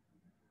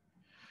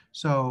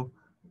 So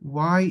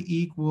y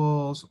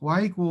equals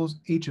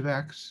h of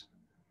x.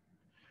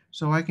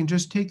 So I can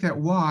just take that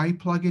y,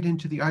 plug it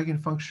into the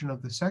eigenfunction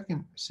of the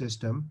second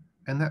system,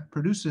 and that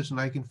produces an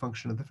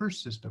eigenfunction of the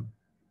first system.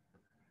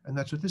 And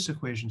that's what this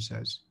equation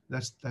says.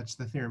 That's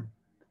the theorem.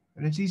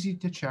 And it's easy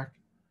to check.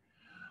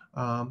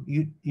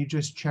 You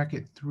just check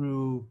it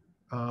through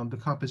the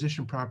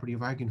composition property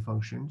of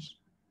eigenfunctions.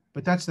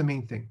 But that's the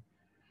main thing.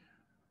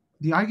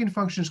 The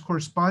eigenfunctions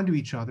correspond to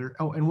each other.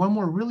 Oh, and one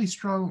more really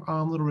strong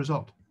little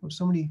result. Oh,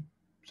 somebody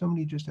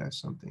just asked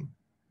something.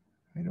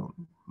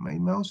 My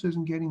mouse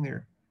isn't getting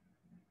there.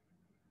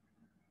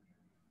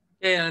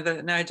 Yeah,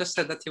 no, I just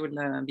said that you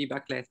will be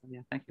back later. Yeah,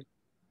 thank you.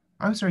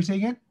 I'm sorry, say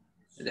again?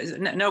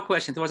 No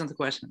question, it wasn't a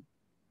question.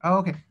 Oh,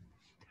 okay.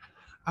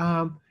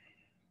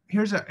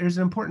 Here's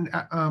an important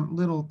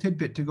little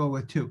tidbit to go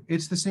with too.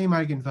 It's the same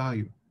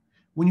eigenvalue.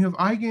 When you have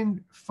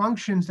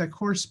eigenfunctions that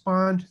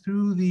correspond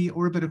through the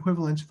orbit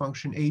equivalence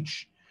function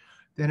h,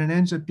 then it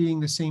ends up being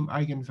the same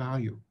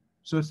eigenvalue.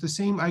 So it's the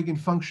same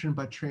eigenfunction,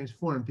 but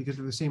transformed because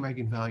of the same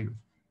eigenvalue.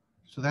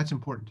 So that's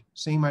important,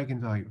 same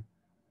eigenvalue.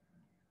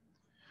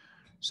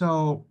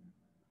 So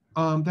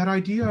that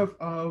idea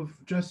of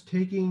just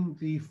taking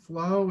the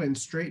flow and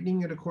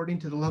straightening it according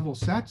to the level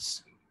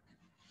sets,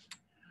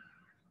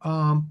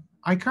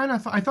 I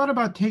thought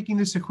about taking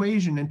this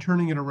equation and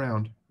turning it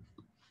around.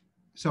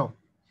 So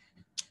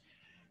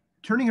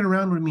turning it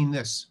around would mean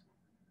this.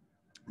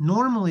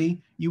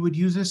 Normally, you would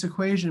use this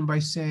equation by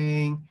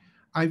saying,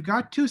 I've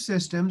got two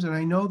systems and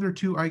I know they're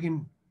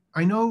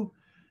I know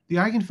the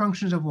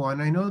eigenfunctions of one,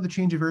 I know the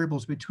change of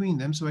variables between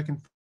them, so I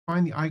can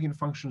find the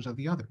eigenfunctions of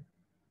the other.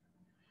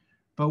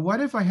 But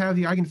what if I have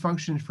the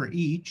eigenfunctions for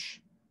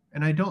each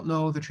and I don't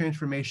know the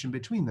transformation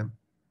between them?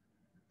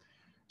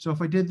 So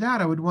if I did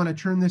that, I would want to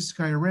turn this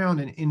guy around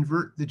and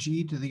invert the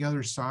g to the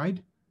other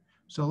side.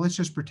 So let's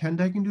just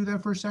pretend I can do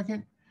that for a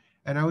second.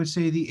 And I would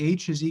say the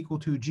h is equal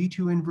to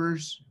g2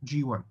 inverse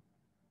g1.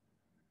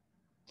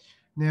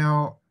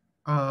 Now,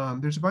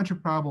 there's a bunch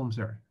of problems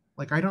there.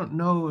 Like, I don't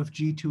know if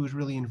g2 is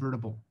really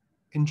invertible.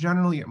 And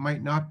generally, it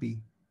might not be.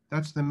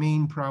 That's the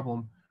main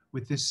problem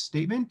with this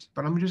statement.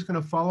 But I'm just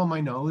going to follow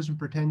my nose and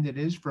pretend it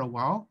is for a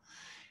while.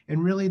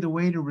 And really, the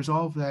way to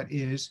resolve that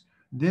is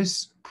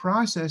this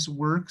process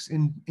works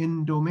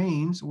in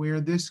domains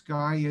where this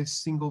guy is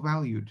single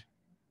valued.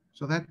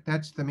 So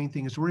that's the main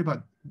thing, is to worry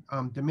about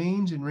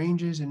domains and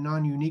ranges and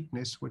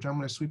non-uniqueness, which I'm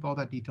going to sweep all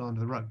that detail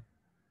under the rug.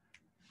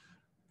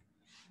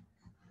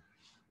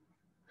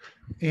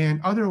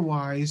 And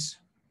otherwise,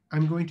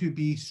 I'm going to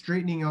be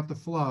straightening out the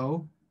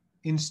flow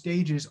in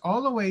stages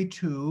all the way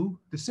to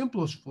the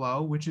simplest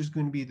flow, which is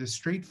going to be the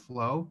straight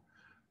flow,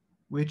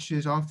 which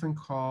is often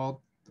called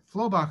the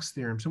flow box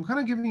theorem. So I'm kind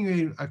of giving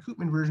you a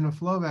Koopman version of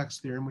flow box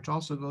theorem, which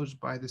also goes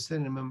by the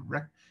synonym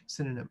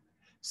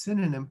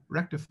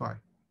rectify.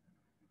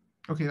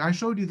 Okay, I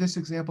showed you this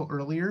example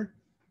earlier.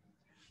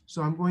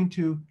 So I'm going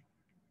to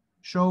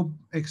show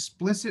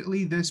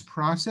explicitly this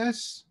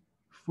process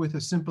with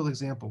a simple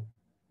example.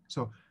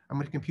 So I'm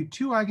going to compute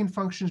two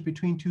eigenfunctions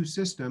between two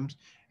systems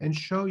and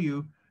show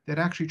you that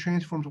actually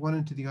transforms one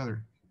into the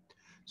other.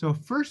 So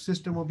first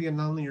system will be a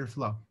nonlinear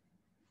flow.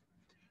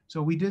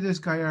 So we did this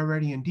guy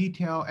already in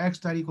detail. X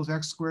dot equals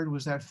x squared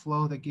was that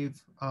flow that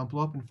gave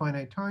blow up in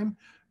finite time.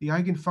 The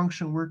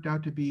eigenfunction worked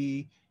out to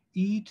be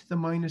e to the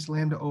minus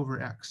lambda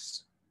over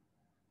x.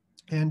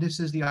 And this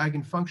is the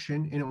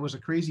eigenfunction, and it was a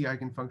crazy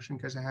eigenfunction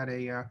because it had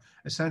a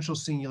essential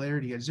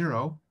singularity at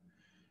 0.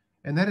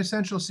 And that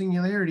essential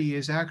singularity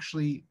is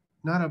actually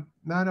not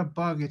a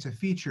bug, it's a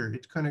feature.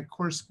 It's going to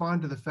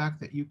correspond to the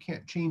fact that you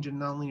can't change a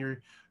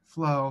nonlinear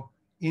flow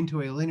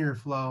into a linear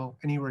flow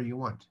anywhere you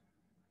want.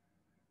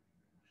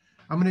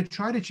 I'm going to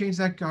try to change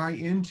that guy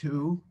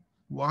into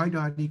y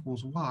dot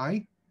equals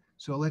y.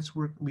 So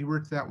we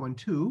work that one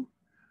too.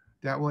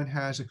 That one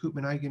has a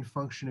Koopman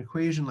eigenfunction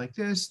equation like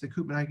this. The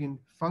Koopman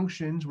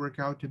eigenfunctions work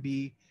out to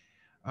be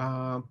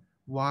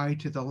y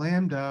to the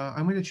lambda.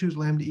 I'm going to choose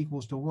lambda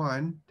equals to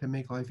 1 to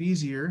make life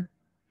easier.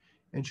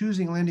 And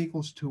choosing lambda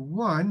equals to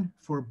 1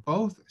 for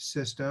both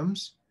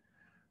systems,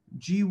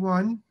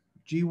 G1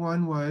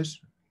 was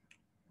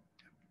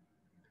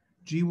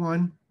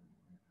G1,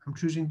 I'm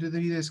choosing to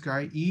be this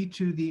guy,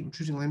 I'm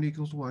choosing lambda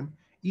equals to 1,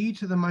 e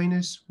to the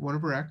minus 1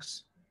 over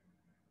x.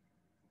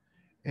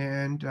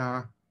 And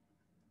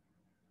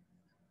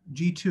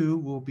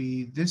G2 will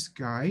be this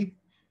guy.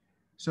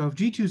 So if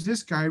G2 is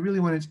this guy, I really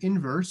want its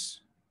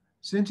inverse.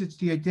 Since it's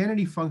the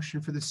identity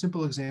function for the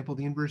simple example,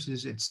 the inverse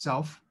is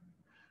itself.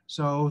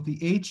 So the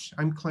h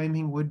I'm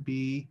claiming would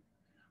be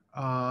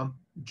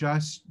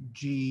just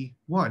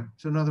G1.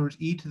 So in other words,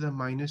 e to the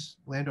minus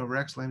lambda over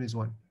x, lambda is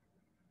 1.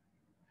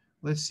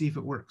 Let's see if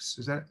it works.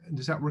 Does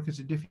that work as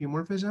a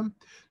diffeomorphism?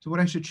 So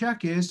what I should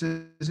check is,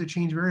 does it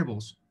change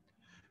variables?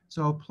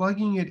 So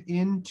plugging it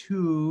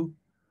into,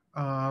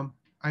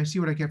 I see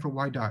what I get for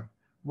y dot.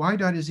 Y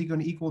dot is going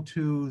to equal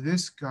to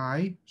this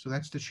guy. So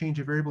that's the change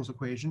of variables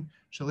equation.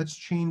 So let's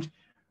change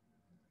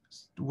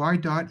y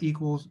dot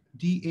equals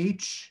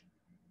dh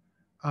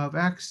of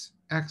x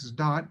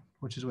dot,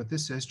 which is what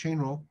this says, chain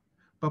rule.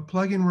 But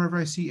plug in wherever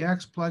I see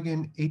x, plug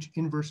in h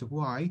inverse of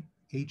y,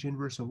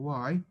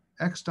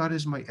 x dot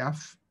is my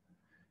f.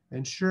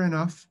 And sure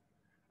enough,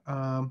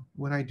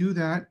 when I do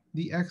that,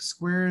 the x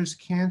squares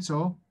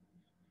cancel.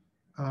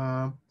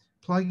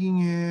 Plugging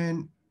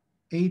in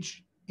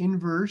h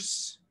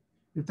inverse,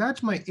 if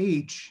that's my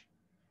h,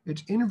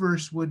 its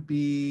inverse would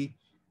be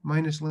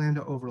minus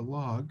lambda over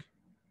log.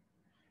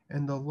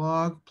 And the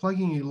log,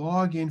 plugging a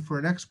log in for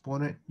an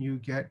exponent, you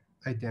get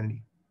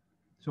identity.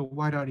 So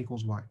y dot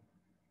equals y.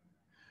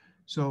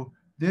 So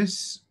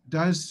this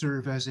does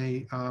serve as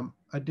a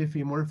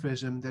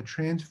diffeomorphism that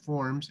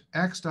transforms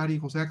x dot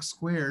equals x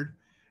squared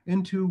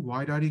into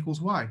y dot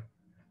equals y.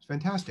 It's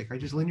fantastic. I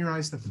just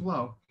linearized the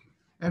flow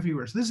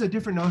everywhere. So this is a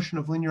different notion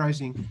of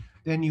linearizing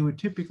than you would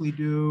typically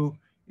do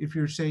if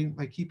you're saying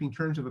like keeping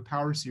terms of a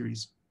power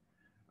series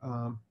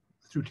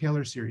through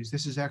Taylor series.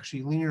 This is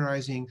actually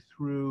linearizing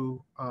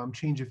through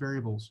change of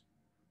variables.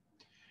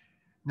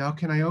 Now,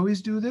 can I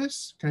always do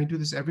this? Can I do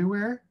this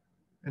everywhere?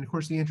 And of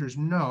course, the answer is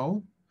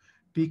no.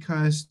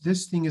 because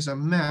this thing is a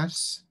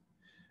mess.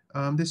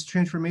 This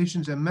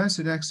transformation is a mess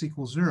at x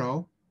equals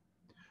 0.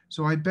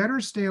 So I better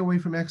stay away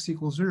from x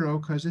equals 0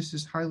 because this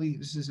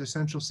is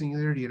essential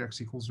singularity at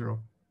x equals 0.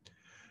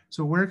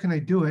 So where can I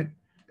do it?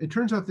 It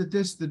turns out that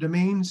the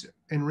domains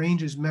and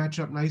ranges match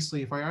up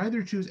nicely. If I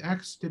either choose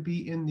x to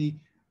be in the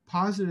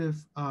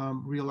positive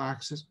real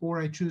axis, or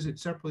I choose it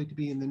separately to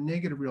be in the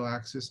negative real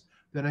axis,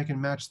 then I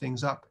can match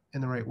things up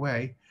in the right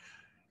way.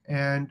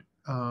 And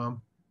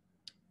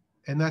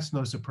that's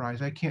no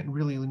surprise. I can't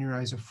really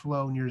linearize a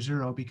flow near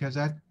 0 because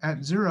at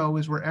 0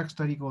 is where x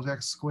dot equals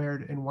x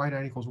squared and y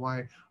dot equals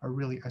y are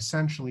really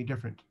essentially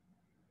different.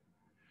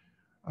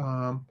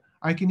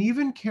 I can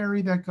even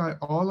carry that guy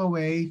all the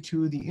way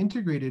to the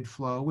integrated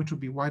flow, which would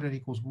be y dot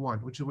equals 1,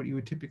 which is what you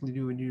would typically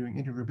do when you're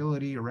doing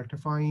integrability or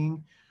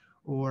rectifying,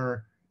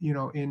 or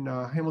in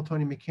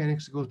Hamiltonian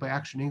mechanics, it goes by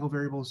action angle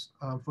variables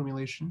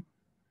formulation.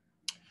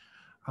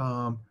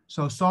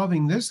 So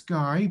solving this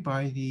guy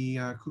by the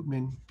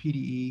Koopman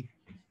PDE,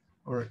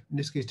 or in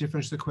this case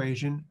differential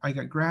equation, I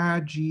got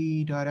grad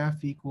g dot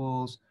f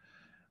equals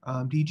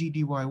dg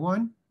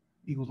dy1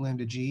 equals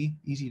lambda g,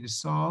 easy to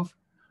solve.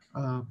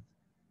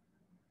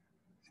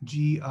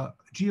 G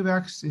of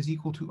x is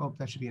equal to, oh,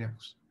 that should be an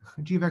x.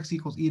 G of x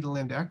equals e to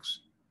lambda x.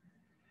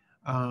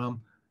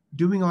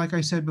 Doing like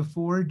I said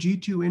before,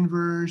 G2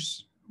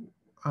 inverse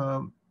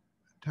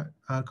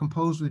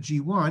composed with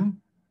G1.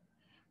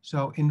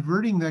 So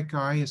inverting that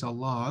guy is a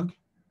log,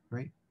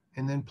 right?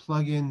 And then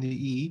plug in the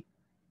e,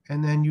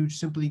 and then you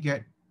simply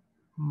get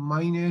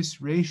minus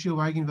ratio of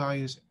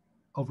eigenvalues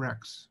over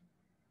x.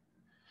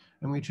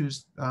 And we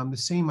choose the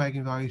same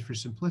eigenvalues for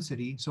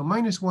simplicity. So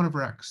minus 1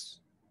 over x.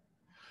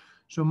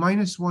 So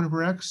minus 1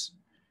 over x,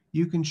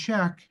 you can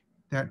check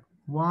that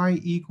y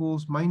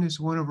equals minus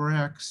 1 over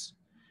x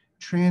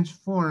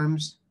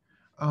transforms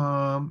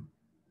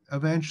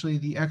eventually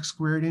the x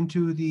squared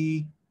into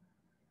the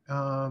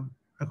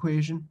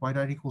equation y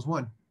dot equals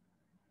 1.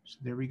 So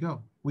there we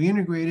go. We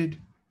integrated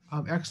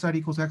x dot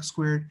equals x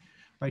squared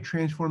by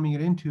transforming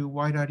it into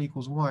y dot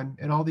equals 1,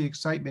 and all the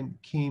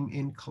excitement came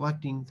in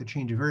collecting the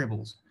change of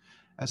variables,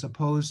 as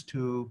opposed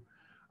to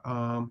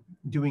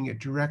doing it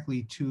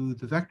directly to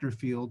the vector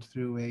field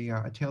through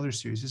a Taylor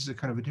series. This is a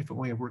kind of a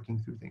different way of working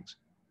through things.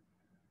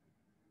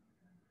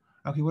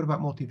 Okay, what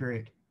about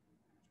multivariate?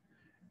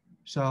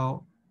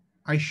 So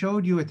I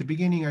showed you at the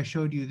beginning, I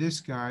showed you this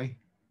guy,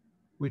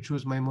 which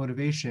was my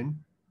motivation.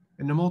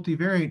 And the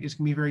multivariate is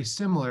going to be very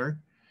similar,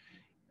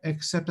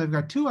 except I've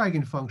got 2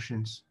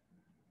 eigenfunctions,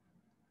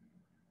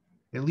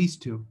 at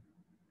least 2.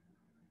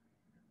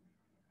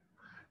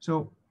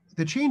 So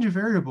the change of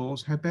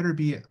variables had better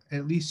be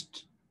at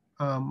least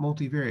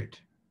multivariate.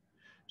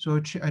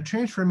 So a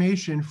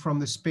transformation from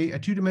the space, a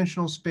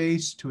 2-dimensional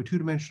space to a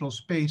 2-dimensional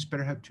space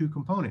better have 2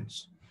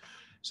 components.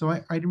 So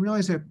I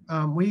realized that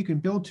way you can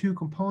build 2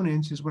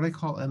 components is what I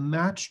call a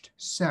matched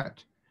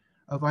set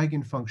of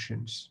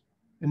eigenfunctions.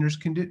 And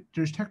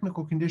there's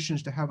technical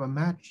conditions to have a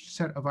matched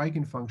set of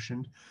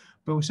eigenfunctions.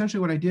 But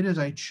essentially what I did is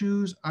I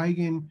choose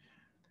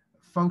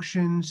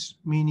eigenfunctions,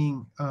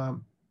 meaning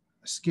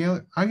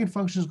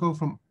eigenfunctions go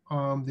from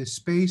the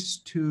space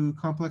to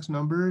complex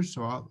numbers.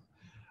 So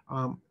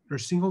they're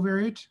single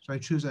variate. So I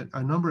choose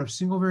a number of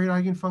single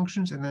variate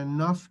eigenfunctions and then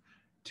enough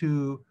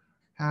to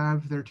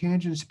have their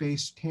tangent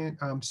space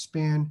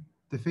span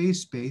the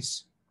phase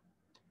space.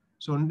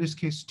 So in this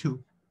case,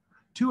 2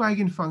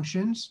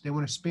 eigenfunctions, they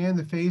want to span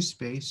the phase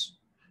space.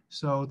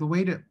 So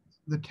the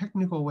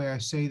technical way I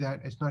say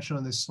that, it's not shown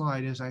on this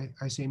slide, is I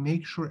say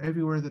make sure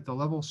everywhere that the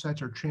level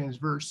sets are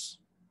transverse.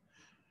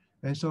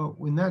 And so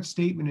in that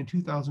statement in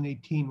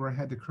 2018, where I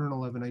had the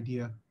kernel of an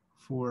idea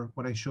for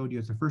what I showed you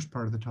as the first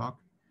part of the talk.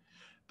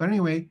 But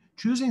anyway,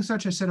 choosing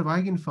such a set of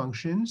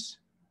eigenfunctions,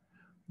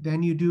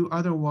 then you do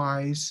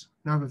otherwise,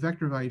 now have a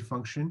vector valued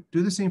function,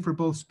 do the same for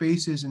both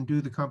spaces and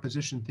do the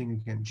composition thing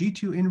again.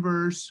 G2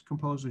 inverse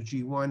composed with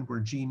G1, where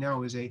G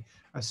now is a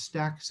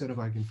stacked set of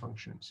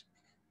eigenfunctions.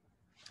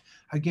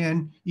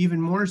 Again,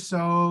 even more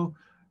so,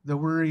 the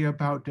worry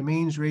about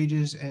domains,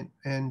 ranges, and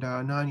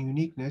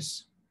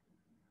non-uniqueness.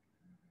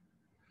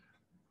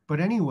 But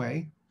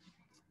anyway,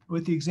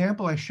 with the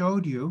example I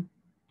showed you,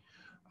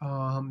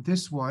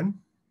 this one,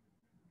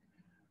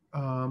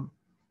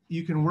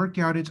 you can work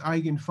out its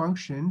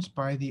eigenfunctions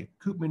by the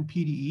Koopman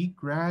PDE,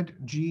 grad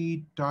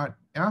g dot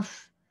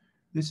f.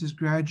 This is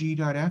grad g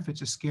dot f.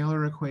 It's a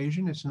scalar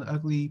equation. It's an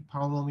ugly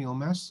polynomial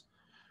mess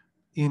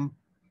in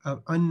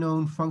an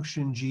unknown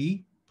function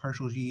g,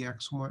 partial g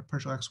x1,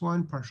 partial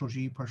x1, partial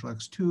g, partial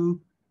x2,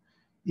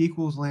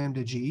 equals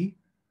lambda g.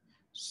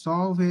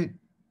 Solve it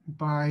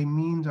by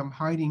means I'm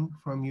hiding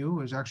from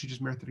you. It's actually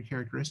just method of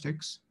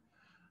characteristics.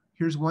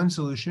 Here's one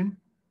solution,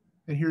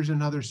 and here's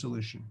another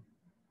solution.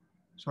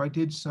 So I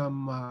did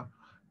some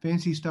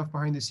fancy stuff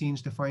behind the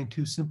scenes to find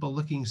 2 simple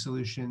looking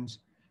solutions,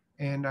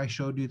 and I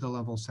showed you the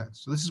level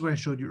sets. So this is what I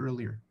showed you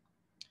earlier.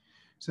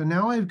 So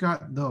now I've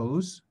got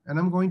those, and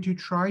I'm going to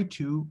try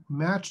to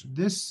match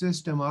this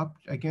system up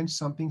against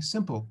something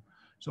simple.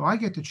 So I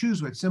get to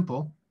choose what's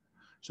simple.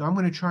 So I'm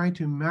going to try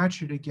to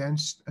match it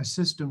against a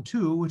system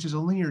 2, which is a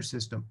linear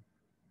system.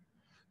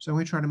 So I'm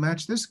going to try to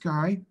match this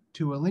guy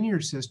to a linear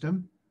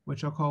system,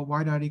 which I'll call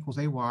y dot equals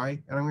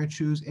ay, and I'm going to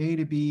choose A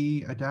to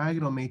be a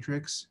diagonal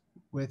matrix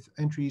with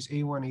entries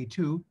a1,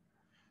 a2.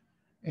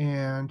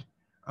 And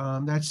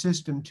that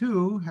system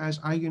 2 has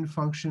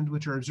eigenfunctions,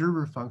 which are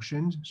observer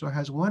functions. So it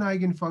has one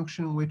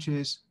eigenfunction, which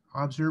is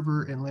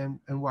observer in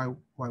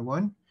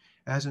y1.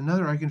 It has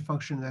another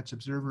eigenfunction that's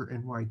observer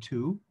in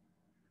y2.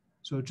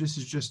 So this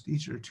is just,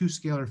 these are two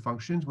scalar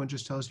functions. One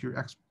just tells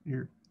your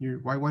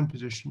y1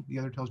 position, the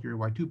other tells your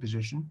y2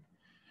 position.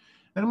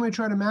 And I'm going to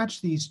try to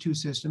match these two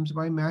systems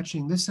by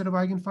matching this set of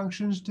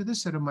eigenfunctions to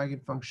this set of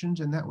eigenfunctions,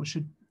 and that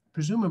should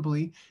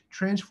presumably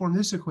transform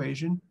this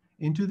equation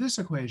into this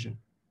equation.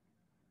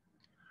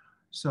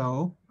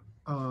 So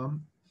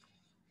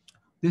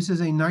this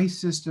is a nice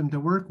system to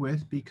work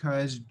with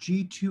because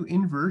G2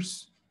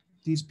 inverse,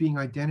 these being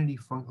identity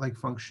like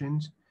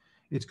functions,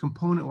 it's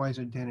component-wise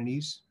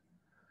identities.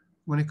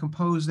 When I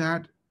compose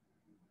that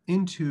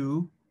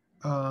into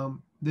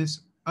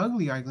this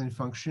ugly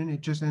eigenfunction,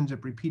 it just ends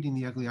up repeating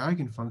the ugly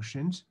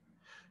eigenfunctions.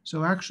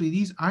 So actually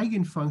these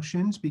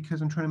eigenfunctions,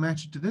 because I'm trying to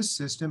match it to this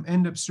system,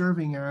 end up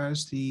serving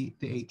as the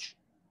h.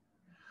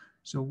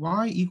 So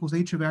y equals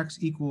h of x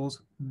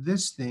equals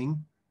this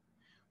thing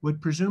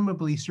would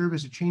presumably serve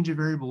as a change of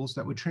variables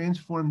that would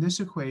transform this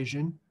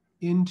equation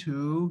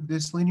into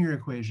this linear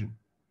equation.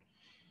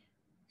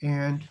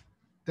 And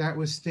that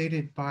was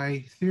stated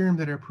by theorem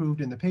that are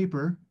proved in the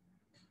paper.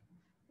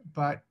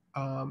 But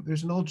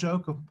there's an old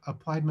joke of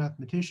applied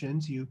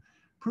mathematicians. You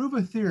prove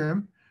a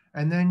theorem,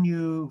 and then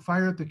you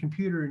fire up the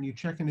computer and you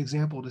check an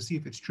example to see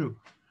if it's true.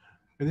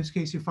 In this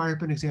case, you fire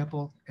up an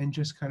example and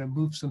just kind of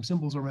move some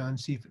symbols around and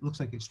see if it looks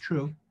like it's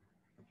true.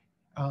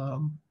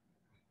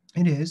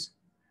 It is.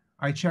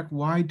 I check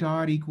y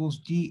dot equals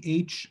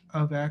dh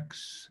of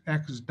x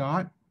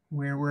dot,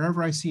 where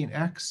wherever I see an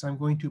x, I'm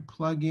going to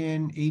plug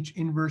in h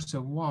inverse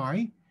of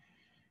y.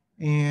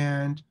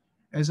 And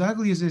as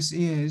ugly as this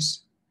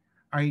is,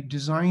 I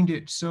designed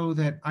it so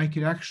that I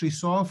could actually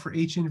solve for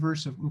h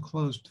inverse of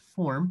enclosed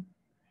form.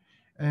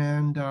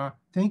 And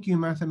thank you,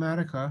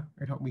 Mathematica.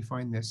 It helped me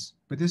find this.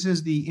 But this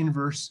is the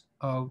inverse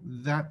of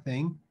that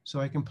thing. So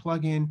I can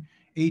plug in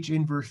h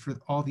inverse for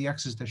all the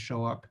x's that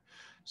show up.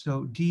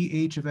 So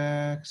dh of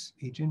x,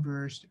 h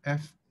inverse,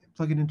 f,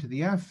 plug it into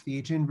the f, the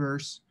h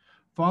inverse.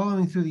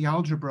 Following through the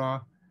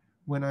algebra,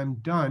 when I'm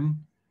done,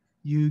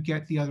 you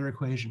get the other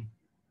equation.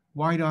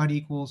 Y dot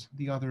equals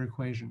the other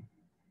equation.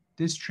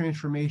 This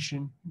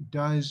transformation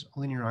does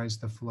linearize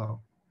the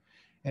flow.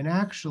 And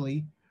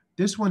actually,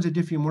 this one's a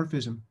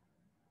diffeomorphism.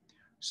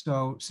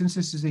 So since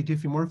this is a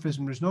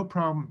diffeomorphism, there's no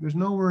problem, there's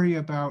no worry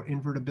about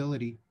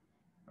invertibility,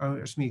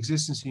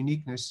 existence and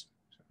uniqueness,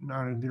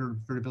 not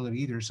invertibility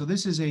either. So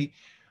this is a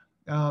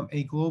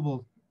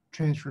global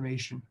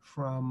transformation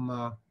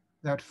from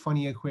that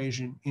funny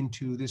equation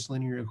into this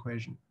linear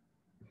equation.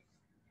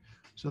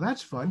 So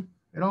that's fun.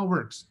 It all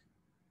works.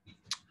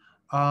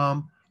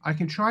 I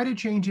can try to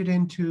change it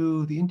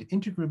into the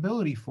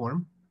integrability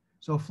form.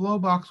 So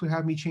Flowbox would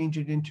have me change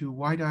it into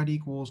y dot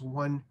equals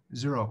 1,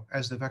 0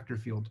 as the vector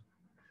field.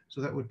 So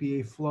that would be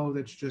a flow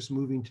that's just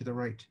moving to the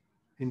right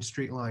in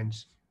straight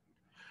lines.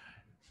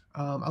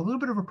 A little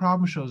bit of a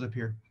problem shows up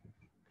here.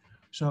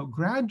 So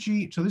grad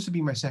g, so this would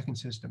be my second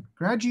system.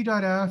 Grad g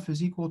dot f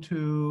is equal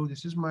to,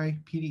 this is my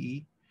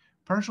PDE,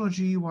 partial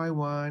g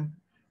y1,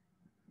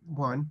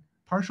 1,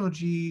 partial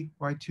g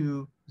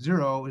y2,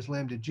 0 is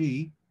lambda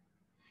g.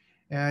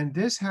 And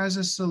this has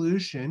a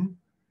solution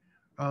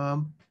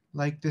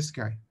like this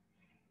guy.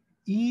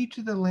 E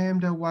to the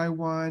lambda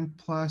y1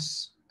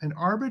 plus an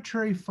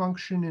arbitrary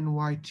function in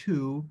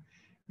y2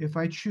 if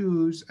I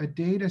choose a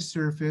data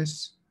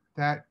surface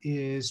that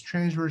is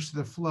transverse to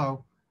the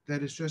flow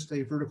that is just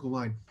a vertical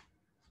line.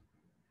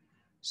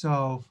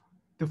 So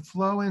the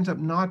flow ends up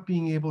not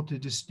being able to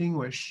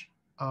distinguish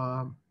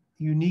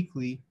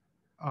uniquely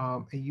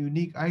a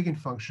unique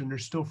eigenfunction.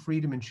 There's still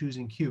freedom in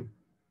choosing Q.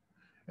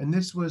 And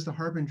this was the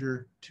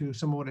harbinger to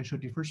some of what I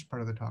showed you first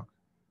part of the talk.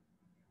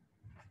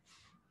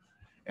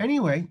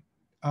 Anyway,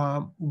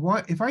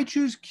 if I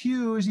choose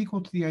Q is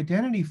equal to the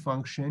identity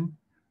function,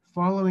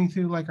 following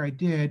through like I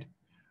did,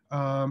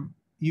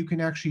 you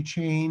can actually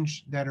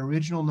change that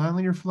original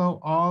nonlinear flow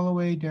all the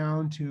way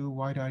down to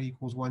y dot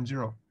equals 1,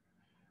 0.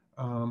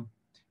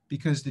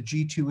 Because the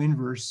G2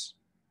 inverse,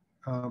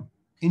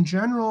 in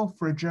general,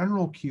 for a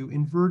general Q,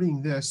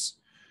 inverting this,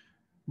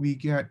 we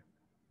get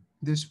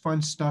this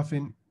fun stuff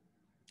in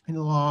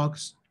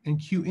logs,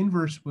 and Q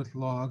inverse with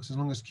logs, as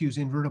long as Q is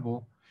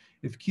invertible.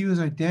 If Q is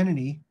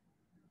identity,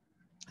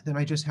 then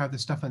I just have the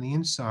stuff on the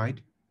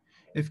inside.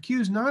 If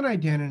Q is not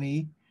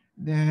identity,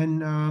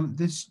 then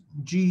this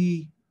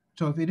G,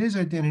 so if it is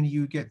identity,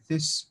 you get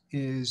this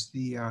is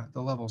the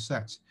level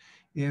sets.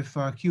 If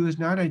Q is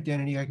not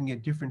identity, I can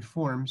get different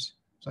forms.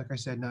 So like I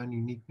said,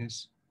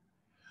 non-uniqueness.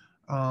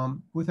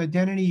 With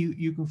identity,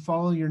 you can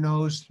follow your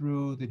nose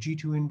through the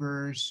G2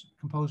 inverse,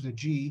 compose the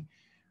G,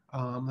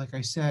 like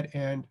I said,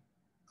 and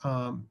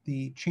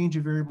the change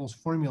of variables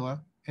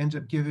formula ends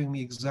up giving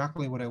me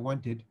exactly what I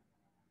wanted.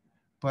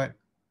 But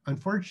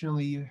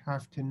unfortunately, you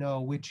have to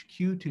know which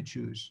Q to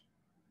choose.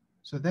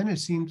 So then it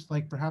seems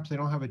like perhaps I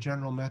don't have a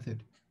general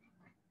method.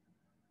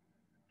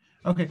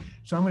 Okay,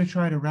 so I'm going to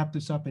try to wrap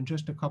this up in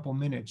just a couple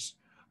minutes.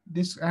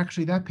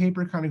 That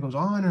paper kind of goes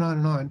on and on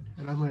and on,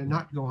 and I'm going to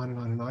not go on and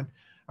on and on.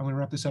 I'm going to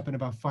wrap this up in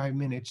about 5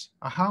 minutes.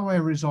 How I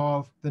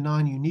resolve the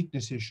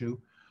non-uniqueness issue.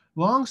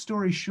 Long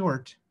story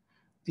short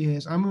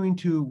is I'm going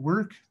to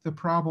work the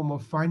problem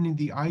of finding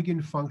the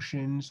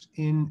eigenfunctions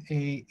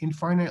in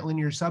finite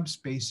linear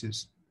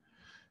subspaces.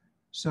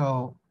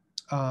 So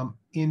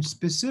in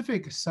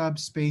specific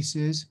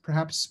subspaces,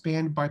 perhaps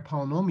spanned by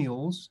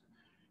polynomials,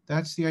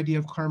 that's the idea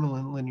of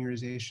Karman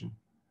linearization.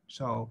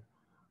 So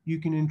you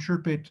can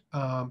interpret,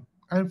 I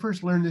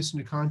first learned this in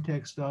the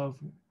context of,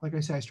 like I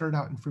said, I started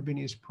out in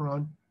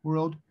Frobenius-Perron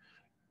world.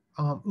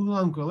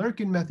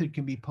 Ulam-Galerkin method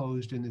can be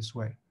posed in this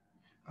way.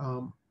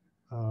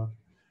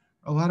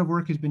 A lot of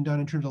work has been done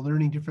in terms of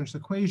learning differential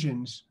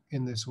equations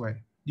in this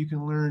way. You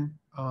can learn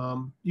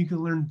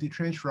the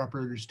transfer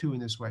operators too in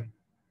this way.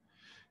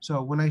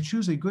 So when I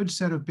choose a good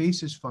set of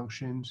basis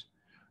functions,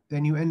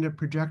 then you end up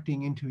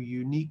projecting into a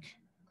unique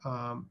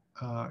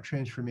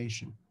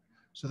transformation.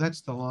 So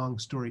that's the long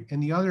story.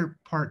 And the other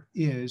part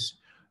is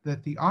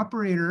that the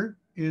operator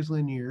is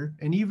linear,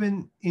 and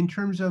even in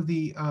terms of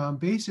the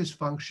basis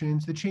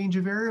functions, the change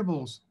of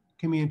variables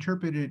can be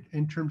interpreted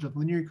in terms of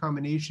linear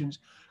combinations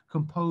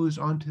composed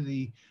onto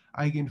the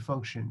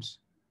eigenfunctions.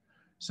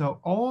 So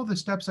all the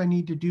steps I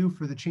need to do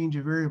for the change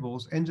of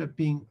variables ends up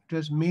being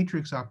just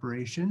matrix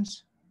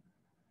operations.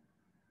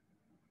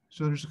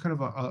 So there's a kind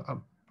of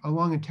a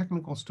long and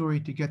technical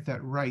story to get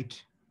that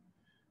right.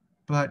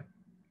 But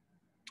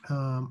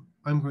I'm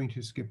going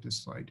to skip this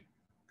slide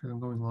because I'm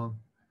going long.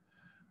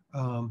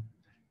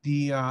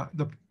 The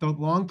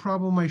long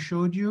problem I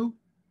showed you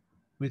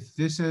with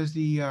this as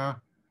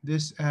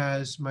this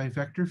as my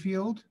vector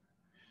field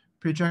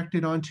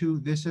projected onto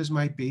this as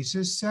my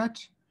basis set,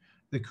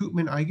 the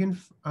Koopman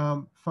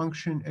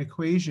eigenfunction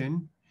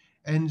equation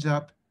ends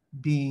up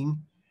being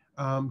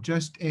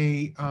just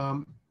a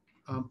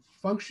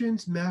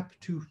functions mapped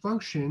to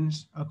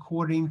functions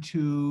according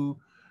to,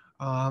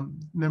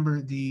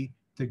 remember the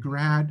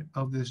grad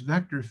of this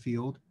vector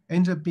field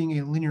ends up being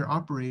a linear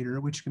operator,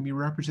 which can be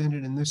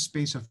represented in this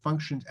space of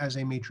functions as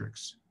a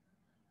matrix.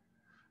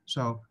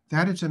 So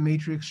that it's a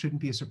matrix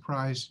shouldn't be a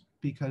surprise,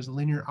 because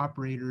linear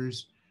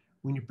operators,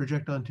 when you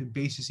project onto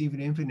basis,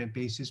 even infinite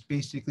basis,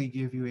 basically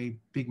give you a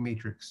big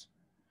matrix.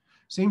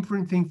 Same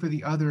thing for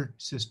the other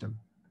system.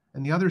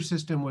 And the other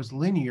system was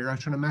linear. I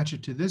was trying to match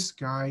it to this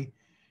guy,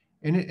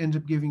 and it ends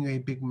up giving you a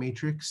big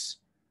matrix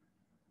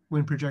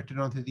when projected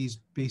onto these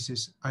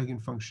basis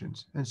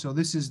eigenfunctions. And so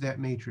this is that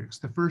matrix.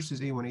 The first is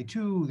A1,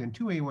 A2, then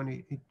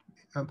 2A1,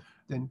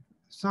 then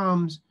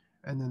sums,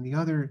 and then the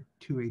other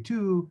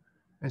 2A2,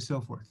 and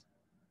so forth.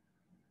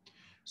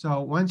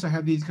 So once I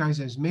have these guys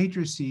as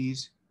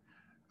matrices,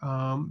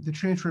 the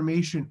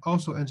transformation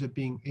also ends up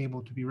being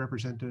able to be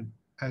represented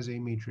as a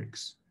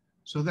matrix.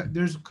 So that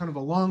there's kind of a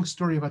long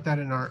story about that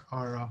in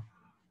our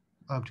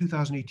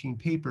 2018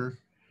 paper.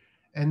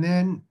 And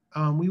then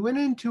we went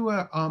into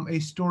a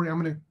story.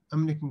 I'm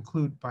gonna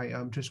conclude by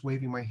just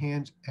waving my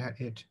hands at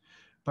it.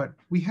 But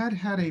we had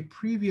a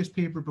previous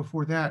paper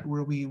before that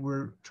where we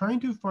were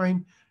trying to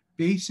find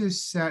basis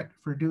set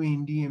for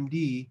doing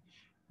DMD,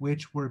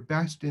 which were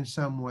best in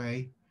some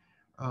way.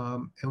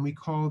 And we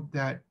called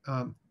that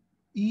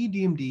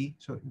EDMD.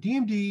 So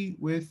DMD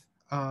with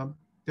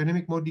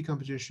dynamic mode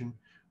decomposition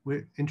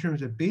in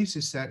terms of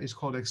basis set is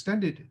called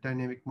extended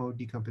dynamic mode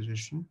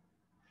decomposition.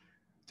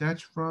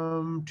 That's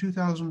from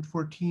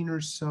 2014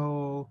 or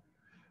so.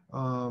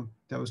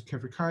 That was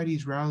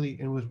Kefrikaitis, Rowley,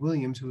 and it was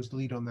Williams who was the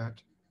lead on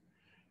that.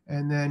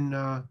 And then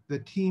the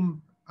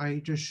team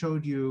I just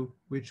showed you,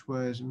 which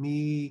was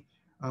me,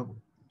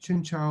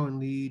 Chin Chao and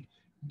lead,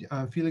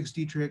 Felix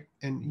Dietrich,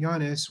 and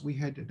Giannis, we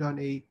had done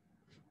a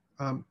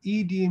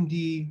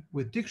EDMD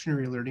with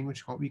dictionary learning,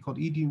 which we called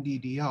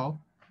EDMD-DL.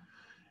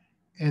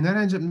 And that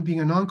ends up being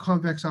a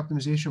non-convex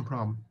optimization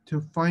problem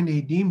to find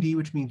a DMD,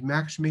 which means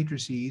max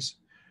matrices,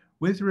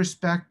 with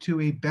respect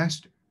to a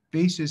best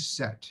basis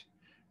set.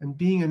 And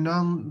being a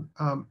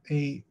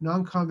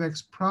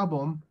non-convex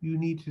problem, you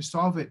need to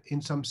solve it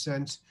in some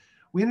sense.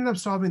 We ended up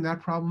solving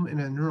that problem in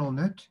a neural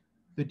net,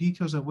 the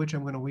details of which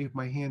I'm going to wave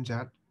my hands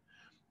at.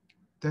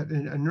 That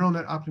a neural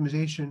net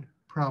optimization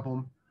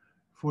problem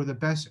for the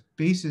best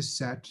basis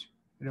set,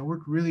 and it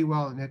worked really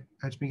well, and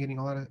it's been getting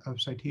a lot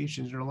of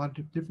citations. There are a lot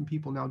of different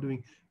people now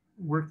doing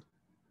work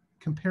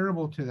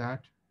comparable to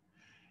that.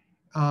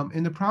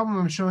 And the problem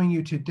I'm showing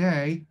you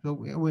today, so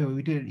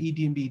we did an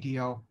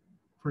EDMD-DL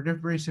for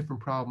various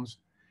different problems.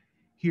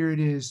 Here it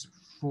is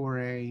for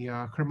a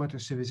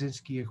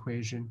Karamoto-Siewiczynski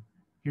equation.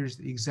 Here's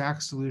the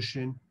exact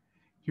solution.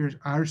 Here's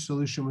our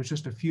solution with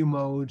just a few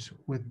modes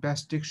with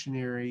best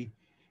dictionary,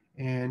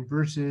 and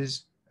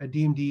versus a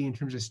DMD in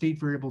terms of state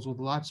variables with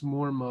lots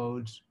more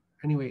modes.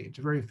 Anyway, it's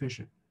very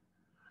efficient.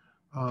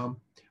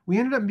 We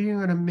ended up being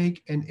able to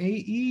make an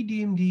AE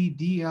DMD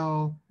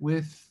DL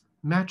with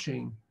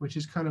matching, which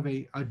is kind of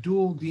a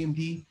dual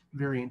DMD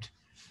variant,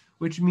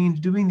 which means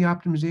doing the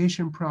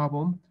optimization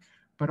problem,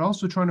 but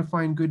also trying to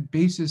find good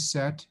basis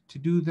set to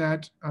do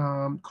that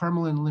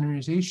Karmelin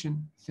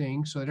linearization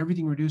thing so that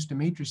everything reduced to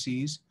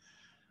matrices,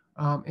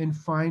 and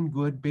find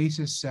good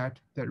basis set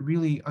that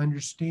really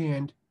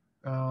understand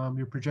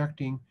you're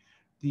projecting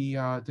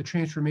the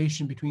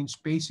transformation between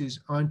spaces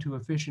onto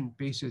efficient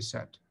basis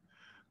set.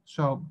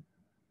 So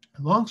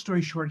long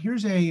story short,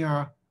 here's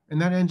a,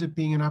 and that ends up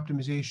being an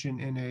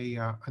optimization in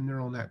a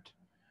neural net.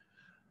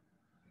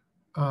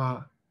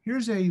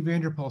 Here's a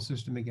van der Waals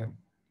system again.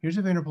 Here's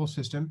a van der Waals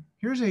system.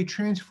 Here's a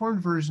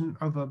transformed version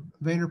of a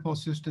van der Waals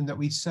system that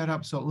we set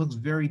up so it looks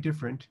very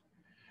different.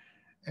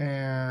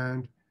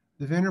 And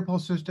the van der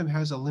Waals system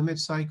has a limit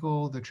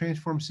cycle. The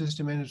transform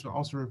system is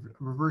also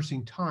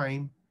reversing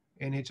time,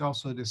 and it's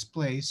also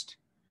displaced.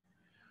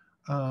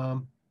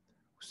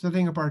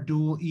 Setting up our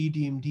dual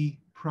EDMD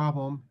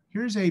problem.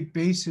 Here's a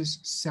basis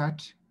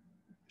set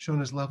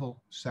shown as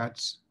level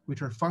sets,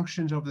 which are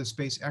functions over the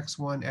space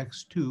x1,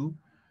 x2,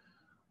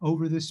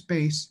 over the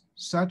space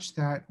such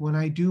that when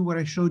I do what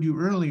I showed you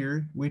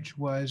earlier, which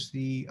was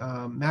the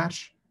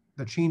match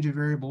the change of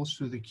variables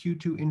to the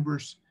Q2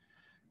 inverse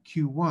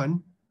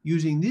Q1,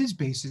 using this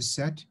basis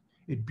set,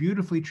 it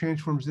beautifully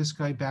transforms this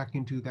guy back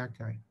into that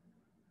guy.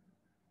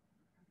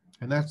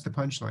 And that's the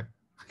punchline.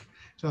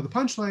 So the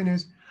punchline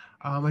is,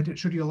 I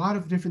showed you a lot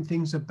of different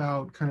things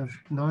about kind of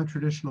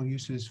non-traditional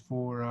uses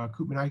for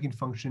Koopman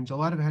eigenfunctions. A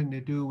lot of it having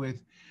to do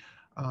with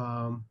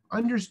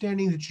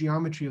understanding the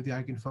geometry of the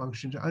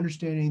eigenfunctions,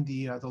 understanding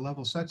the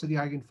level sets of the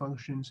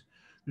eigenfunctions.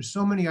 There's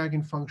so many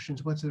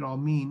eigenfunctions. What's it all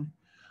mean?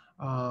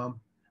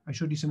 I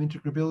showed you some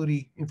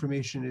integrability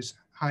information is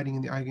hiding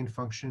in the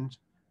eigenfunctions.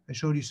 I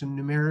showed you some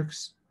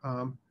numerics.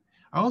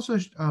 I also,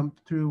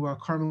 through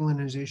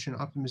Karmelinization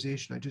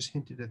optimization, I just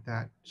hinted at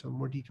that. So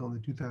more detail in the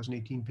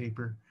 2018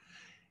 paper.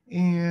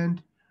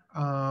 And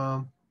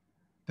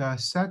the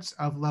sets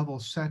of level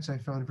sets I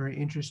found very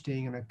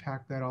interesting, and I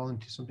packed that all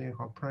into something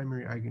called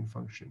primary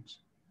eigenfunctions.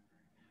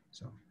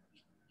 So,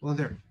 well,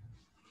 there.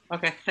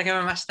 Okay, thank you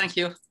very much. Thank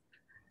you.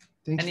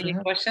 Thanks. Any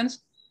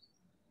questions?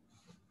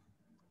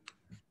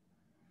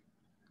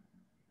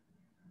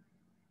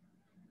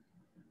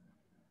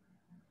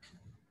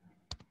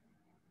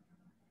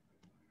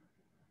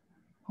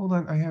 Hold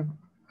on, I have,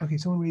 okay,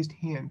 someone raised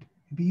hand.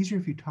 It'd be easier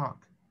if you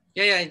talk.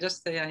 Yeah,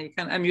 just you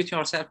can unmute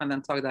yourself and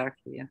then talk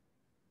directly.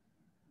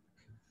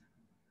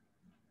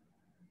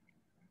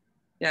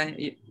 Yeah,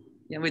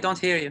 we don't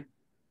hear you.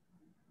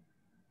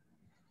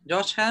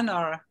 George Han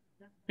or?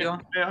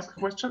 Can I ask a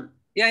question?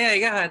 Yeah,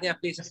 go ahead. Yeah,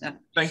 please. Yes, yeah.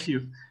 Thank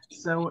you.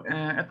 So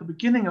at the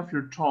beginning of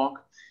your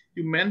talk,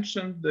 you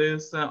mentioned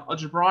this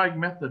algebraic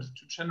method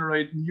to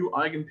generate new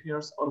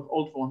eigenpairs out of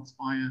old ones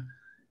by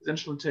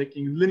essentially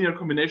taking linear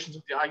combinations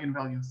of the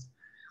eigenvalues.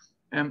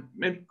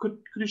 Maybe could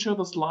you show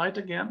the slide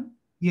again?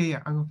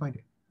 Yeah, I'm gonna find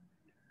it.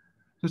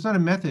 So it's not a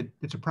method,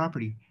 it's a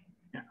property.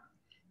 Yeah.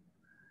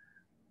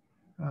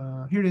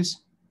 Here it is.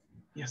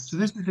 Yes. So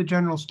this is the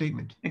general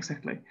statement.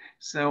 Exactly.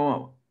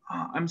 So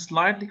I'm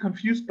slightly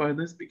confused by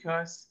this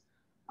because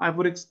I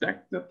would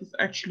expect that this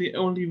actually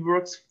only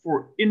works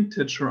for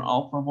integer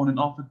alpha 1 and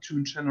alpha 2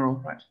 in general,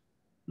 right?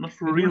 Not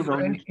for real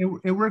values.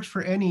 It works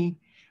for any,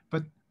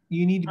 but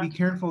you need to be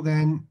careful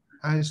then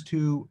as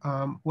to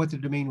what the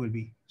domain would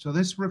be. So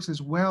this works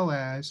as well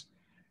as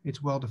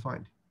it's well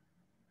defined.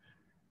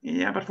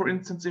 Yeah, but for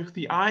instance, if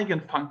the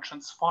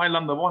eigenfunctions phi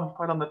lambda 1 and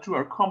phi lambda 2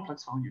 are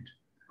complex valued,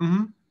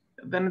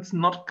 then it's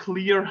not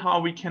clear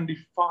how we can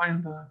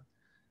define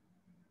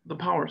the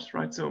powers,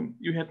 right? So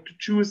you had to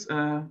choose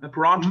a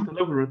branch of the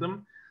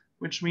logarithm,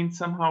 which means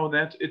somehow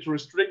that it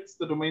restricts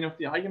the domain of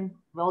the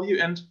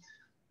eigenvalue. And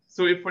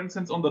so if, for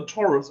instance, on the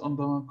torus, on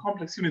the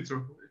complex unit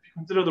circle, if you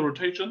consider the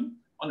rotation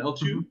on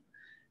L2,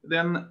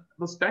 then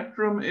the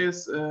spectrum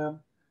is the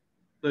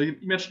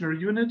imaginary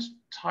unit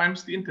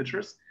times the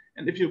integers.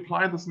 And if you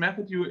apply this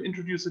method, you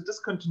introduce a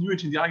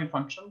discontinuity in the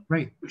eigenfunction,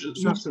 right, which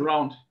moves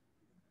around.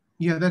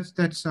 Yeah,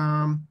 that's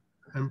I'm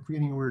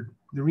forgetting a word,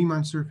 the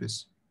Riemann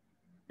surface.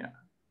 Yeah.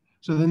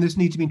 So then this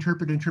needs to be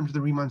interpreted in terms of the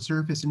Riemann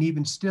surface, and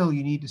even still,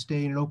 you need to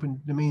stay in an open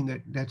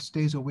domain that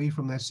stays away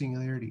from that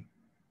singularity.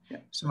 Yeah.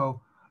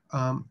 So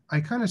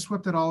I kind of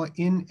swept it all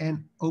in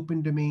an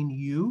open domain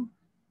U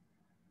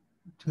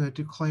to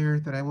declare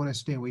that I want to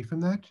stay away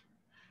from that.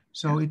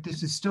 So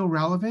this is still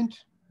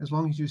relevant as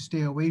long as you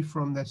stay away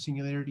from that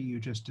singularity you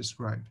just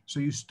described. So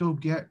you still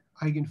get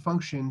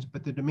eigenfunctions,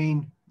 but the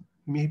domain,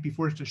 you may be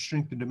forced to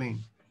shrink the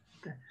domain.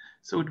 Okay.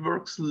 So it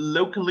works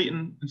locally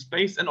in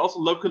space and also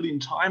locally in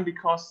time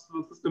because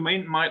this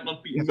domain might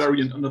not be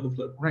invariant under the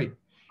flow. Right.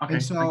 Okay,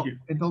 and so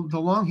the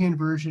longhand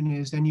version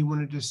is then you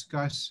want to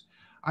discuss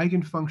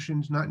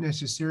eigenfunctions not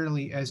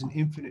necessarily as an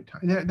infinite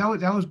time.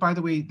 That was, by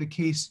the way, the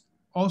case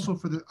also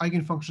for the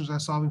eigenfunctions I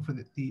was solving for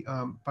the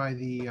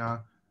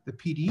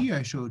PDE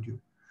I showed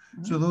you.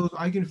 So those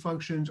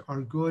eigenfunctions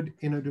are good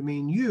in a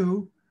domain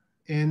U,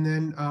 and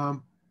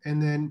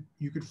then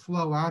you could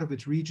flow out of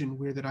its region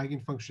where that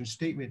eigenfunction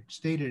statement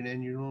stated,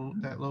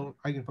 and that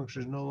eigenfunction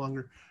is no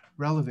longer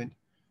relevant.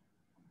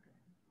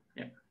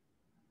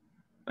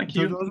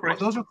 Thank you.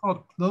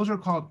 Those are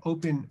called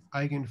open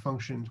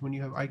eigenfunctions when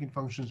you have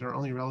eigenfunctions that are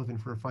only relevant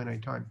for a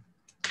finite time.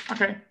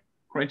 Okay,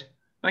 great.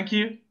 Thank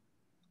you.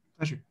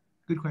 Pleasure.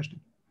 Good question.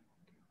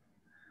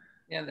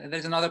 Yeah,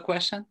 there's another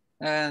question.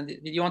 Did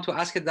you want to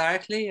ask it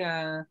directly,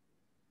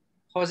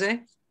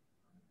 Jose?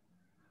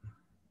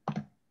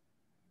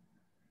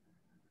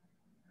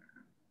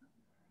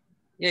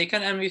 Yeah, you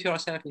can unmute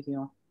yourself if you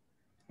want.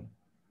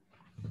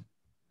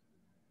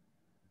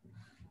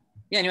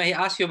 Yeah, anyway, he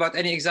asked you about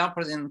any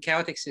examples in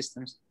chaotic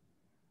systems.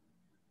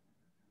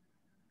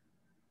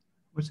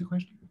 What's the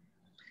question?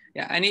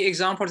 Yeah, any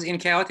examples in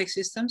chaotic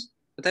systems?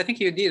 But I think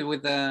you did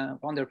with the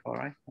van der Pol,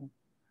 right?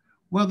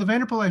 Well, the van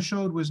der Pol I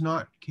showed was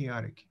not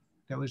chaotic.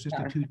 That was just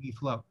a 2D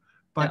flow.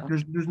 But yeah.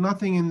 there's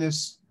nothing in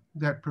this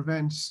that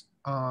prevents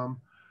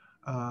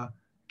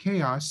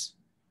chaos.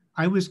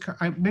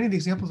 Many of the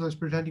examples I was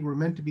presenting were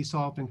meant to be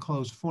solved in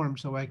closed form,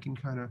 so I can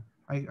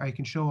I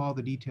can show all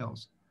the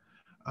details.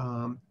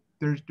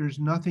 There's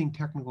nothing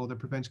technical that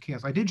prevents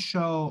chaos. I did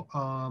show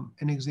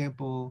an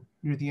example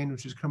near the end,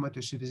 which is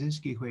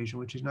Kramati-Shevizhinsky equation,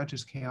 which is not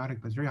just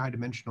chaotic, but it's very high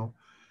dimensional.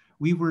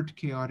 We worked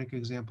chaotic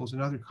examples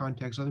in other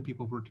contexts. Other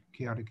people worked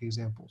chaotic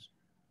examples.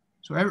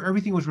 So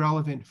everything was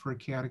relevant for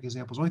chaotic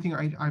examples. The only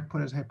thing I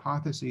put as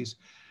hypotheses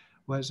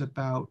was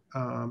about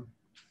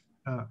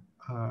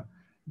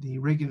the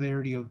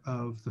regularity of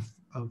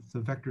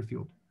the vector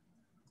field.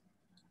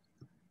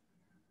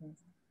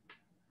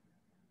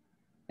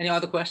 Any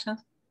other questions?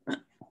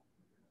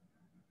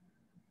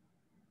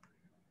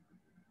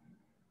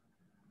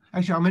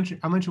 Actually, I'll mention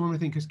one more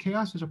thing, because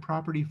chaos is a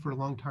property for a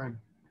long time,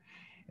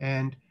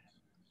 and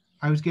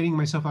I was getting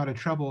myself out of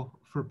trouble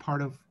for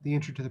part of the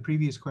answer to the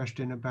previous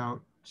question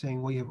about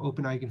saying, well, you have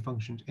open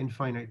eigenfunctions in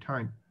finite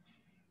time,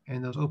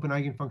 and those open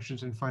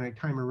eigenfunctions in finite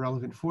time are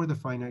relevant for the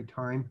finite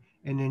time,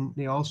 and then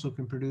they also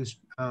can produce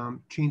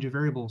change of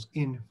variables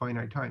in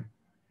finite time.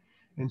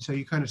 And so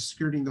you're kind of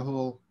skirting the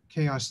whole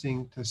chaos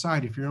thing to the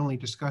side if you're only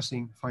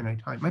discussing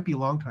finite time. It might be a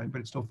long time, but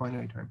it's still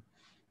finite time.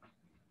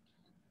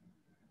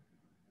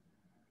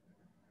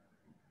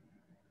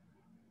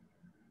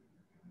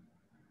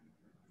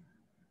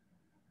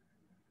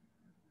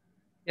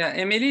 Yeah,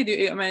 Emily,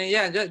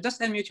 just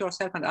unmute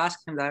yourself and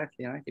ask him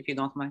directly, right? If you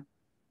don't mind.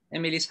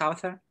 Emily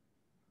Souther.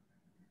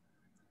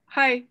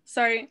 Hi,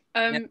 sorry.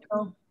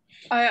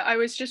 I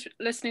was just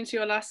listening to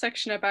your last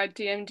section about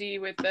DMD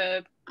with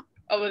the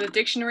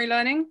dictionary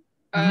learning.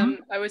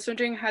 I was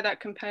wondering how that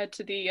compared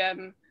to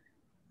the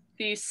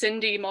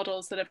Cindy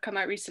models that have come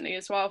out recently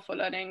as well for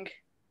learning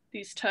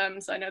these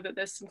terms. I know that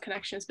there's some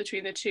connections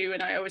between the two,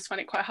 and I always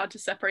find it quite hard to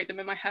separate them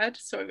in my head.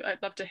 So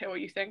I'd love to hear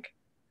what you think.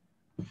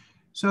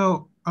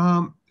 So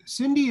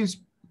Cindy is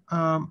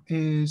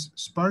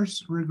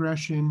sparse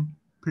regression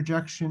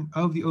projection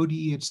of the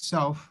ODE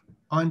itself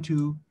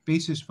onto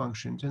basis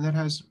functions, and that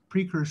has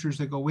precursors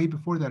that go way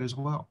before that as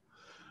well.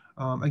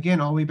 Again,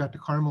 all the way back to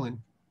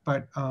Carmelin,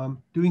 but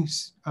doing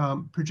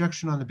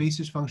projection on the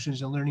basis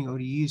functions and learning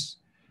ODEs.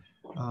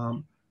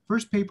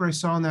 First paper I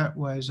saw on that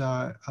was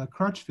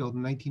Crutchfield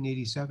in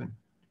 1987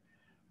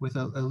 with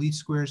a least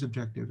squares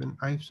objective, and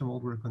I have some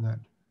old work on that.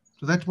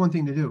 So that's one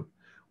thing to do.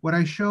 What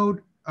I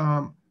showed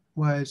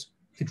was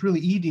it's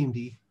really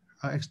EDMD,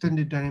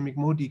 extended dynamic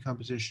mode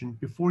decomposition,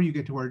 before you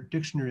get to our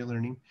dictionary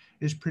learning,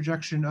 is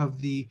projection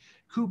of the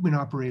Koopman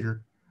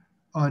operator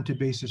onto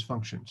basis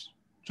functions.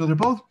 So they're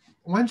both,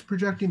 one's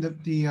projecting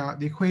the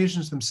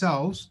equations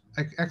themselves,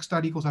 x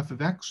dot equals f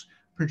of x,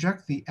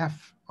 project the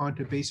f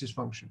onto basis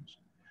functions.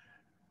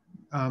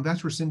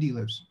 That's where Cindy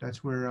lives.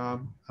 That's where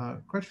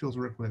Crutchfield's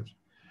work lives.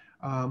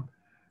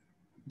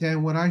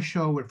 Then what I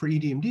show for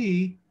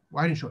EDMD,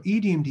 well, I didn't show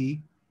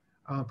EDMD,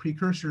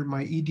 precursor,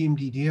 my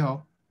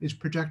EDMD-DL, is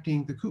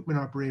projecting the Koopman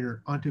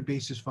operator onto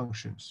basis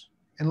functions.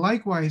 And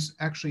likewise,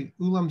 actually,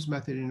 Ulam's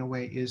method in a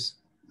way is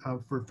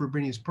for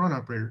Frobenius-Perron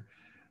operator,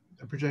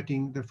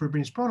 projecting the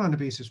Frobenius-Perron onto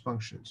basis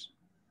functions.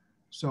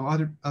 So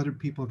other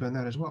people have done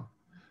that as well.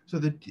 So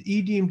the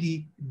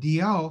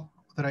EDMD-DL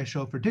that I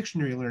show for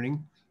dictionary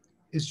learning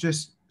is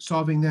just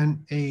solving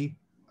then a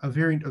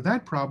variant of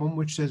that problem,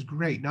 which says,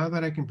 great, now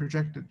that I can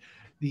project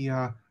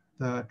the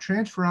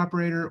transfer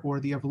operator or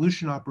the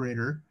evolution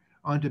operator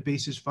onto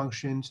basis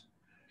functions,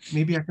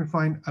 maybe I can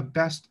find a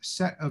best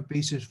set of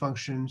basis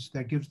functions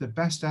that gives the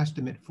best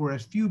estimate for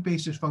as few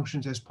basis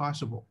functions as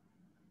possible.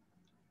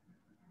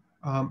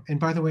 And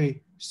by the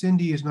way,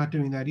 Cindy is not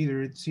doing that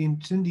either.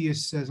 Cindy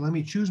says, let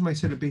me choose my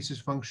set of basis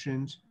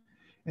functions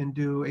and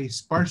do a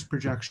sparse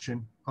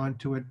projection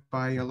onto it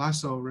by a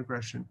lasso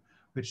regression,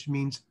 which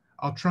means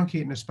I'll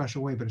truncate in a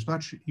special way, but it's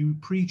not, you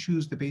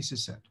pre-choose the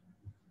basis set.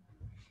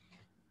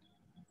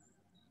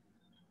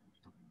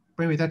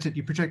 But anyway, that's it.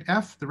 You project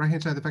F, the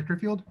right-hand side of the vector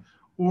field,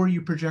 or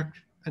you project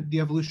the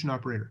evolution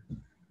operator.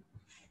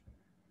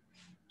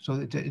 So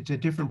it's a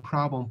different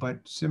problem, but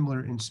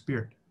similar in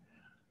spirit.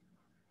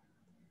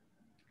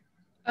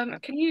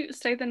 Can you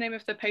say the name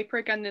of the paper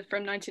again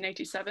from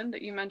 1987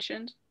 that you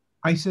mentioned?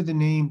 I said the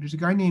name. There's a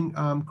guy named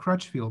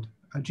Crutchfield,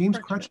 James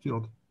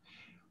Crutchfield.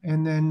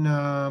 And then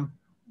a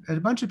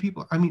bunch of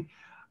people. I mean,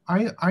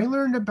 I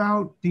learned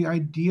about the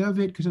idea of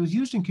it because it was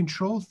used in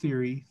control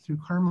theory through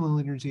Karman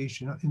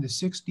linearization in the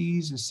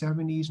 60s and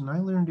 70s, and I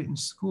learned it in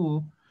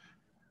school.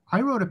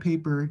 I wrote a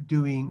paper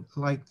doing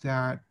like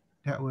that.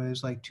 That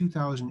was like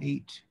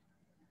 2008,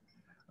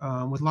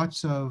 with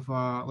lots of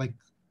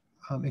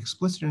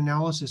explicit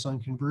analysis on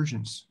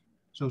conversions.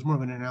 So it was more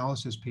of an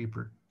analysis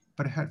paper,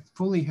 but it had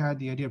fully had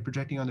the idea of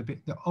projecting on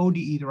the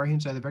ODE, the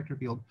right-hand side of the vector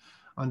field,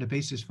 onto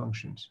basis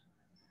functions.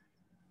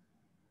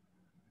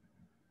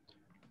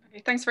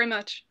 Okay, thanks very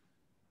much.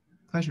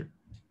 Pleasure.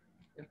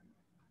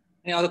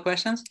 Any other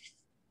questions?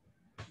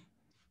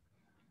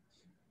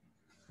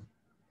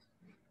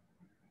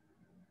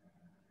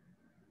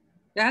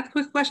 Yeah, I had a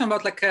quick question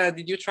about like,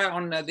 did you try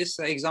on this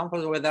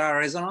example where there are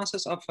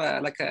resonances of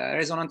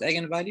resonant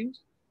eigenvalues?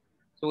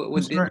 So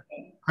would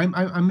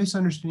I'm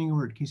misunderstanding a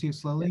word. Can you say it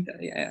slowly?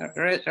 Yeah,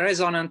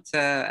 resonant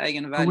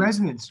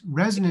eigenvalues.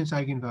 Resonance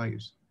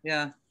eigenvalues.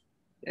 Yeah.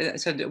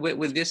 So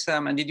with this,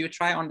 and did you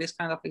try on this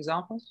kind of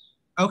examples?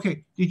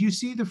 Okay. Did you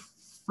see the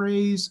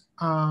phrase?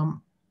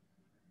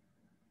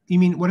 You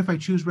mean what if I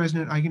choose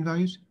resonant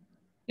eigenvalues?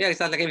 Yeah,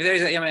 exactly. Like if there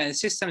is a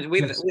systems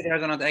with Yes. with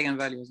resonant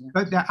eigenvalues. Yeah.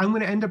 But I'm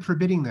going to end up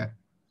forbidding that.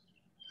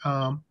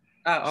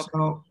 Okay.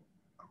 So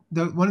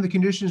one of the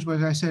conditions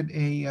was I said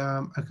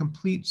a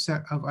complete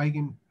set of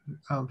eigen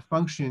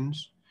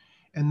functions,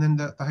 and then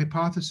the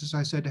hypothesis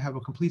I said to have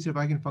a complete set of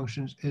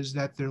eigenfunctions is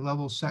that their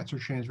level sets are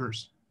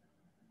transverse.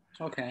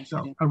 Okay.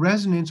 So yeah. a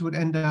resonance would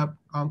end up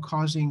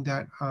causing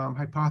that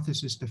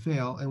hypothesis to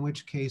fail, in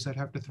which case I'd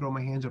have to throw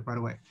my hands up right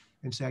away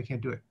and say I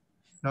can't do it,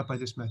 not by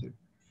this method.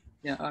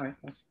 Yeah. All right.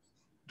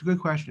 It's a good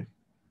question.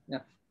 Yeah.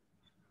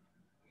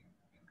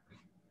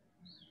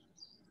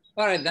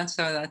 All right, then.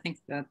 So I think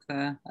that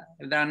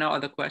if there are no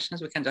other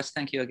questions, we can just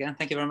thank you again.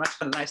 Thank you very much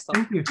for the nice talk.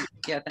 Thank you.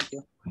 Yeah, thank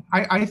you.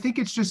 I think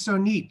it's just so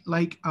neat.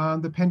 Like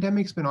the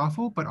pandemic's been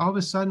awful, but all of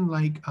a sudden,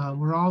 like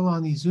we're all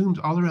on these Zooms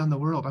all around the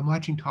world. I'm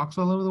watching talks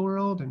all over the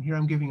world, and here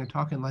I'm giving a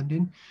talk in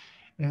London.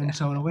 And Yeah.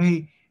 so in a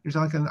way, there's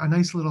like a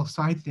nice little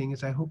side thing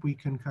is I hope we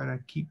can kind of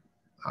keep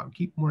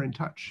more in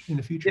touch in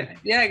the future.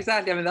 Yeah,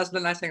 exactly. I mean, that's the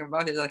nice thing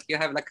about it. Like you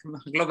have like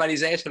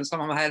globalization,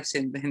 somehow helps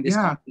in this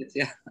Yeah. context.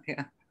 Yeah,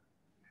 yeah.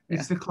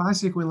 It's the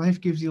classic when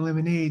life gives you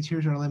lemonades,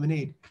 here's our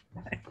lemonade.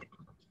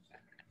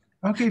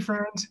 Okay,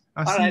 friends.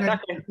 I'll see you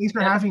next time. Thanks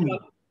for having me.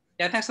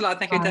 Yeah, thanks a lot.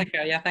 Thank you. Take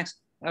care. Yeah,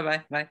 thanks.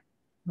 Bye-bye. Bye.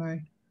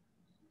 Bye.